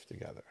doing life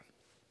together.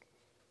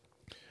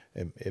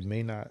 It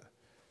may not,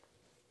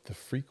 the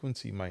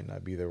frequency might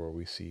not be there where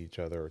we see each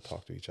other or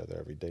talk to each other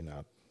every day.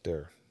 Now,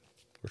 we're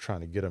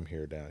trying to get them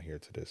down here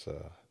to this,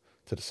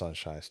 to the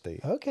Sunshine State.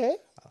 okay.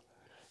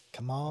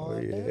 Come on. Oh,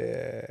 yeah.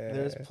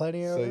 There's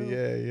plenty of room.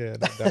 Yeah.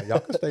 Now, y'all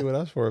can stay with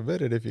us for a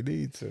minute if you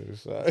need to.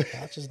 So.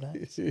 Couch is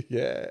nice.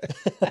 Yeah.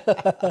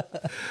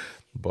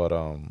 But,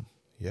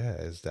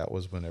 that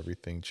was when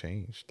everything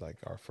changed. Like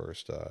our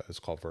first, it's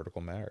called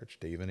Vertical Marriage.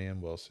 Dave and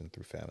Ann Wilson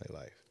through Family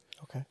Life.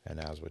 Okay. And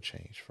that was what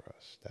changed for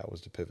us. That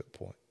was the pivot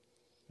point.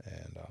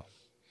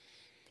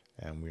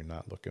 And we're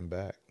not looking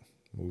back,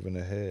 moving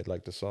ahead,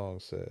 like the song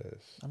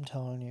says. I'm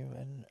telling you,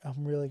 and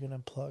I'm really gonna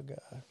plug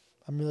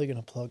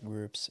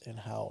groups and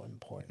how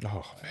important.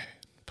 Oh man,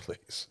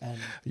 please. And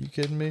are you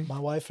kidding me? My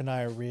wife and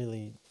I are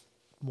really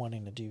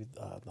wanting to do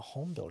the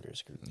home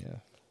builders group. Yeah.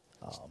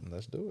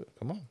 Let's do it.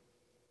 Come on.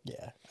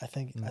 Yeah, I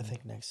think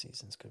next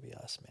season's gonna be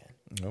us,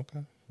 man.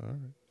 Okay. All right.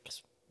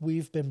 'Cause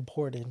we've been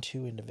poured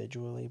into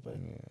individually, but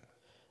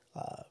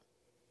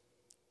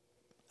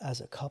as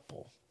a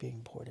couple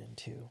being poured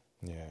into.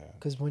 Yeah.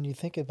 Because when you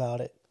think about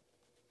it,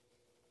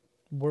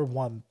 we're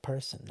one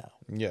person now.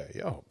 Yeah.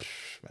 Oh,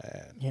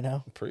 man. You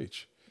know?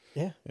 Preach.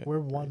 Yeah. We're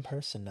one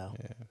person now.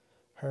 Yeah.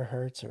 Her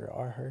hurts or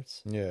our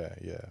hurts. Yeah.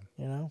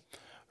 You know?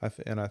 I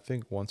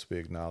think once we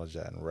acknowledge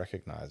that and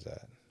recognize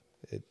that,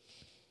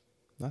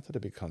 not that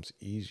it becomes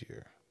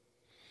easier.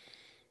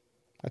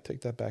 I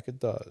take that back. It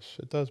does.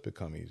 It does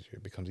become easier.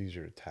 It becomes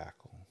easier to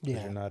tackle.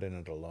 Because you're not in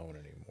it alone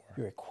anymore.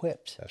 You're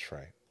equipped. That's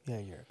right. Yeah,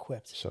 you're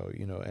equipped. So,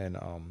 you know, and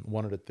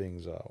one of the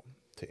things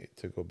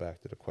to go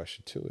back to the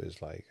question too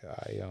is like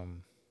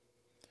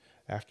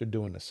after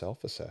doing the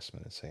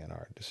self-assessment and saying, all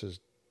right, this is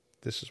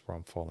where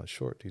I'm falling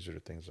short. These are the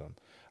things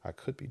I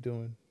could be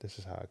doing. This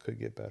is how I could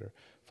get better.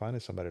 Finding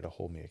somebody to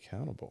hold me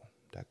accountable.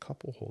 That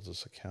couple holds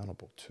us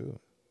accountable too.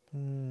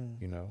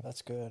 You know,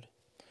 that's good.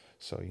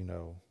 So, you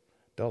know,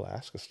 they'll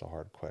ask us the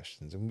hard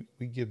questions, and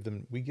we give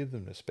them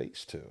the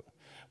space to.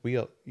 We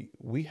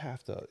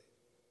have to,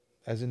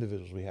 as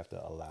individuals, we have to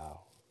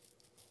allow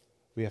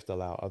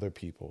other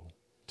people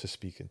to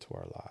speak into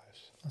our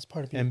lives. That's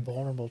part of being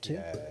vulnerable too.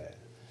 Yeah,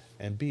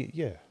 and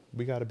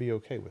we got to be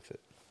okay with it.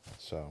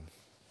 So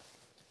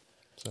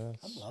I'm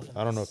loving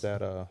I don't know this.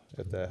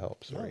 if that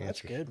helps. No, or that's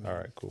answers. good, man. All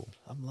right, cool.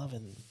 I'm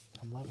loving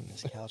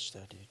this couch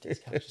though, dude. This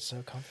couch is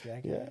so comfy.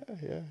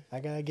 I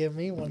gotta get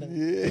me one of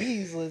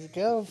these. Let's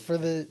go for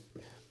the.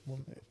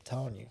 I'm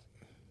telling you,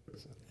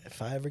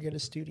 if I ever get a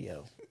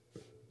studio,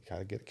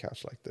 gotta get a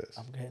couch like this.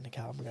 I'm getting a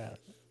couch. I'm gonna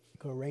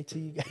go right to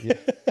you guys.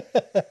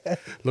 Yeah.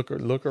 Look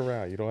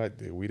around. You don't have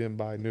to, we didn't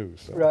buy new,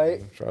 so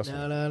right? Trust me.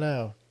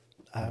 No.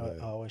 I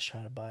always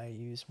try to buy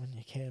used when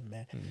you can,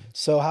 man.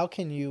 So how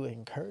can you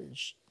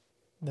encourage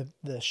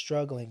the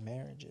struggling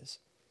marriages?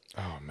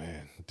 Oh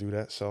man, do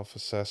that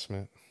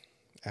self-assessment.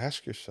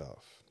 Ask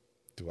yourself,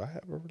 do I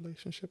have a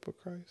relationship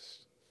with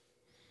Christ?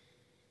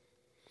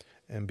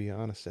 And be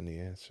honest in the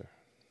answer.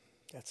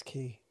 That's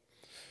key.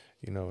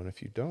 You know, and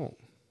if you don't,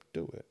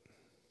 do it.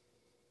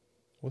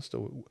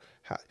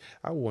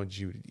 I want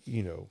you,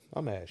 you know,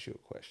 I'm going to ask you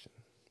a question.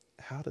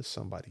 How does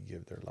somebody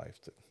give their life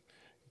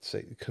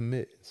to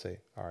commit and say,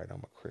 all right,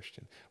 I'm a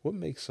Christian? What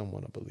makes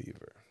someone a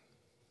believer?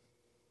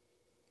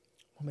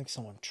 What makes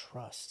someone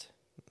trust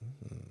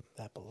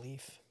that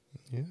belief?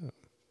 Yeah.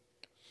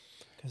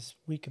 Because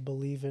we could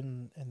believe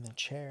in the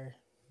chair.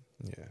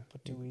 Yeah.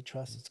 But do we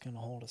trust it's going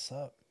to hold us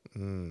up?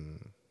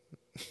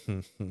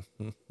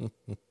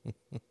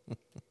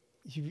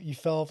 You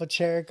fell off a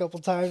chair a couple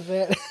times,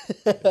 man.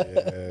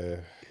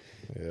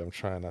 Yeah, I'm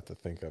trying not to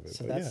think of it.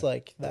 So but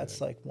that's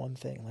yeah. like one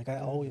thing. Like I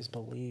always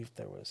believed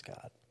there was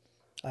God.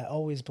 I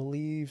always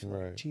believed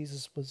like, Right.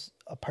 Jesus was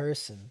a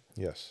person,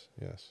 Yes,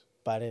 yes.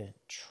 but I didn't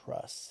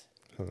trust.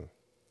 Huh.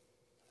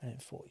 I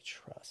didn't fully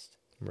trust.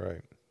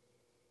 Right.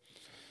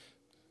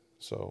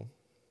 So,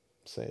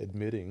 say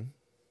admitting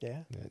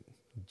Yeah. that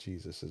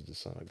Jesus is the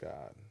Son of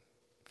God.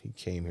 He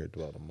came here,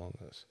 dwelt among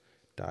us,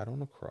 died on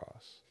the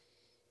cross.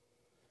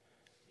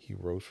 He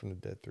rose from the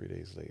dead 3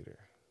 days later.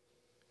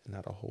 And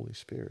now the Holy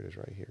Spirit is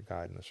right here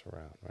guiding us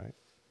around, right?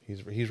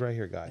 He's right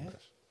here guiding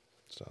us.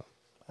 So,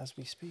 As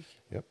we speak.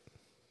 yep.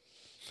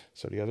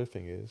 So the other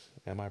thing is,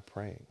 am I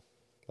praying?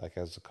 Like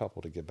as a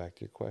couple, to get back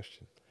to your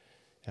question,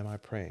 am I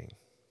praying?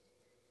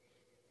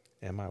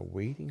 Am I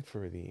waiting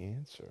for the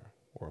answer,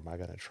 or am I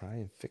going to try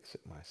and fix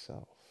it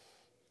myself?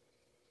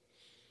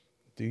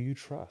 Do you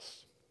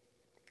trust?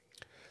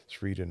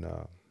 Let's read in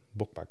a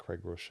book by Craig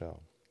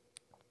Rochelle,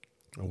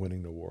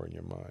 Winning the War in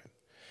Your Mind.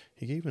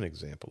 He gave an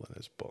example in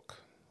his book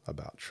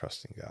about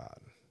trusting God,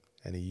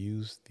 and he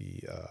used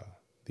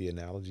the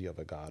analogy of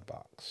a God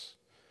box.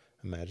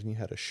 Imagine you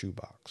had a shoe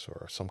box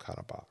or some kind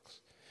of box,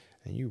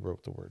 and you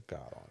wrote the word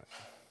God on it.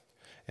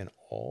 And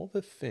all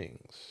the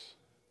things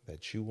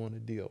that you want to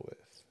deal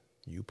with,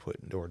 you put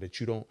in, or that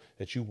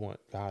you want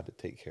God to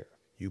take care of,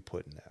 you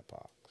put in that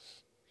box.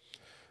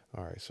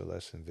 All right, so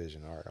let's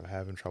envision. All right, I'm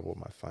having trouble with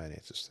my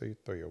finances. So you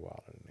throw your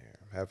wallet in there.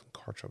 I'm having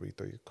car trouble. You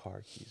throw your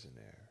car keys in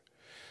there.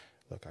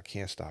 Look, I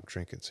can't stop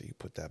drinking, so you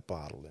put that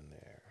bottle in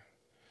there.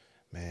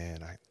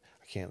 Man, I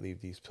can't leave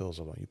these pills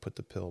alone. You put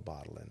the pill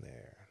bottle in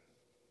there.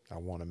 I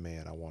want a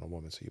man, I want a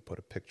woman, so you put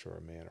a picture of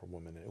a man or a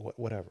woman in it.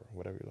 Whatever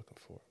you're looking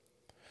for.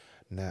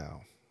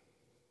 Now,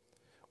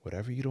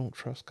 whatever you don't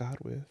trust God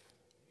with,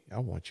 I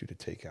want you to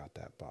take out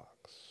that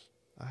box.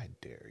 I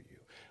dare you.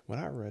 When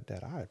I read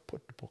that, I had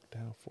put the book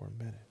down for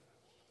a minute.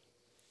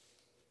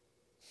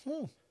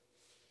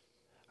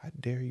 I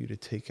dare you to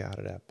take out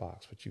of that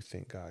box what you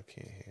think God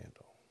can't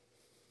handle.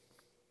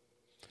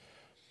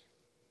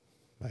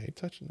 I ain't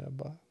touching that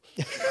box.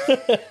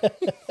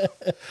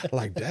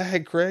 Like,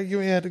 Dad, Craig,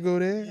 you ain't had to go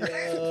there.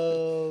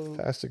 Yo.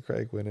 Pastor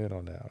Craig went in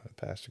on that one.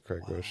 Pastor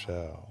Craig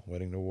Rochelle,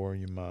 Winning the War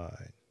in Your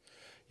Mind.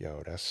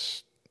 Yo,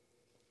 that's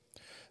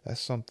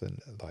something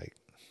like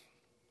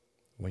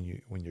when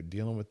you're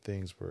dealing with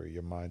things where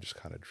your mind just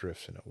kind of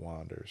drifts and it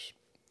wanders.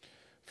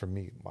 For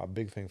me, my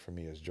big thing for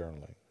me is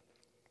journaling.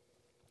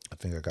 I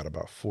think I got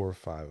about 4 or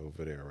 5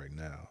 over there right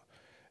now,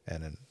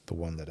 and then the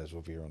one that is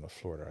over here on the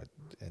floor,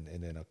 and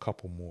then a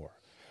couple more.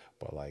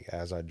 But like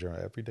as I journal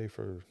every day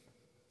for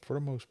the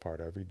most part,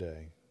 every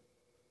day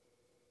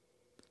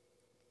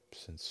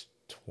since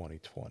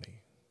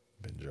 2020,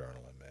 been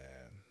journaling,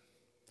 man.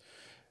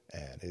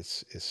 And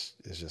it's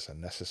just a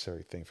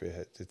necessary thing for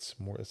it. It's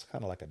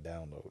kind of like a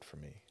download for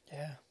me.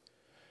 Yeah.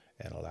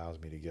 And allows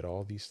me to get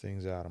all these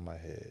things out of my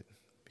head,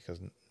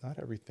 because not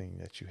everything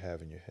that you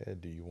have in your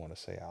head do you want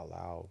to say out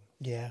loud.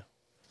 Yeah.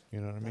 You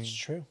know what I mean? That's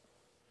true.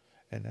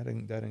 And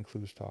that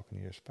includes talking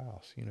to your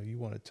spouse. You know, you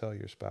want to tell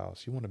your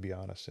spouse, you want to be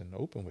honest and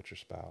open with your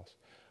spouse,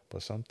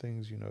 but some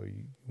things, you know,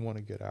 you want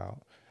to get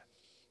out,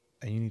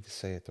 and you need to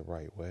say it the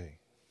right way.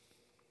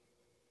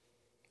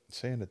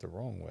 Saying it the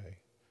wrong way,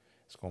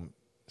 it's going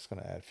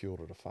to add fuel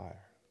to the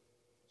fire.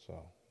 So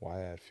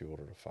why add fuel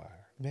to the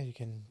fire? Yeah, you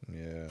can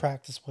Yeah.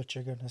 practice what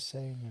you're going to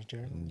say in your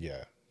journal.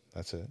 Yeah,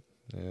 that's it.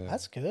 Yeah.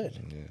 That's good.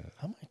 Yeah.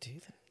 I might do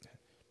that.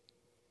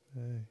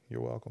 Hey, you're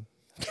welcome.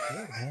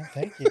 Good, man.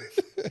 Thank you.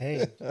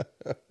 Hey.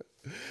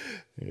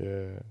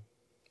 Yeah.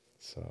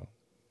 So,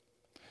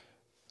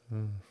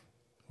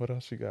 what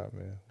else you got,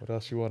 man? What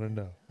else you want to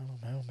know? I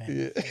don't know,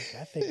 man. Yeah.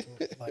 I think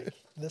like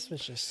this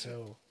was just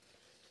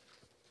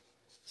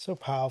so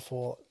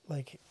powerful.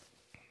 Like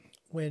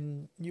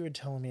when you were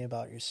telling me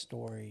about your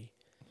story,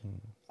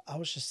 I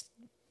was just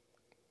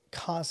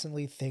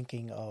constantly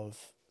thinking of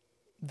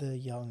the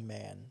young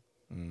man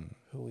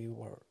who we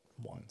were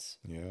once,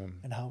 Yeah.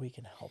 and how we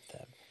can help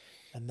them.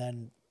 And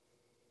then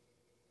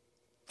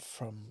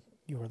from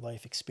your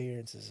life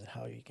experiences and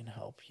how you can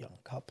help young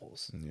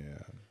couples, Yeah.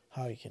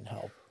 how you can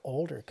help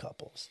older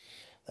couples.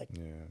 Like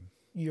Yeah.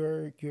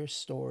 your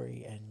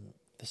story and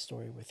the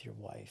story with your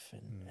wife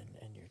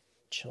and your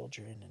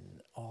children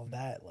and all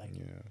that, like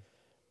Yeah.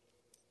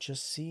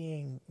 just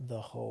seeing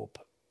the hope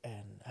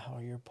and how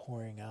you're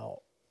pouring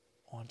out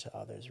onto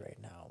others right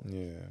now.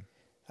 Yeah.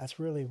 That's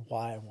really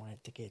why I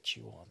wanted to get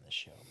you on the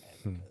show,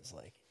 man. Because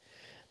like,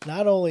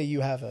 not only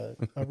you have a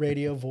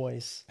radio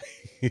voice,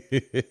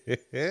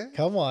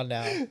 come on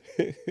now,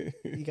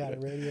 you got a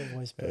radio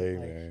voice, but Hey,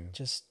 like man.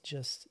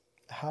 just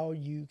how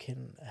you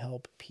can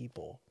help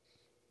people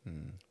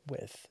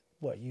with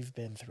what you've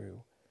been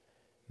through,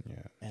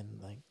 Yeah.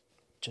 and like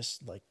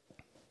just like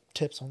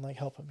tips on like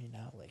helping me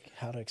now, like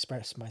how to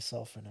express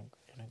myself in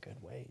a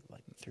good way,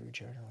 like through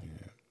journaling.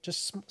 Yeah.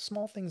 Just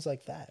small things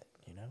like that,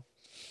 you know.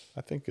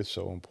 I think it's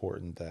so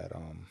important that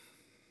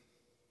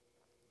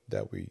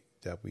that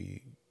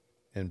we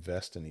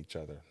invest in each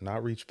other,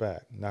 not reach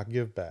back, not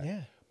give back,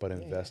 Yeah. but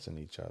invest in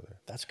each other.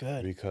 That's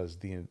good. Because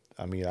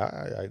I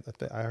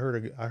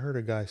heard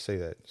a guy say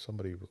that.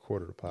 Somebody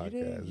recorded a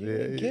podcast. You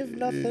didn't give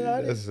nothing.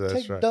 I didn't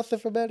take nothing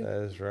from Eddie.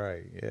 That's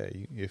right. Yeah,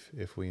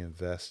 if we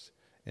invest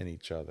in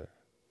each other,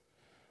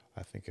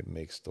 I think it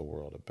makes the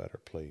world a better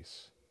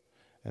place.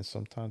 And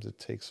sometimes it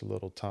takes a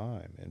little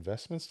time.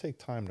 Investments take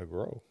time to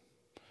grow.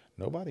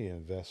 Nobody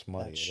invests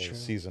money and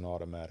sees an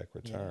automatic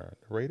return.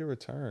 The rate of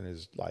return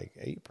is like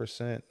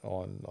 8%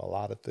 on a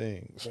lot of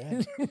things.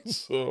 Yeah.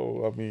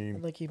 So, I mean...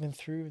 And like even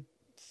through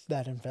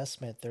that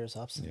investment, there's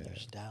ups and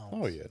there's downs.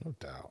 Oh, yeah, no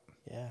doubt.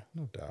 Yeah.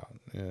 No doubt.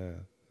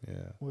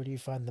 Yeah. Where do you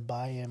find the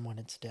buy-in when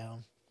it's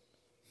down?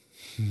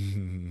 Oh,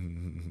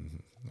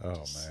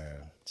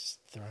 man. Just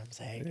throw them,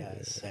 say, hey,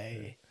 guys,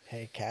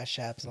 hey, Cash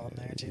App's on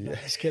there, too. No,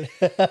 just kidding.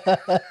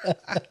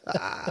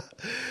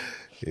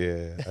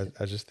 Yeah,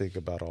 I just think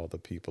about all the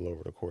people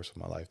over the course of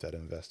my life that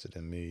invested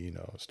in me, you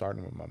know,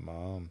 starting with my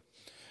mom.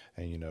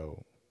 And, you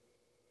know,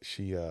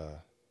 she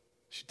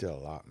did a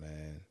lot,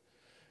 man.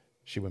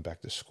 She went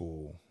back to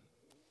school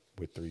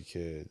with 3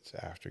 kids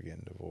after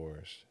getting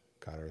divorced,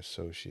 got her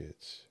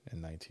associates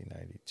in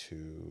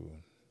 1992,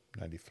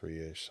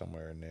 93-ish,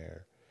 somewhere in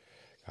there.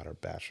 Got her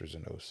bachelor's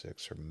in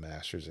 06, her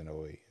master's in 08,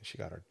 and she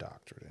got her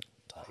doctorate in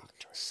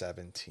like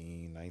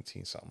 17,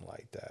 19, something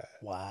like that.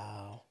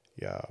 Wow.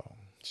 Yeah.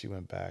 She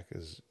went back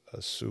as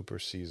a super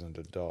seasoned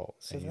adult.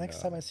 So the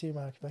next time I see him,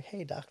 I'll be like,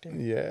 hey, doctor.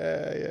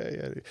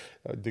 Yeah.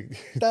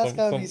 That's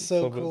gotta be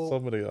so cool.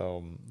 Somebody,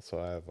 so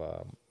I have,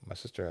 my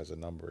sister has a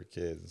number of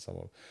kids, and some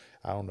of,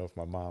 I don't know if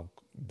my mom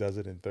does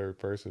it in third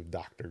person,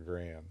 Dr.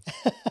 Graham.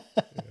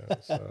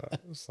 So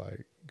it's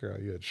like, girl,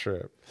 you a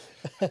trip.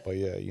 But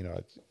yeah, you know,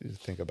 I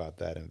think about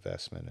that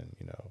investment, and,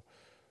 you know,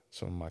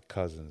 some of my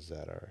cousins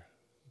that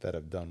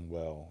have done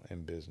well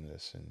in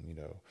business, and, you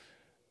know,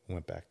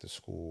 went back to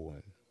school,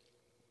 and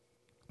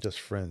just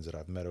friends that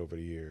I've met over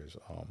the years.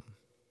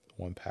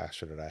 One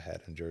pastor that I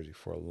had in Jersey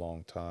for a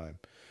long time,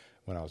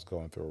 when I was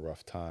going through a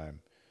rough time,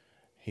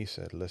 he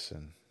said,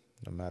 listen,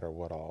 no matter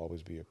what, I'll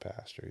always be a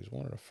pastor. He's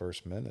one of the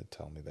first men to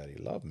tell me that he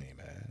loved me,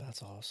 man.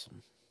 That's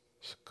awesome.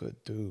 He's a good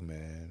dude,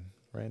 man.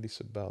 Randy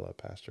Sabella,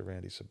 Pastor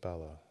Randy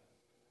Sabella.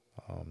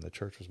 The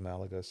church was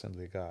Malaga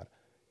Assembly of God.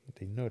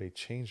 You know, they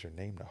changed their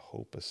name to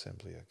Hope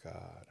Assembly of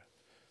God.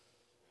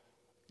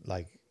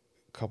 Like,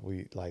 I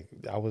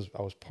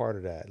was part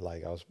of that.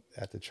 Like, I was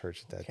at the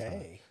church at that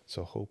time.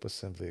 So Hope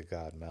Assembly of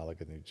God,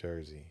 Malaga, New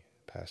Jersey.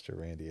 Pastor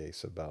Randy A.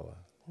 Sabella.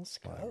 Let's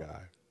go. My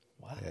guy.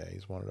 Wow. Yeah,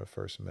 he's one of the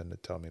first men to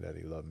tell me that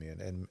he loved me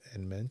and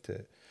meant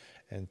it,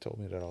 and told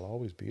me that I'll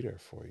always be there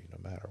for you no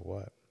matter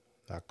what.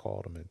 I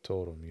called him and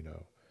told him, you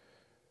know,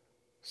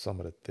 some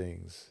of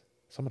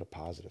the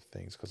positive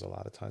things, because a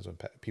lot of times when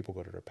people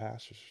go to their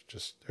pastors,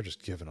 they're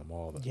just giving them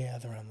all the... Yeah,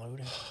 they're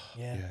unloading.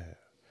 Yeah.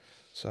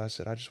 So I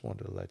said, I just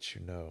wanted to let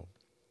you know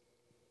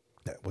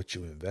that what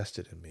you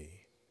invested in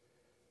me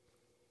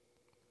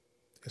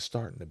is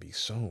starting to be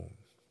sown.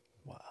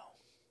 Wow.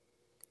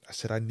 I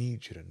said, I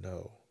need you to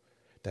know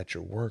that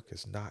your work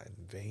is not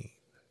in vain.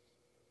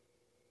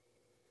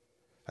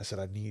 I said,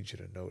 I need you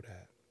to know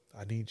that.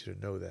 I need you to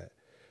know that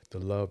the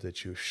love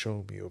that you've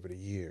shown me over the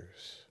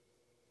years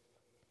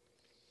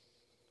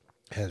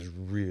has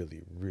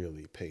really,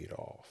 really paid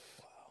off.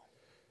 Wow.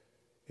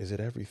 Is it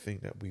everything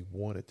that we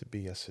want it to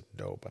be? I said,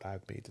 no, but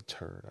I've made the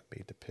turn. I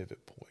made the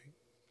pivot point.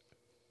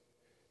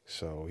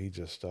 So he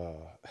just,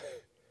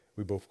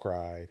 we both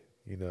cried,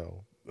 you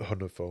know, on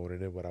the phone.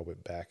 And then when I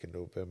went back in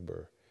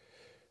November,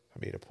 I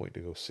made a point to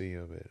go see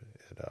him, and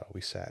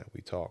we sat and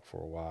we talked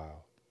for a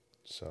while.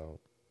 So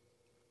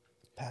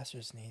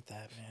pastors need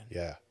that, man.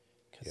 Yeah.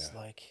 Because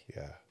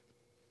Yeah.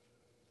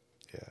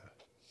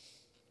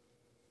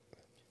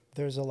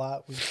 There's a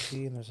lot we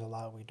see and there's a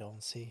lot we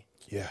don't see.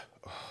 Yeah.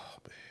 Oh,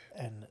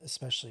 man. And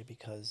especially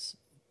because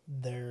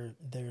their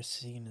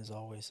scene is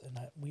always, and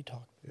me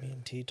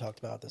and T talked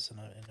about this in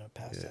a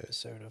past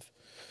episode of,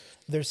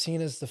 they're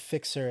seen as the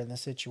fixer in the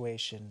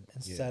situation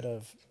instead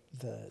of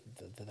the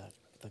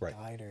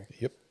guider.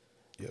 Yep.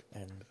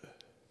 And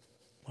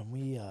when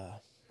we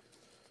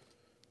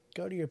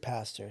go to your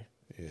pastor,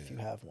 if you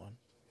have one,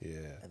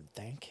 and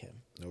thank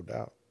him. No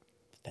doubt.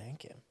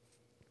 Thank him.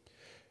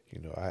 You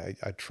know,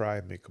 I try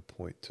and make a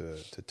point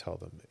to tell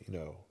them, you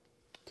know,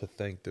 to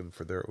thank them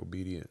for their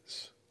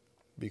obedience,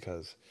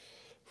 because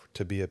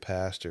to be a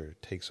pastor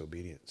takes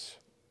obedience.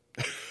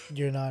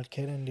 You're not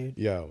kidding, dude.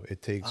 Yo,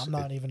 it takes... I'm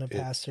not even a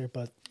pastor,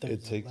 but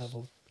there's a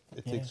level.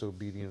 It takes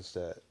obedience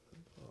that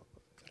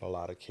in a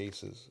lot of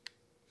cases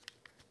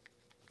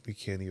we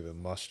can't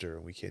even muster,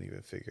 and we can't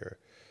even figure,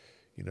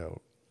 you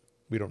know,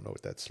 we don't know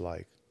what that's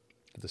like.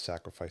 The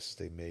sacrifices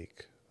they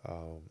make,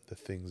 the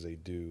things they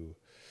do,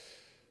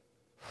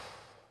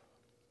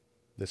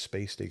 the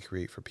space they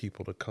create for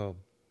people to come.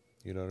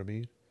 You know what I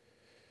mean?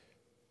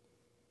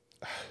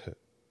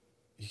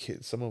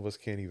 Some of us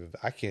can't even,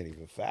 I can't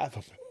even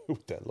fathom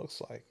what that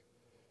looks like.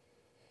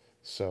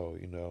 So,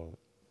 you know,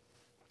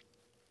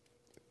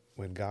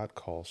 when God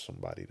calls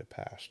somebody to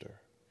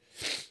pastor,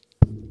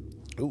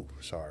 ooh,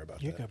 sorry about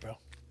that. You're good, bro.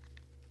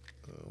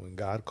 When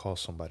God calls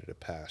somebody to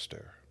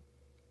pastor,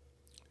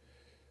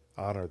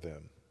 honor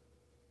them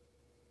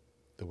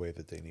the way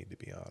that they need to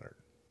be honored.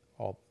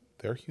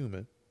 They're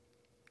human.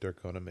 They're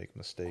going to make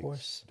mistakes.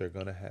 course. They're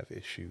going to have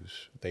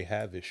issues. They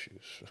have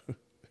issues.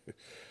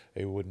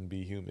 They wouldn't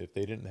be human. If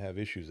they didn't have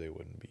issues, they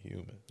wouldn't be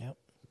human. Yep.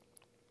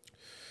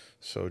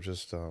 So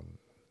just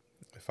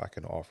if I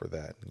can offer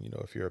that,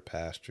 if you're a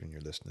pastor and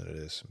you're listening to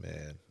this,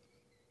 man,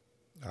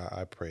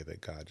 I pray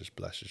that God just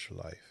blesses your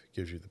life,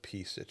 gives you the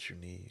peace that you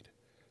need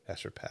that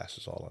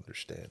surpasses all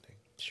understanding.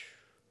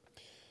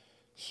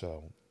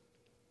 So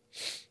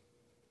that's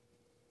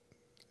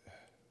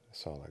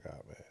all I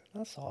got, man.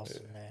 That's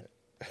awesome, man.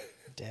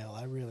 Dale,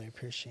 I really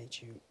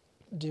appreciate you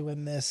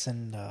doing this,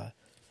 and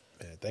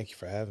Man, thank you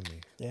for having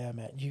me. yeah,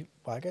 man, you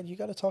got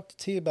to talk to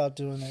T about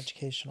doing the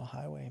educational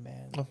highway,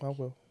 man. Oh, I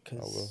will.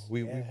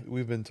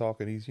 We've been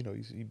talking. He's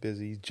he's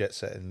busy. He's jet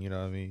setting. You know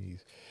what I mean?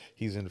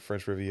 He's in the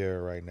French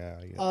Riviera right now.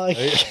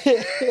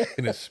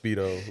 In a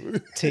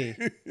Speedo. T,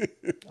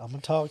 I'm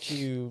gonna talk to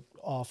you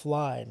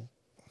offline,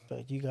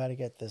 but you got to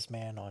get this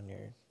man on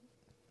your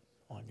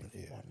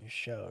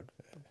show.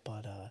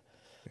 But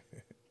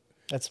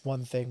that's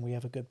one thing, we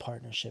have a good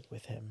partnership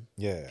with him.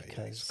 Yeah,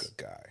 he's a good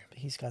guy.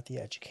 He's got the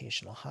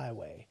educational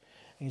highway.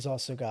 And he's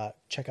also got,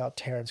 check out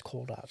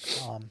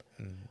TerrenceCole.com.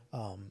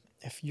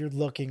 If you're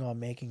looking on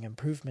making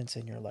improvements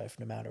in your life,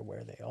 no matter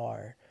where they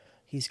are,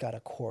 he's got a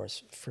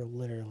course for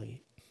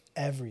literally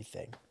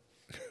everything.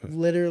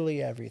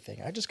 Literally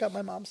everything. I just got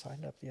my mom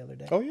signed up the other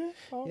day. Oh, yeah?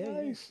 Oh, Yeah,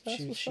 nice.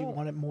 That's she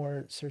wanted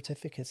more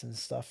certificates and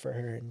stuff for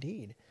her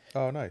Indeed.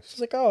 Oh, nice.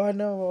 She's like, oh, I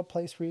know a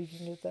place where you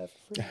can get that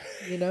for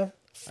free,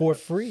 for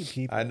free,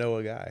 people. I know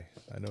a guy.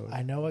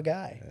 I know a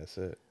guy. That's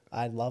it.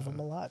 I love him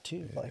a lot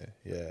too.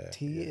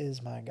 T yeah.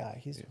 is my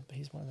guy. He's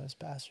one of those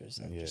pastors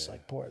that just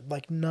poor.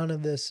 None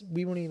of this.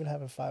 We wouldn't even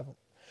have a 5.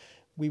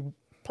 We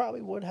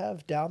probably would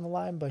have down the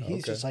line, but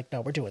he's just like,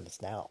 no, we're doing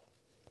this now.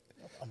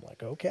 I'm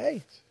like,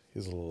 okay.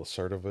 He's a little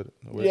assertive.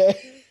 Yeah.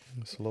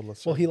 It's a little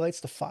assertive. Well, he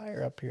lights the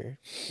fire up here,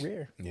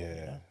 rear.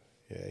 Yeah.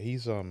 Yeah.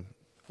 He's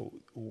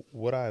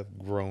what I've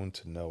grown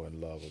to know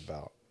and love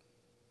about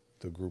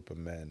the group of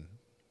men,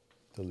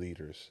 the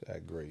leaders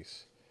at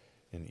Grace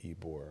in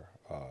Ybor,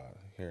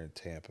 here in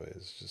Tampa,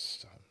 is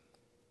just,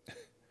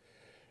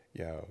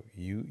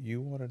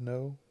 you want to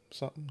know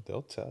something?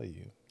 They'll tell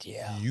you.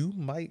 Yeah. You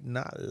might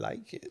not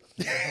like it.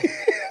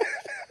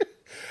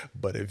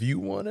 But if you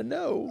want to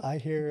know, I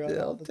hear it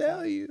they'll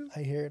tell you.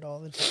 I hear it all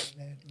the time,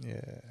 man.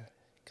 Yeah.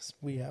 Because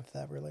we have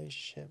that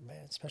relationship,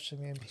 man. Especially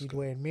me and Pete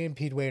Dwayne. Me and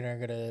Pete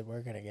Dwayne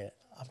we're gonna get.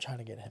 I'm trying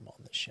to get him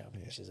on the show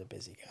because he's a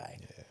busy guy.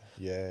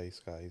 Yeah. He's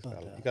got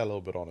a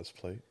little bit on his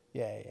plate.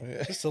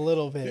 Yeah. Just a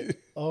little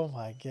bit. Oh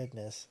my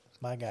goodness,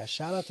 my guy.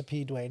 Shout out to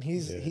Pete Dwayne.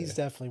 He's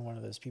definitely one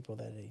of those people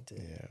that need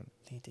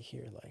to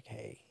hear like,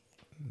 hey,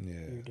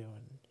 you're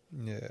doing.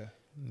 Yeah.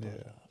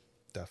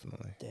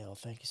 Definitely. Dale,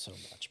 thank you so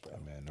much, bro.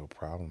 Man, no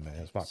problem, man.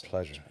 It's my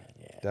pleasure. Much, man.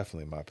 Yeah.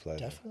 Definitely my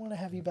pleasure. Definitely want to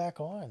have you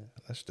back on.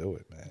 Let's do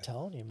it, man. I'm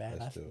telling you, man.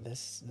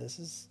 This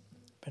has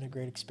been a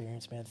great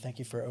experience, man. Thank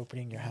you for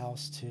opening your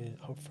house to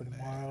Hope for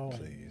Tomorrow.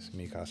 Please.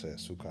 Mi casa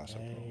es su casa,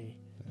 hey,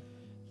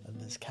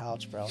 and this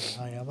couch, bro.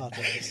 Honey, I'm about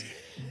to just...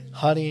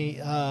 Honey,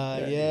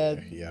 yeah.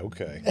 Yeah,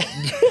 okay.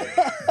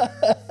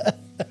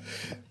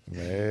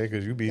 Man,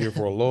 because you be here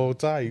for a long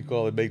time. You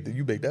call it,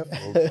 you make that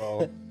phone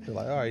call. You're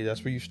like, all right,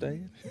 that's where you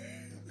staying?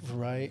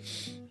 Right.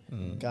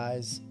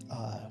 Guys,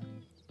 I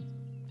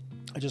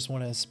just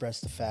want to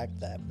express the fact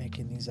that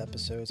making these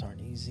episodes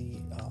aren't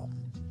easy.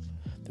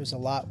 There's a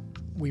lot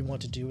we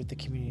want to do with the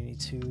community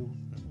too,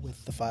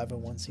 with the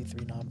 501c3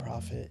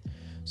 nonprofit.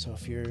 So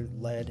if you're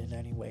led in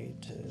any way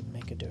to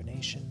make a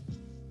donation,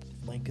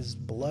 link is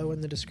below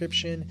in the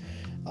description.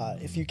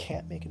 If you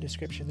can't make a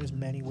description, there's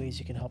many ways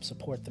you can help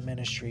support the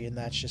ministry, and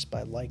that's just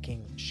by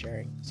liking,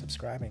 sharing,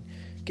 subscribing.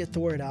 Get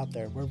the word out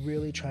there. We're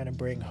really trying to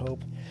bring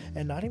hope,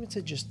 and not even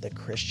to just the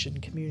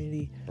Christian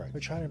community. Right. We're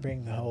trying to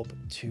bring hope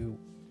to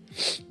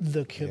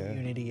the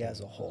community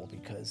as a whole,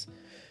 because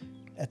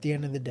at the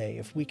end of the day,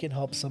 if we can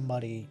help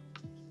somebody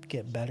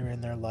get better in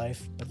their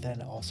life, but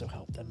then also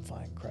help them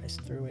find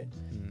Christ through it,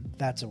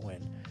 that's a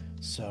win.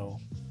 So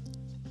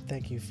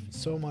thank you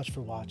so much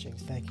for watching.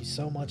 Thank you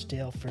so much,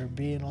 Dale, for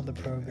being on the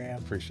program.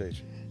 Appreciate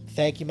you.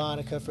 Thank you,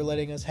 Monica, for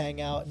letting us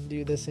hang out and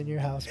do this in your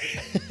house.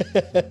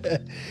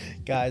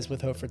 Guys,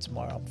 with Hope for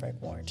Tomorrow, I'm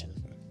Frank Warrington.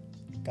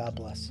 God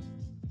bless.